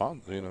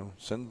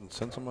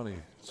 send some money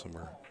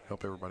somewhere.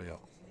 Help everybody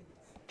out.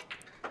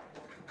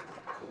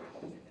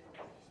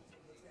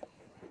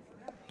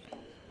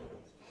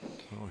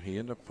 Oh, he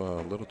ended up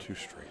a little too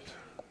straight.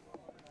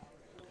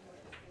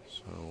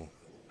 So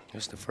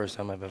This is the first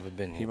time I've ever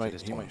been here.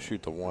 he might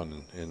shoot the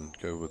 1 and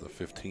go with a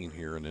 15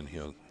 here, and then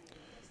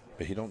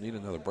but he don't need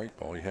another break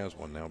ball. He has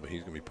one now, but he's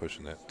going to be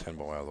pushing that 10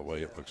 ball out of the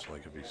way, it looks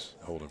like, if he's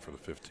holding for the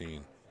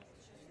 15.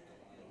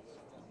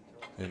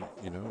 And,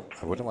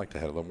 I would have liked to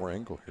have a little more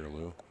angle here,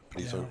 Lou,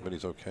 but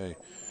he's okay.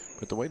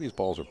 But the way these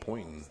balls are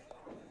pointing,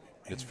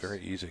 it's very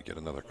easy to get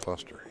another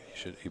cluster.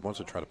 He wants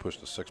to try to push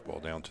the 6 ball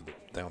down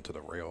to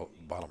the rail,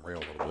 bottom rail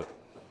a little bit.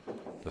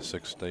 The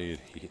 6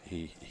 stayed.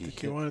 He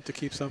wanted to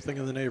keep something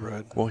in the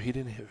neighborhood. Well, he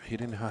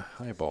didn't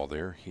high ball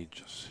there. He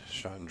just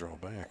shot and draw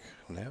back.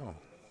 Now,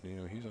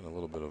 he's in a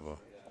little bit of a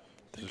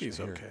I think he's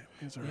here. okay.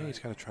 He's all Yeah, right. he's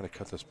got to try to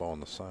cut this ball on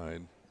the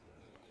side.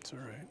 It's all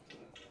right.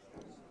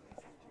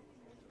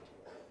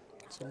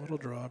 It's a little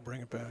draw.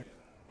 Bring it back.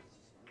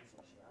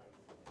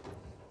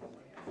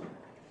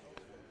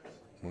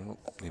 Well,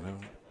 you know,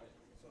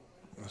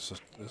 this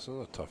is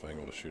a tough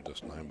angle to shoot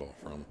this 9 ball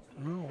from.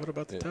 No, what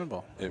about the 10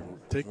 ball? Well,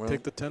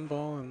 Take the 10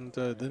 ball, and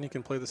then he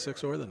can play the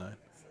 6 or the 9.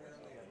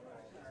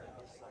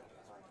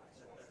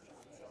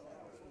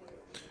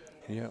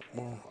 Yeah,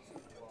 well,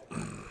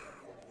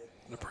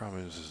 the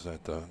problem is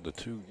that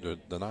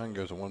the 9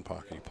 goes in one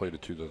pocket. He played the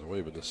 2 the other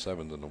way, but the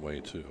 7's in the way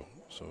too.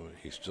 So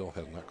he still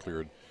has not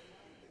cleared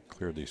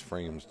these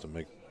frames to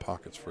make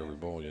pockets for every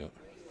ball yet.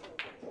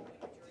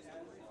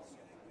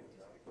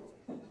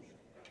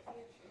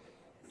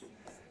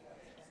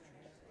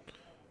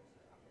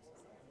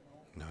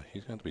 Now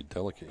he's going to be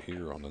delicate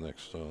here on the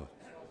next.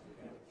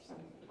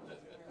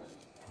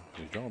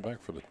 He's drawing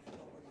back for the.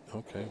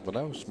 Okay, but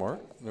that was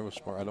smart. That was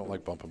smart. I don't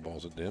like bumping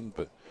balls at the end,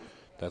 but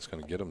that's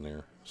going to get him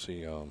there.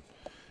 See,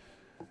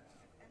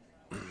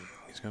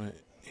 he's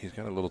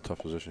got a little tough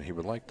position. He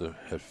would like to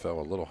have fell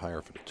a little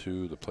higher for the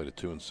 2, to play the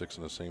 2 and 6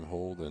 in the same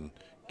hole, then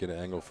get an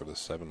angle for the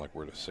 7, like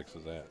where the 6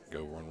 is at.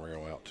 Go 1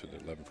 rail out to the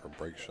 11 for a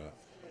break shot.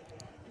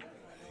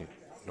 I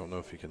don't know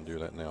if he can do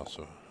that now,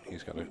 so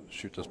he's got to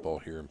shoot this ball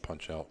here and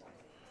punch out.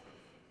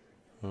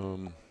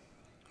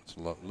 It's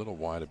a little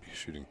wide to be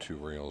shooting 2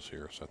 rails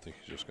here, so I think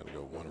he's just going to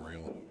go 1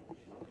 rail.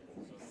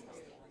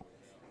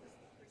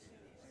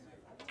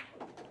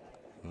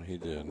 Well, he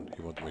did.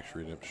 He wanted to make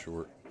sure he didn't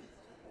short.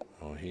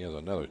 Oh, he has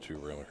another 2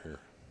 railer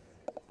here.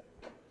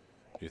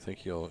 Do you think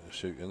he'll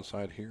shoot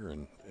inside here?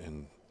 And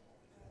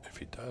if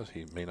he does,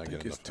 he may not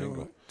get enough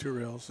angle. 2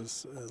 rails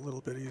is a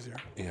little bit easier.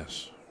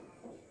 Yes.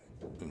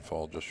 And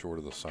fall just short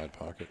of the side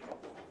pocket.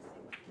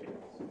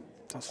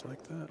 Just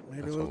like that.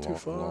 Maybe That's a little too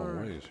far.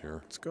 Long ways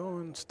here. It's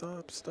going.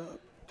 Stop. See,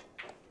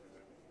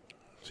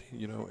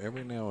 you know,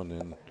 every now and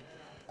then,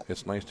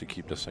 it's nice to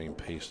keep the same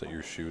pace that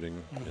you're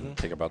shooting and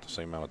take about the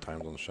same amount of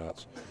times on the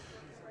shots.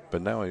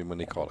 But now when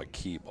they call it a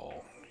key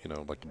ball, you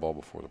know, like the ball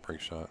before the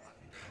break shot,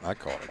 I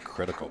call it a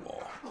critical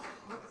ball,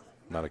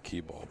 not a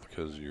key ball,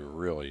 because you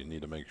really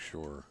need to make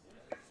sure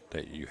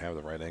that you have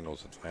the right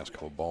angles at the last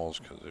couple of balls,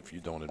 because if you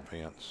don't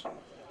advance,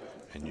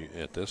 and you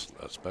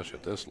especially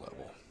at this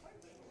level,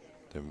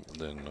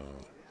 then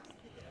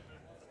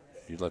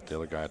you let the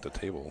other guy at the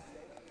table.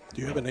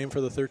 Do you have a name for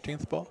the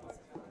 13th ball?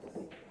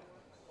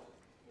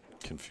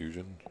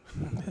 Confusion.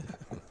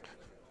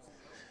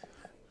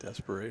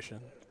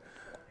 Desperation.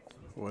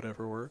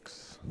 Whatever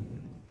works.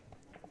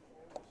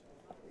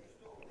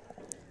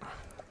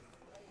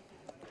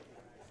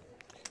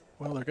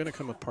 Well, they're going to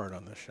come apart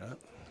on this shot.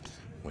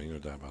 Well, you no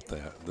doubt about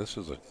that. This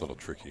is a little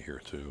tricky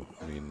here, too.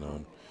 I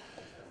mean,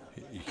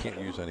 you can't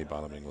use any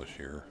bottom English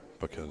here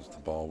because the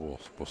ball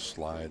will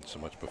slide so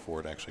much before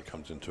it actually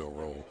comes into a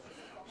roll.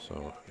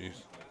 So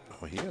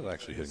he is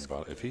actually hitting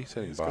bottom. If he's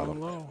hitting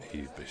bottom,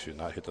 he should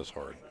not hit this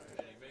hard.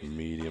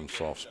 Medium,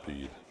 soft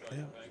speed.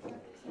 Yeah.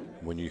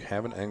 When you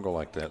have an angle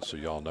like that, so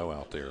y'all know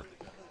out there,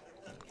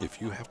 if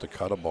you have to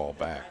cut a ball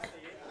back,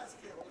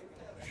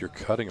 if you're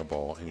cutting a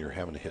ball and you're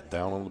having to hit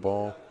down on the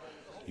ball,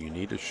 you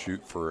need to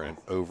shoot for an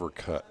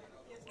overcut.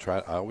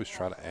 I always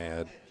try to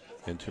add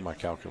into my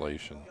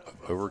calculation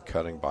of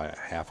overcutting by a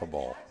half a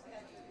ball.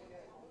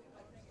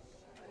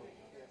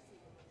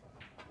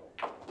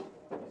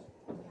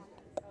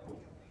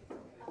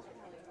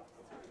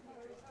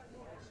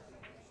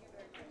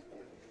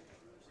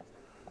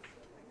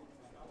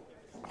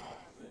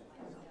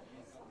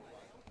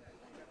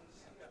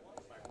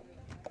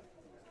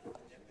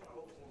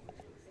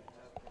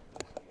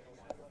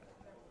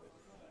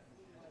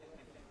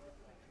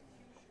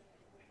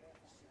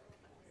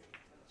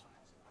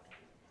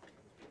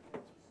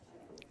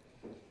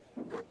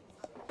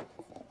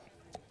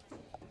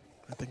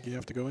 I think you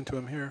have to go into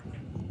him here.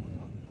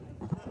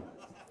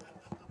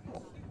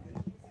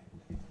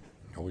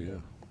 Oh, yeah.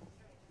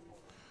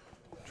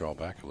 Draw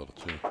back a little,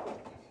 too.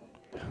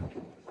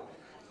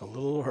 A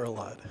little or a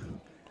lot?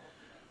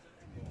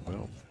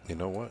 Well, you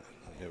know what?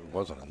 It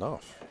wasn't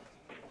enough.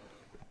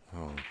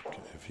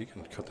 If he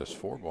can cut this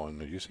 4 ball,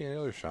 do you see any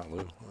other shot,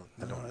 Lou?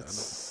 I don't.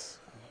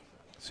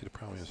 See, the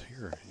problem is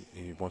here.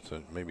 He wants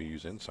to maybe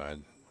use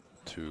inside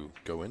to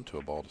go into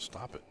a ball to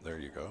stop it. There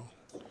you go.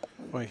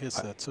 Well, he hits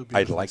that so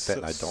beautifully. I like that,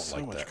 and I don't so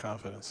like much that.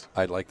 Confidence.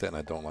 I like that, and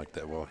I don't like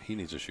that. Well, he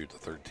needs to shoot the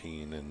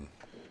 13, and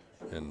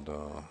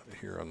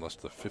here, unless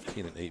the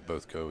 15 and 8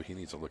 both go, he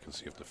needs to look and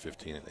see if the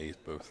 15 and 8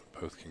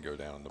 both can go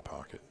down in the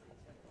pocket.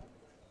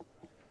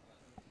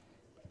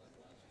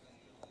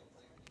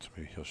 So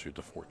maybe he'll shoot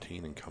the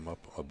 14 and come up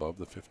above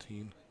the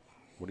 15.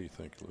 What do you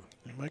think, Lou?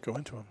 You might go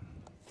into him.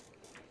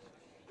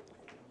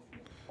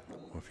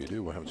 Well, if you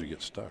do, what happens if you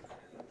get stuck?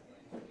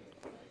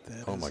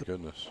 Oh, my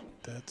goodness.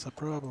 That's a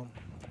problem.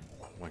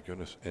 Oh, my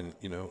goodness. And,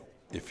 you know,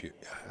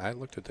 I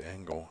looked at the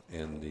angle,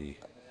 and the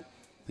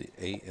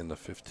 8 and the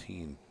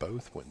 15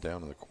 both went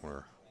down in the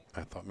corner.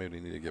 I thought maybe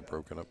they needed to get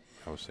broken up.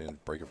 I was saying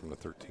break it from the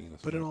 13.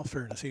 But in all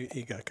fairness, he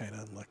got kind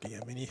of unlucky.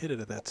 I mean, he hit it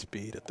at that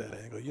speed, at that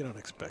angle. You don't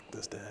expect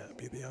this to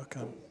be the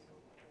outcome.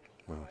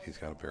 Well, he's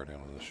got to bear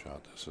down on this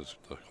shot. This is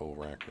the whole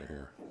rack right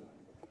here.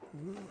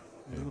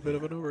 A little bit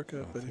of an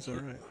overcut, but he's all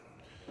right.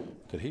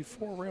 Did he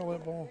 4-rail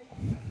that ball?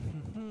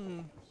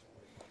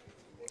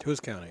 Who's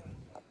counting?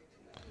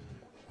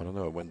 I don't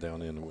know. It went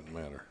down in. It wouldn't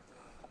matter.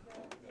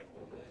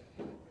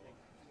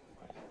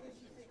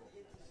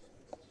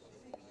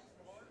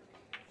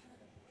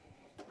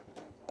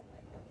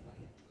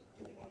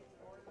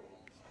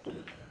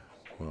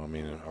 Well, I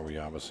mean, are we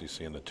obviously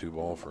seeing the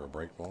 2-ball for a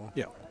break ball?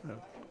 Yeah.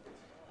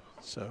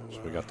 So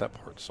we got that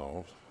part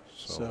solved.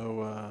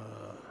 So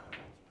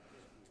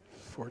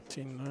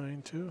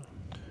 14-9 too.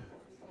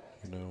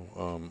 You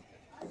know,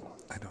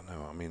 I don't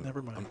know. I mean,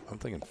 Never mind. I'm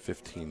thinking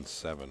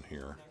 15-7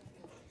 here.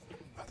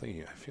 I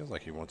feel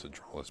like he wants to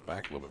draw this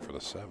back a little bit for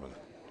the 7.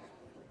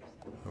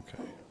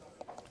 Okay.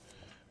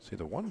 See,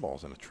 the 1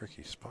 ball's in a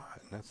tricky spot,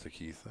 and that's the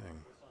key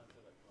thing.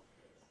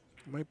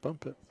 You might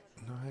bump it.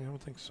 No, I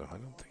don't think so. I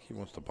don't think he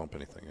wants to bump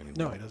anything anymore.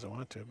 No, he doesn't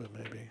want to, but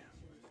maybe.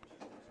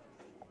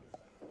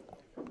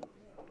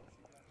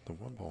 The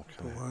 1 ball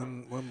The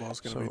kind of. one ball's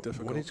going to be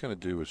difficult. What he's going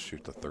to do is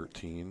shoot the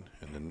 13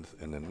 and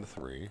then the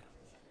 3.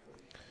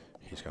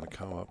 He's going to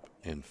come up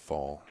and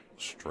fall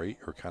straight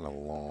or kind of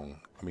long.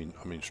 I mean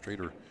straight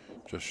or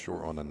just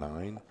short on the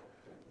 9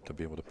 to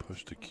be able to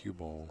push the cue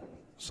ball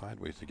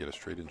sideways to get a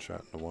straight in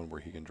shot in the 1 where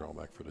he can draw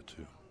back for the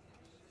 2.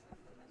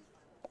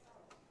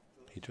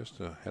 He just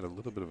had a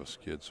little bit of a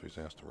skid, so he's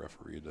asked the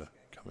referee to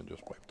come and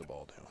just wipe the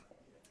ball down.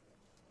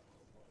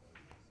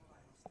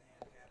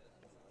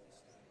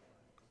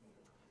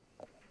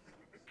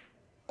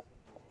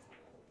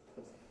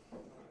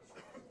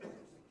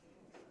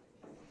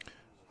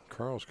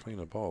 Carl's cleaning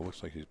the ball.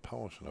 Looks like he's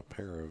polishing a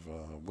pair of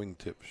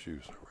wingtip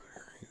shoes over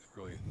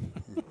there.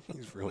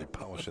 He's really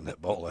polishing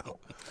that ball out.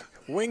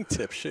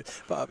 Wingtip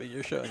shit. Bobby,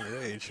 you're showing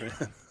your age,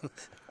 man.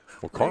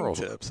 Well, Carl's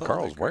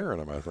Wingtips, wearing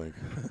them, I think.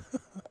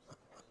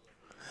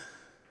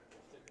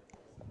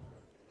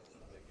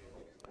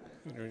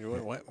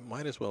 You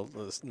might as well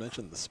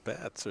mention the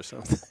spats or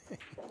something.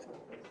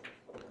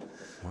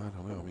 Well, I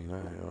don't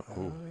know. I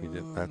mean, he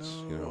did. That's,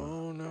 you know.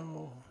 Oh,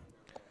 no.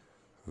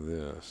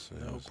 This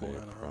No is bueno.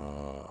 a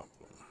problem.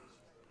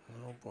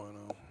 No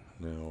bueno.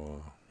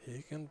 Now,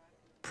 He can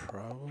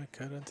probably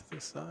cut into the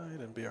side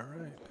and be all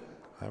right.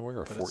 I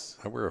wear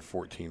a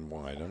 14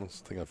 wide. I don't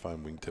think I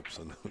find wingtips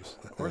on those.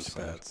 Or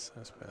spats.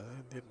 That's bad.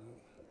 They didn't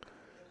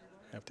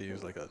have to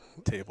use like a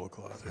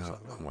tablecloth or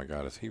something. Oh my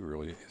God! Is he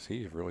really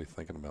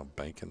thinking about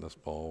banking this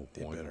ball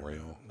He one better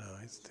rail? not. No,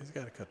 he's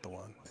got to cut the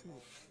 1.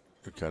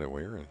 You cut it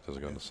where? Does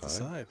it go on the side? The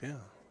side, yeah.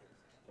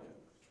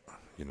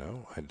 You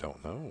know, I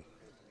don't know.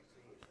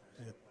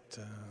 It.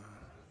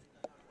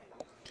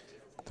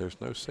 There's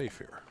no safe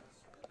here.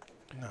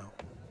 No.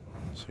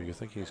 So you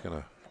think he's going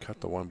to cut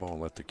the 1 ball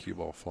and let the cue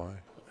ball fly?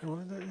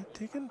 Well,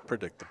 he can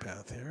predict the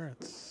path here.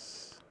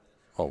 It's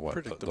Oh, what?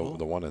 predictable.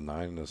 The 1 and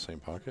 9 in the same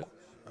pocket?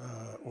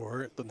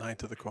 Or the 9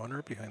 to the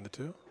corner behind the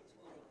 2,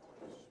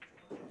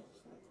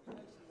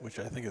 which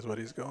I think is what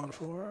he's going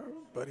for,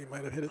 but he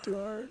might have hit it too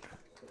hard.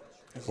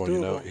 It's Well, you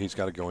know, doable. he's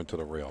got to go into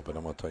the rail, but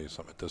I'm going to tell you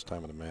something. At this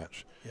time of the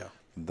match, Yeah.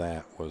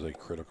 that was a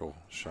critical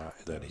shot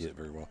that he hit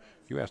very well.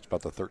 You asked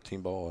about the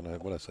 13 ball, and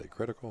what did I say,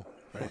 critical?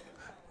 Right.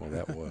 Well,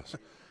 that was.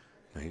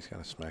 Now he's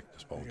got to smack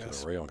this ball You into gotta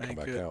the rail and come spank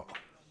back it. out.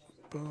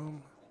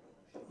 Boom.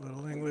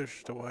 Little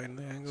English to widen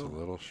the It's a angle.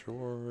 little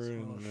short, It's a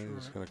and little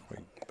he's short. going to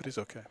quite. But he's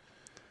okay.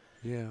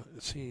 Yeah,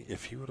 see,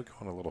 if he would have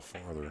gone a little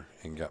farther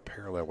and got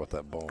parallel with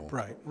that ball,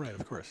 Right,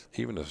 of course.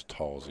 even as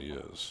tall as he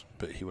is,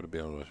 but he would have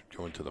been able to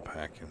go into the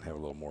pack and have a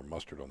little more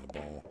mustard on the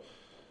ball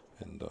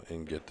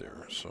and get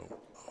there. So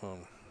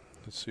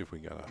let's see if we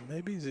got a.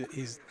 Maybe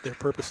they're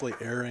purposely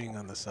erring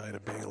on the side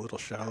of being a little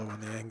shallow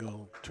in the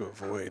angle to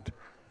avoid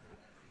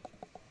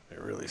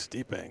a really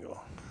steep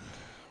angle.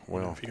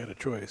 Well, if you got a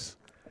choice.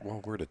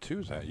 Well, where the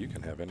 2's at, you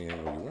can have any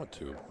angle you want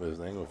to. But as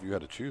an angle, if you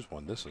had to choose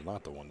one, this is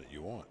not the one that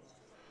you want.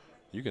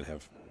 You can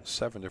have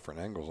 7 different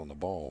angles on the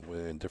ball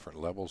in different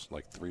levels,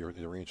 like 3 or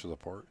 3 inches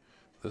apart.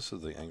 This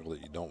is the angle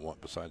that you don't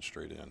want besides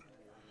straight in.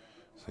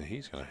 So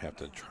he's going to have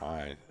to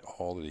try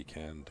all that he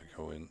can to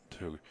go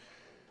into.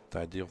 The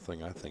ideal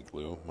thing, I think,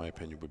 Lou, my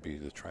opinion, would be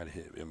to try to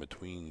hit in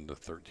between the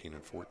 13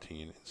 and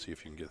 14 and see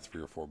if you can get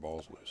 3 or 4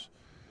 balls loose.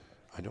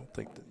 I don't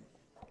think that,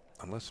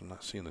 unless I'm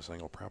not seeing this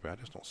angle properly, I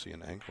just don't see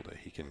an angle that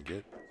he can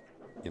get,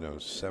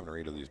 7 or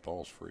 8 of these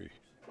balls free.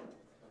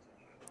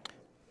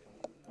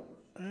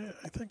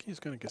 I think he's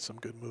going to get some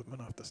good movement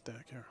off the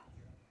stack here.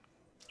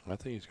 I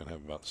think he's going to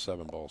have about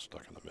 7 balls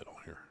stuck in the middle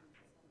here.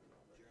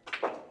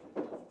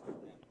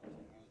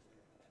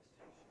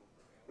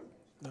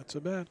 Not so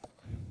bad.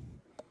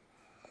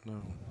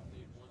 No.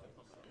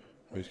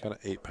 Well, he's got an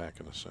 8-pack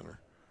in the center.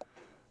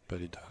 But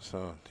he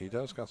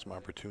does got some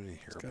opportunity here.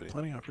 He's got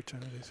plenty of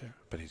opportunities here.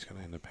 But he's going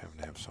to end up having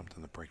to have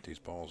something to break these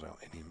balls out.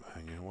 And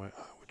you know what?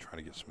 I would try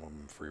to get some of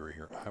them free right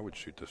here. I would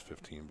shoot this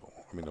 11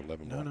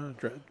 ball. No,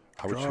 draw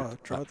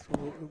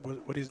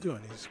what he's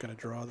doing. He's going to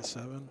draw the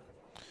 7.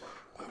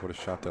 I would have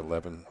shot the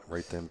 11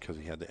 right then because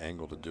he had the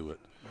angle to do it.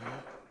 Right.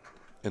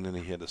 And then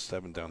he had the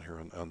 7 down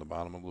here on the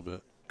bottom a little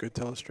bit. Good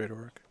telestrator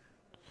work.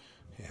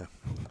 Yeah.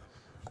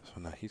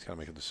 Well, now he's got to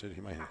make a decision.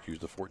 He might have to use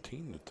the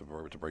 14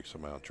 to break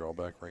some out.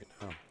 Drawback right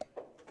now.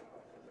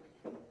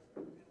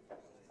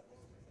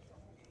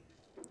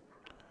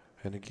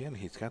 And again,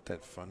 he's got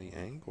that funny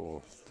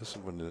angle. This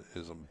one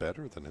is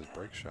better than his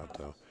break shot,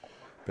 though.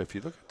 But if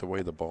you look at the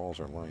way the balls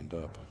are lined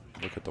up,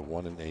 you look at the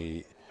 1 and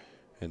 8,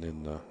 and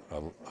then the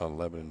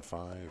 11 and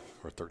 5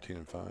 or 13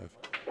 and 5.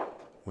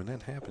 When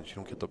that happens, you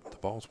don't get the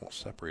balls won't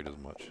separate as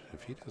much.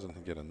 If he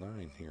doesn't get a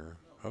 9 here,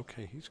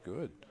 okay, he's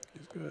good.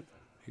 He's good.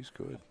 He's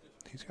good.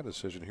 He's got a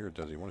decision here.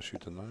 Does he want to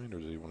shoot the 9 or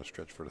does he want to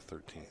stretch for the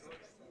 13?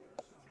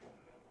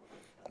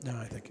 No,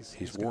 I think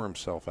he's wore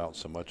himself out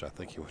so much. I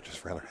think he would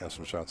just rather have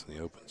some shots in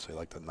the open. Say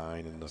like the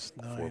 9 and the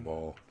 4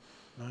 ball.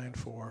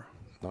 9-4.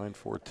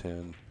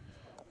 9-4-10.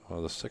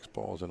 The 6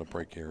 ball is in a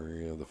break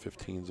area. The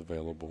 15's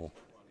available.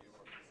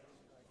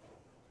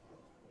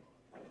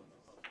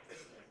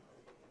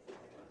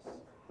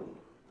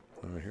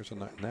 Here's a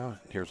now.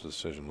 Here's the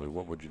decision, Lou.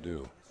 What would you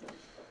do?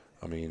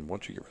 I mean,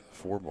 once you get rid of the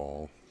 4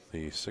 ball,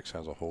 the 6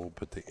 has a hole,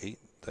 but the 8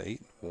 and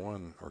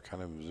 1 are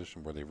kind of in a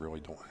position where they really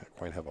don't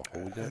quite have a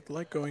hole yet. I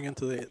like going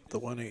into the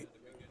 1-8.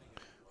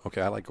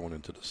 Okay, I like going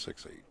into the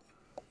 6-8.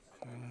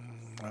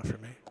 Not for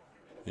me.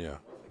 Yeah,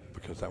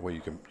 because that way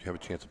you have a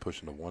chance of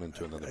pushing the 1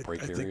 into another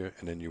break area,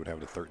 and then you would have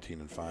the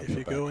 13 and 5. If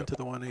you go into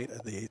the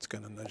 1-8, the 8's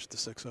going to nudge the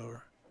 6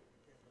 over.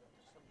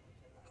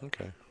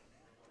 Okay.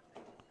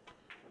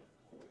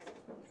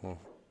 Well,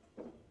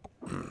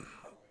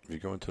 if you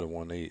go into the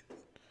 1-8,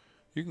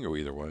 you can go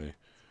either way.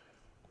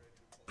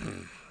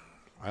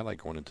 I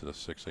like going into the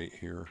 6-8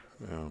 here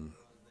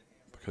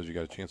because you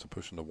got a chance of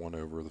pushing the 1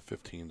 over. The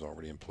 15's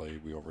already in play.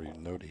 We already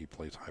know that he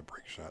plays high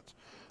break shots.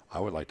 I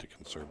would like to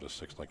conserve the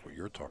 6 like what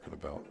you're talking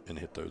about and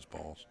hit those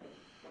balls.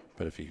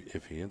 But if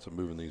he ends up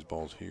moving these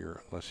balls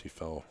here, unless he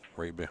fell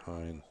right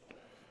behind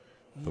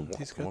the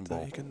one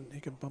ball, he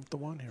can bump the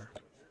 1 here.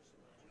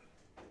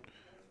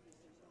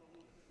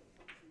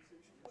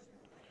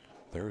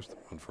 There's the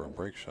one for a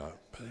break shot,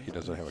 but he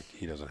doesn't have a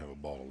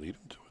ball to lead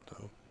him to it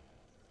though.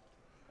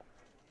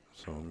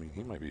 So I mean,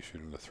 he might be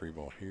shooting the 3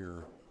 ball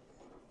here.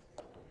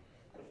 What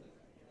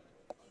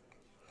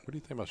do you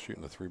think about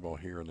shooting the 3 ball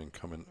here and then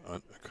coming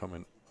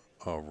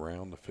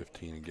around the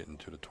 15 and getting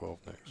to the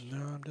 12 next?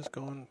 No, I'm just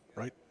going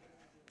right,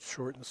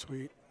 short and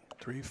sweet,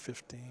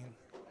 3-15.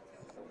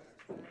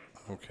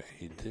 Okay,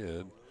 he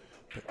did.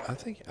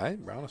 But I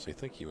honestly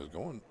think he was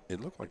going. It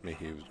looked like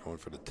maybe he was going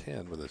for the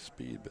 10 with his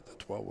speed, but the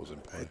 12 was in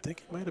play. I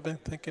think he might have been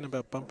thinking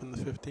about bumping the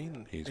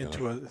 15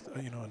 into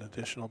an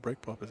additional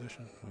break ball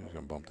position. He's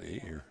going to bump the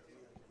 8 here.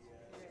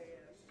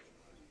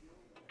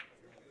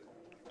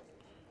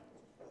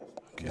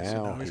 Okay,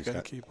 now he's got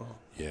a key ball.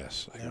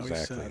 Yes, now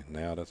exactly.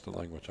 Now that's the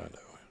language I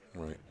know.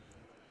 Right.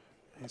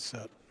 He's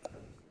set.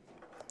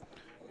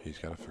 He's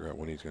got to figure out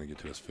when he's going to get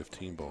to his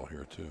 15 ball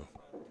here too.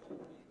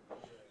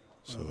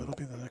 So that'll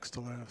be the next to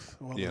last.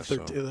 Well, yeah,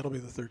 that'll be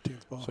the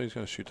 13th ball. So he's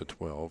going to shoot the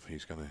 12.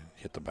 He's going to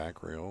hit the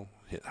back rail,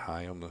 hit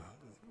high on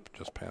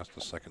just past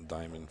the second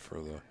diamond for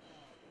the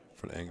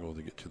angle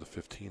to get to the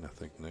 15. I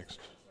think next.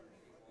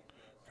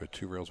 Go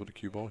 2 rails with a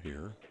cue ball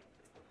here.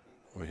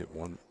 We hit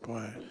 1.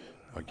 Boy.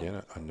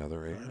 Again,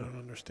 another 8. I don't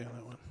understand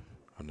that one.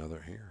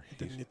 Another here. He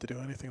didn't need to do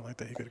anything like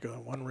that. He could have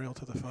gone 1 rail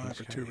to the 5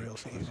 or 2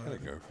 rails to the 5. He's got to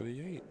go for the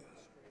 8.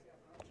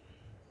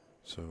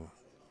 So.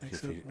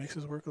 Makes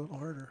his work a little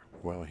harder.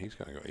 Well, he's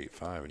going to go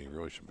 8-5, and he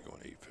really should be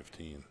going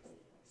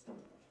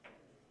 8-15.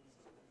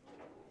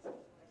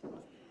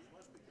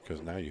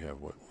 Because now you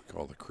have what we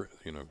call the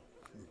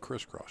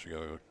crisscross. You got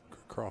to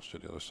cross to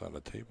the other side of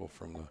the table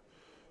from the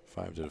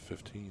 5 to the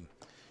 15.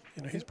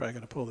 He's probably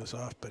going to pull this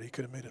off, but he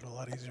could have made it a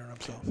lot easier on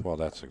himself. Well,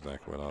 that's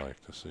exactly what I like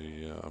to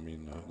see.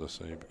 To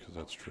say, because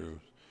that's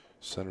true.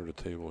 Center the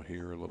table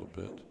here a little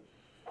bit.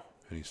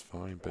 And he's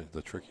fine, but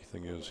the tricky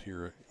thing is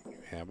here, you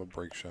have a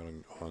break shot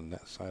on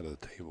that side of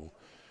the table,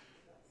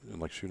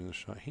 and like shooting the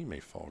shot, he may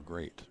fall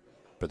great,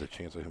 but the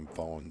chance of him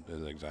falling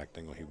is the exact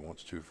angle he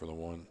wants to for the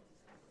 1,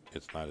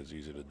 it's not as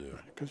easy to do.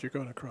 Because you're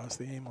going across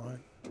the aim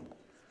line.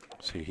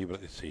 That's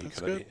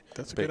good.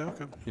 That's a good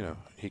outcome.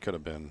 He could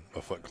have been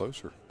a foot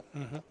closer.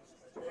 Mm-hmm.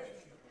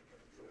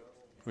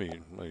 I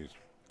mean, these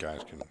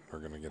guys are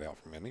going to get out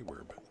from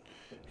anywhere, but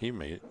he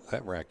made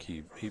that rack.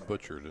 He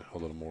butchered it a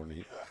little more than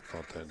I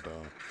thought that.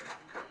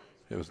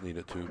 It was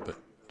needed to, but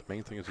the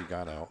main thing is he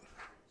got out.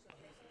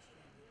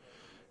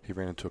 He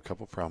ran into a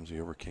couple problems he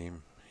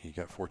overcame. He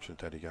got fortunate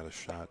that he got a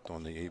shot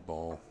on the 8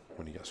 ball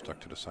when he got stuck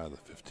to the side of the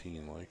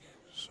 15,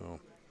 so.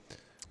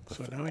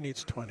 So now he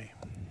needs 20.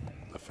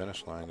 The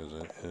finish line is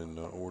in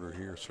order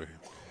here, so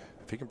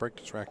if he can break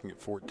this rack and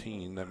get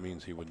 14, that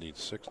means he would need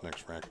 6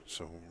 next rack.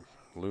 So,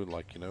 Lou,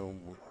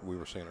 we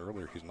were saying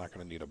earlier, he's not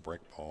going to need a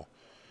break ball.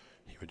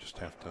 He would just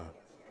have to,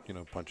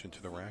 punch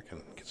into the rack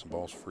and get some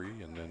balls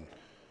free, and then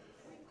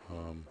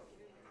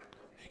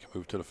he can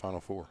move to the final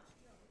 4.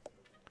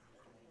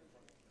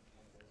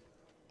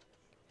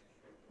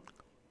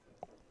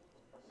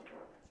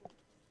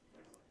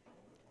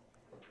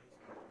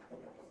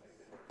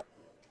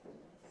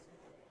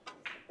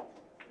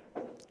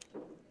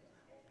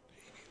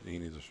 He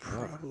needs a shot.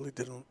 Probably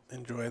didn't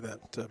enjoy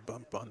that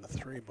bump on the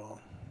 3 ball.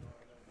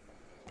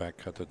 back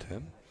cut to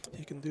 10.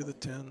 He can do the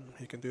 10.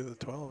 He can do the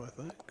 12,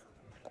 I think.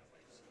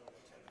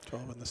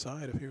 12 on the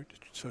side, if he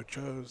so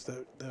chose,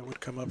 that would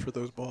come up for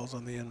those balls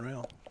on the end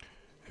rail.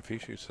 If he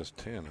shoots this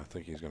 10, I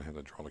think he's going to have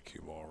to draw the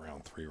cue ball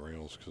around 3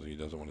 rails because he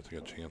doesn't want to take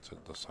a chance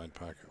at the side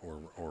pack or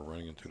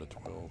running into the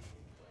 12.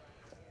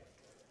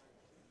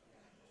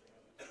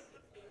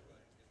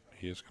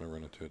 He is going to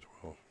run into a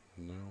 12.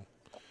 No.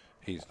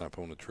 He's not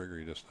pulling the trigger.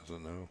 He just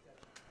doesn't know.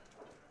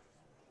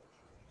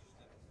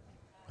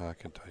 I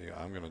can tell you,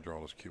 I'm going to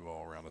draw this cue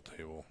ball around the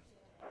table.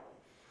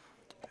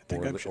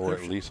 Or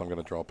at least I'm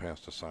going to draw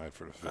past the side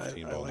for the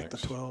 15 ball I like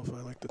next. the 12.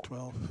 I like the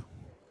 12.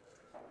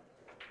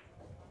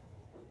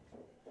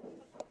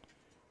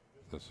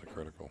 This is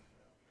critical.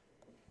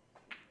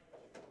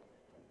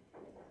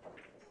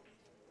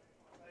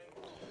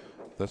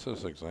 This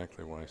is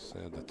exactly why I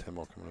said the 10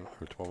 ball coming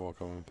or 12 ball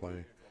coming in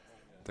play.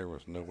 There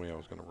was no way I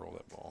was going to roll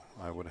that ball.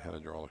 I would have had to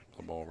draw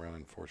the ball around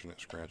and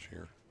fortunate scratch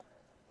here.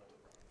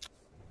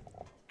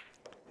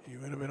 You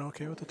would have been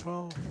okay with the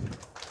 12.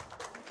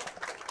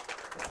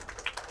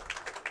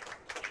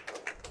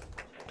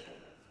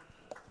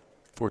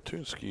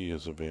 Fortunski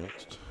is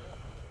advanced.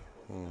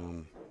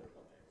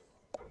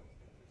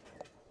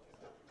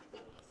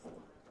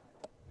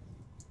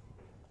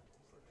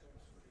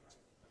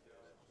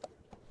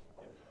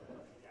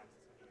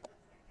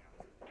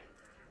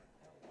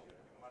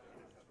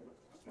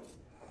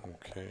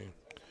 Okay.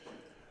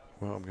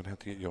 Well, I'm going to have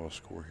to get y'all a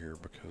score here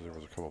because there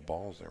was a couple of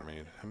balls there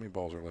made. How many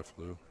balls are left,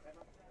 Lou?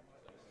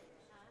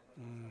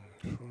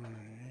 4, 8,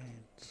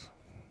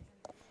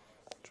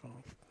 12,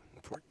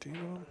 14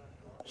 of them.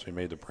 So he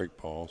made the break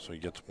ball, so he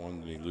gets one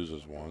and he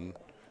loses one.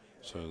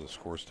 So the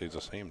score stays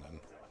the same then,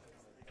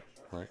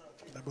 right?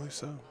 I believe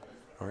so.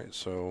 All right,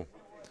 so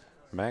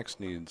Max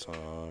needs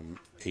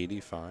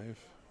 85.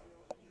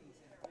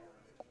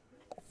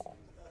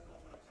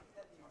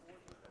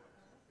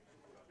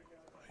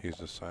 He's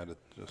decided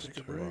just Take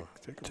a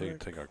break.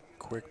 take a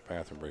quick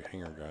bathroom break.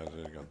 Hang on, guys.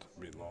 It's got to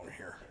be long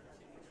here.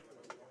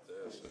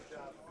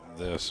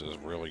 This is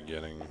really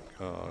getting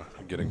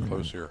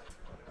close here.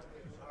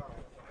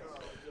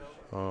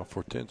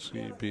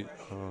 Fortinsky beat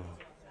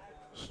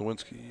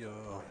Slawinski.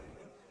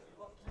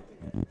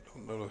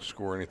 Don't know to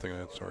score anything.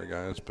 Sorry,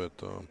 guys, but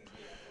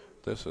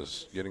this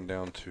is getting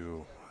down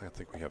to. I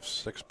think we have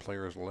 6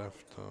 players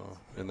left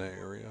in that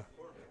area.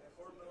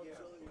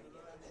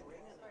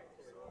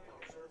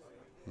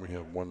 We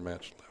have 1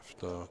 match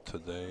left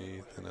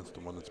today, and that's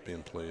the one that's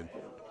being played.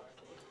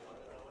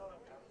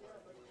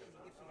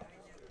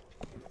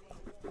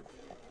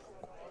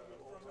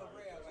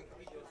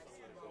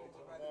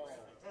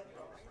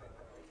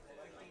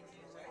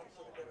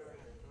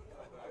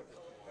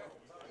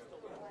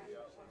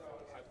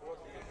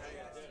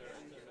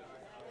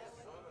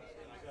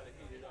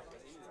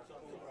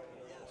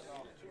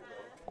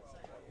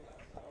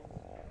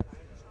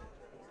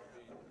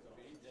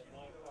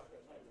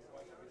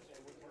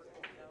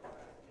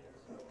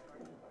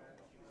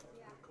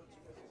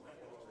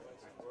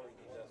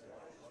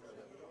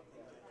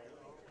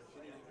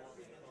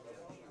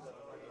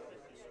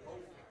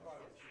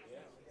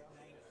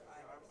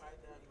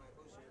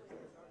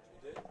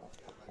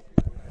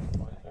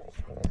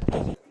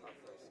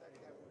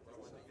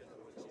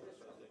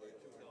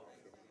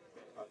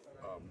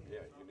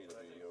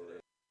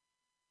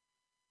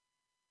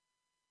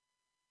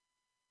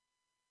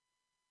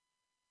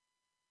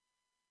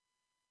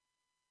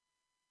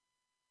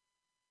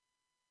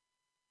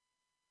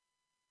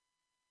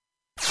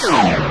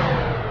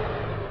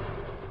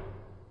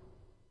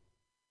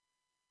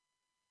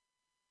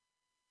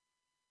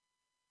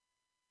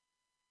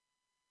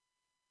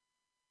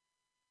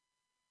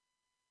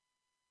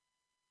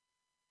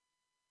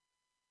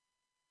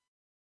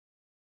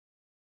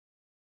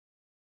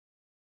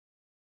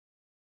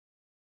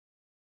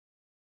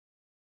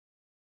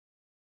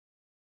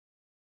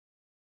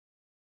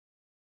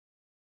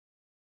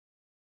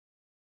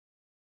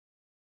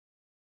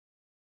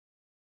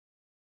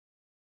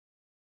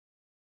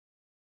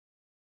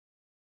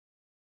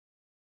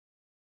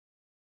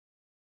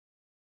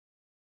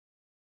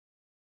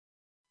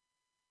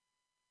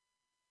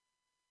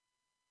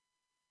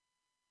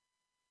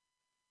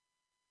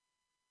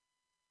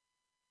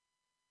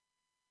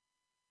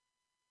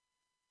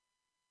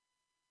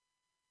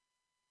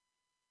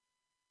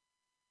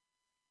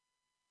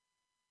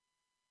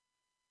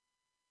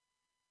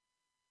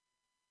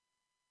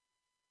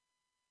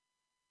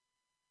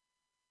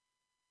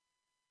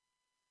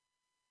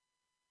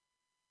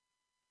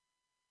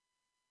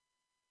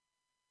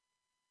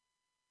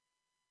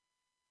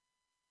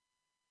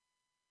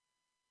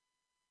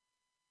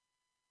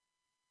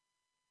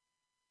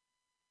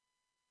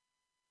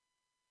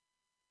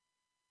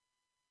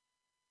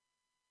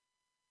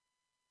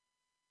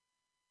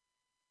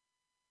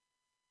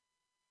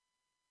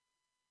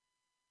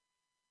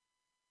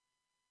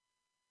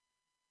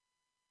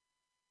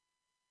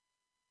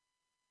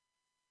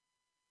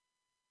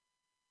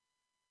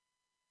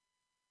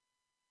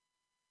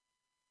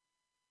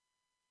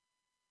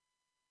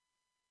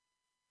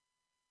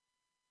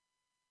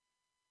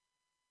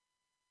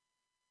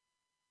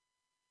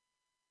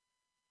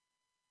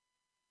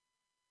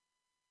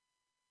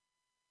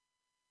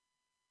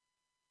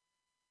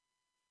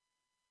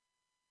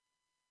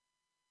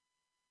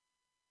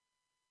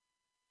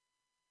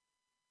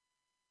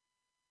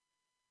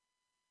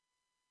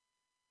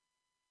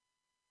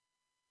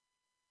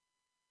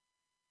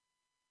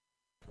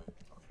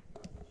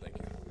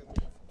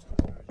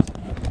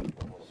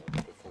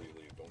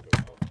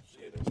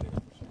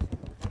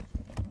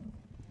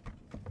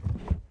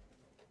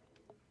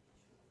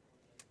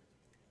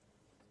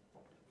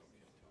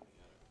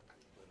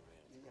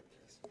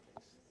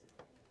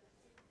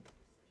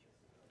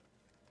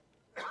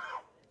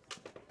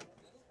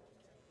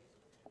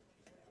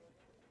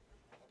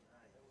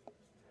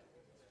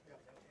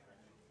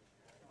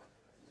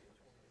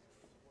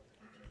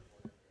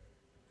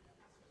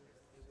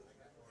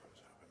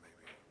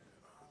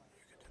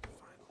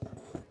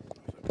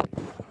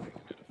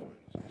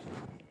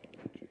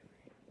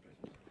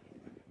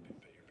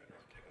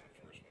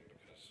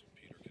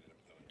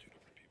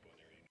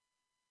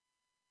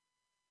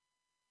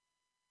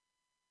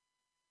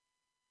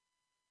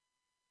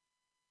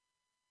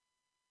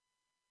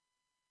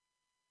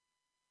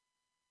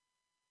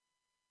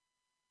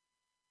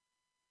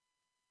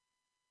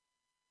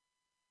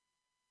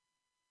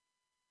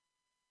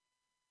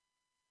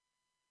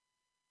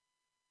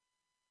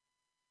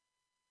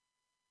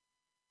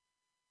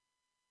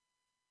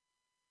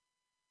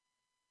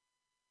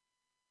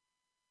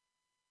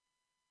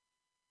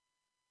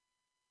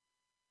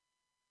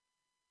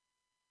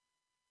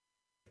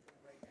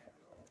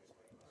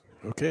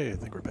 Okay, I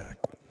think we're back.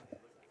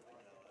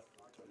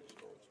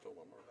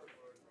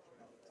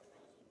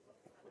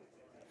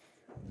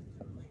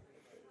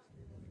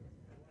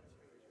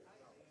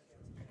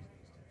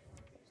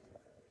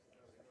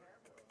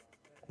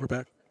 We're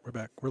back. We're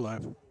back. We're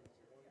live.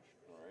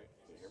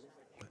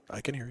 I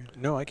can hear you.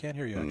 No, I can't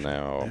hear you. Actually.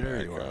 Now,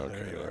 there you are. okay,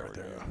 There you there are. we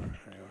There you go. are.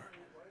 There you are.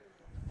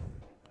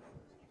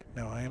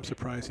 Now, I am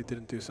surprised he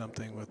didn't do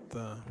something with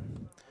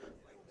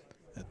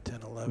at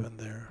 10-11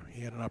 there.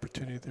 He had an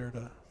opportunity there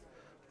to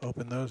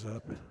open those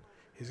up.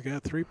 He's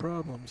got 3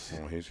 problems.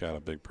 Well, he's got a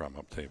big problem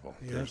up table.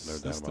 Yes, There's no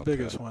doubt that's the about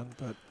biggest that. one.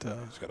 But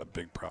He's got a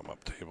big problem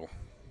up table.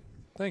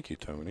 Thank you,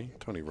 Tony.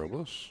 Tony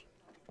Robles.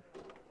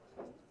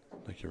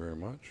 Thank you very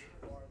much.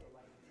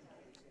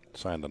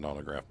 Signed an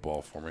autographed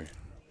ball for me.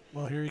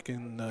 well, here you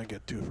can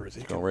get 2 for his.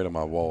 He Go can right on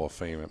my wall of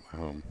fame at my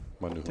home.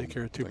 My new take home.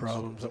 care of 2 Thanks.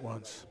 problems at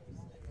once.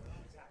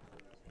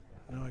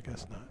 No, I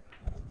guess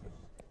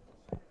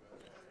not.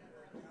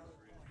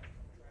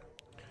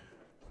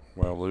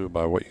 Well, Lou,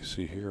 by what you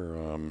see here,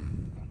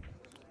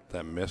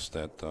 that miss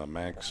that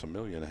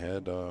Maximilian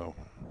had,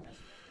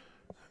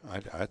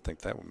 I think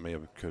that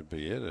could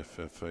be it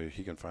if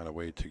he can find a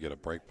way to get a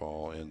break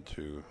ball and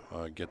to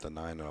get the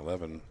 9 and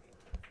 11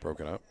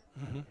 broken up.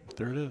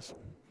 There it is.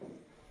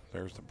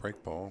 There's the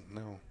break ball.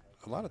 Now,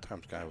 a lot of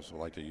times guys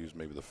like to use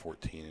maybe the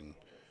 14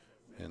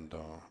 and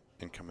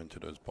come into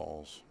those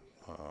balls.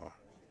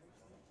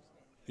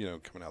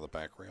 Coming out of the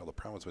back rail. The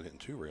problem is with hitting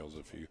 2 rails.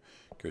 If you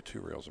go 2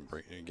 rails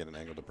and get an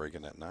angle to break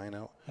in that 9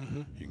 out,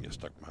 you can get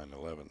stuck behind the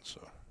 11.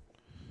 So,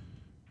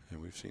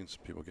 and we've seen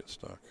some people get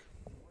stuck.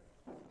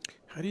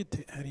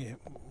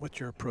 What's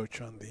your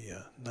approach on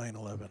the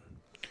 9-11?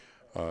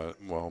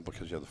 Well,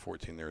 because you have the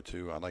 14 there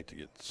too, I'd like to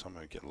get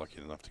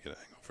lucky enough to get an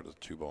angle for the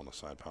 2 ball in the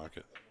side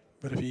pocket.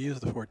 But if you use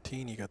the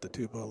 14, you got the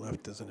 2 ball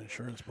left as an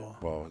insurance ball.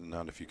 Well,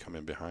 not if you come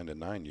in behind a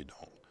 9, you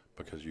don't,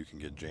 because you can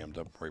get jammed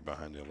up right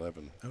behind the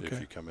 11. Okay.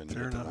 If you come in and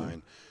Fair hit enough. the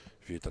 9,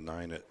 if you hit the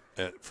 9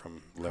 at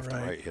from left to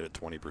Right. right, hit it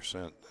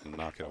 20% and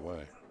knock it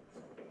away.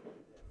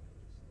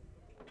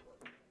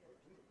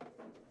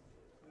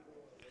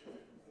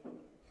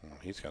 Well,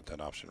 he's got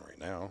that option right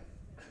now.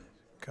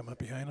 Come up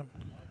behind him.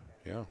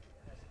 Yeah.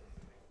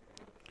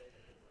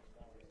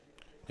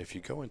 If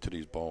you go into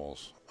these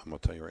balls, I'm going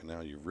to tell you right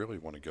now, you really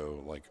want to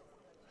go like,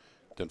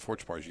 the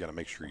unfortunate part is you got to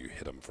make sure you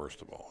hit them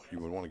first of all. You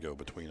would want to go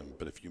between them,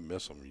 but if you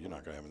miss them, you're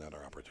not going to have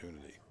another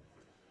opportunity.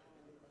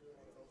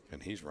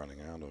 And he's running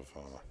out of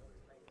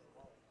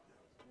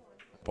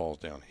balls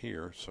down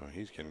here, so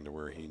he's getting to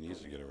where he needs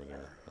to get over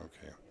there.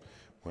 Okay.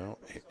 Well,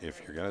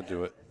 if you're going to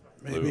do it,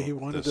 Maybe Lou, he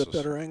wanted a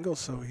better angle,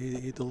 so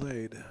he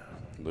delayed.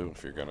 Lou,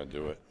 if you're going to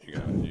do it, you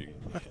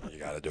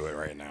got to do it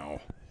right now.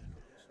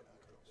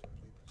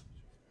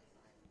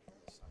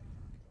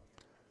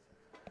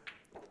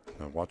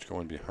 Now watch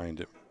going behind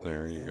it.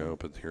 There you go.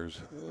 But here's.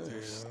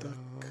 They're stuck.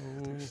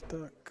 They're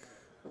stuck.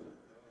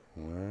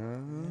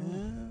 Well,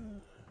 Yeah.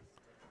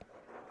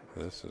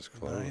 this is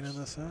close. 9 on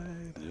the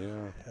side.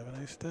 Yeah. Have a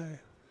nice day.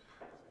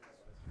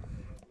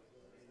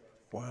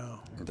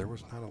 Wow. There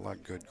was not a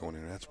lot good going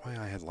in. That's why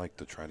I had liked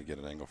to try to get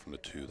an angle from the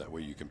 2. That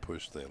way you can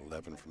push the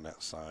 11 from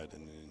that side,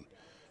 and then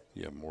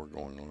you have more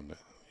going on.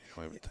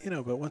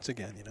 But once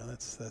again,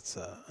 that's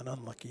an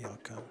unlucky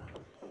outcome.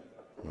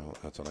 Well,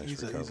 that's a nice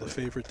He's recovery. a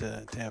favorite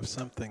to have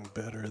something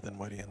better than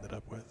what he ended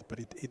up with, but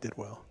he did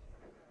well.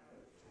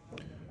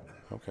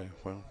 Okay,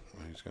 well,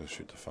 he's going to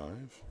shoot the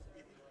 5.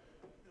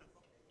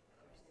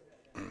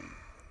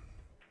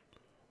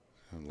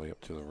 And lay up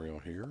to the rail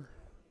here.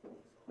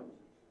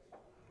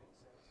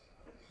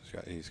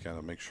 He's got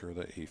to make sure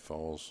that he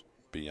falls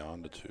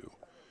beyond the 2.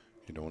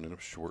 You don't end up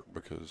short,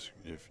 because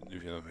if you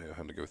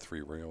have to go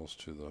 3 rails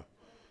to the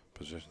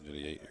position to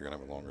the 8, you're going to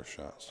have a longer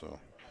shot. So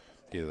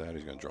either that, or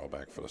he's going to draw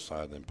back for the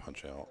side, then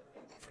punch out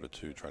for the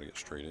 2, try to get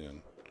straight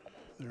in.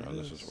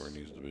 This is where he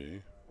needs to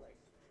be.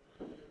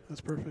 That's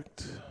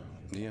perfect.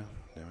 Yeah,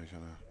 now he's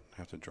going to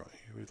have to draw.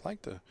 We'd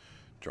like to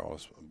draw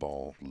this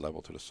ball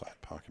level to the side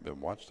pocket, but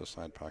watch the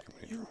side pocket.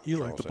 You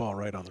like the ball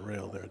right on the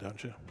rail there,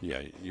 don't you?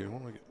 Yeah, you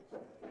want to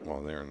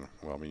Well,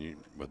 I mean,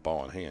 with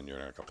ball in hand, you're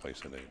not going to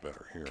place it any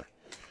better here.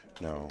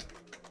 Now,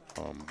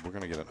 we're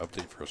going to get an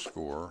update for a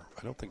score.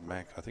 I think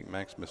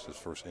Max missed his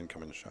first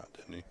incoming shot,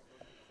 didn't he?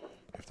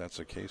 If that's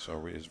the case,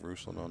 is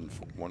Ruslan on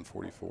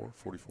 144,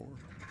 44?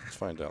 Let's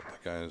find out.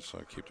 The guys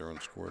keep their own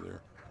score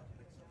there.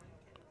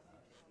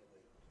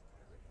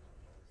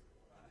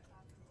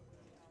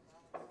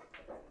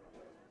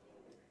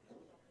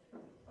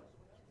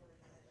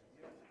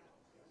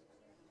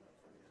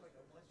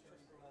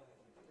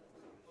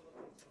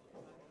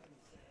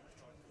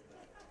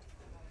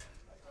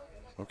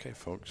 Okay,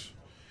 folks,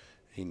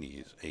 he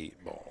needs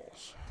 8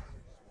 balls.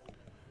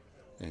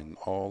 And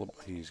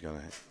he's going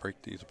to break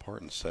these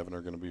apart, and 7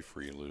 are going to be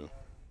free, Lou.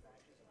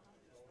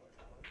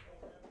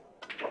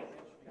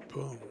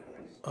 Boom.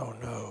 Oh,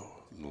 no.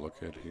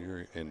 Look at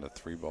here, and the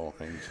 3 ball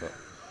hangs up.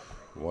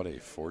 What a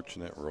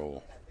fortunate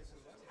roll.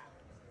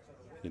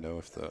 You know,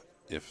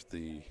 if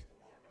the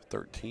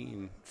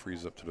 13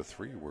 frees up to the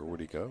 3, where would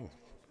he go?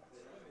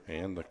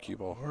 And the cue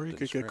ball. Or he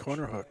could get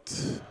corner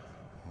hooked.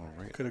 All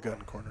right. Could have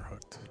gotten corner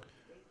hooked.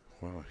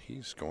 Well,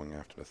 he's going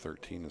after the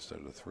 13 instead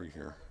of the 3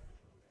 here.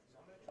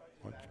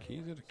 What? Can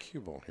you get a cue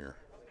ball here?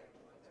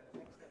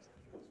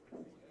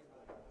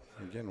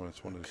 Again, when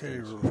it's one of those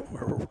things.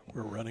 Okay,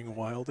 we're running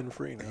wild and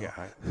free now. Yeah,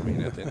 I mean,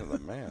 at the end of the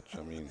match,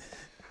 I mean,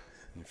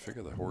 you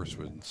figure the horse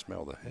would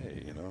smell the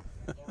hay, you know?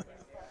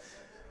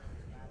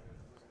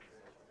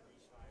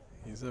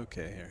 He's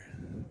okay here.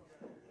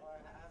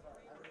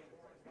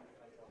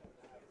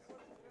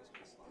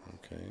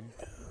 Okay.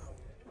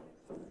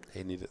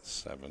 He needed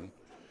 7.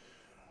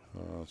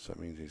 So that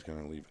means he's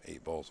going to leave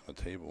 8 balls on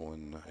the table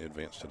and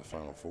advance to the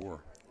final 4,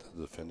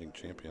 the defending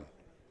champion.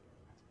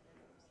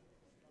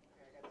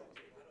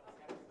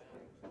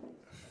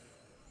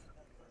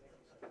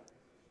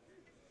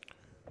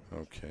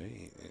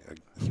 Okay.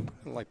 He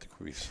wouldn't like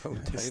to be so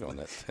tight on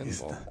that 10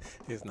 ball.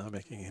 He's not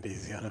making it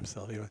easy on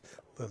himself.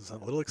 There's a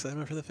little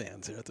excitement for the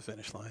fans here at the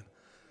finish line.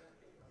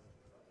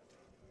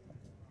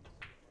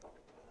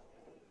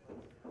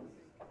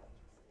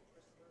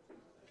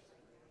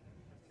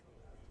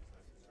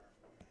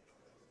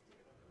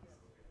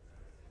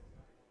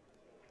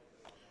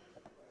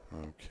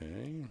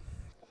 Okay.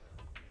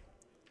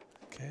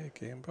 Okay,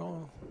 game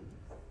ball.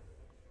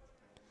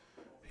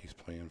 He's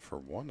playing for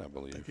 1, I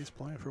believe. I think he's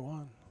playing for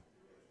 1.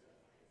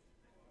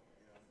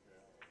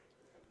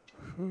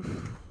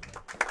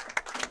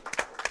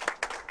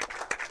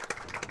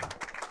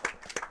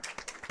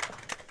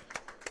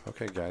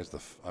 Okay, guys,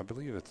 I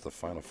believe it's the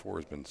final 4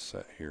 has been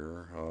set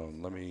here.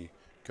 Let me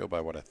go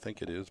by what I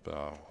think it is, but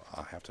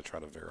I'll have to try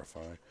to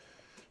verify.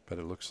 But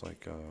it looks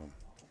like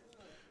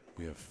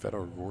we have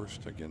Fedor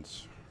Gorst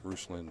against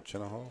Ruslan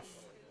Chinahov.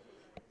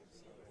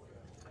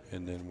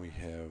 And then we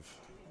have,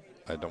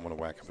 I don't want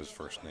to whack up his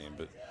first name,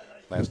 but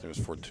last name is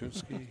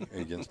Fortunsky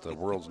against the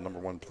world's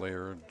 #1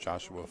 player,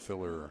 Joshua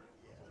Filler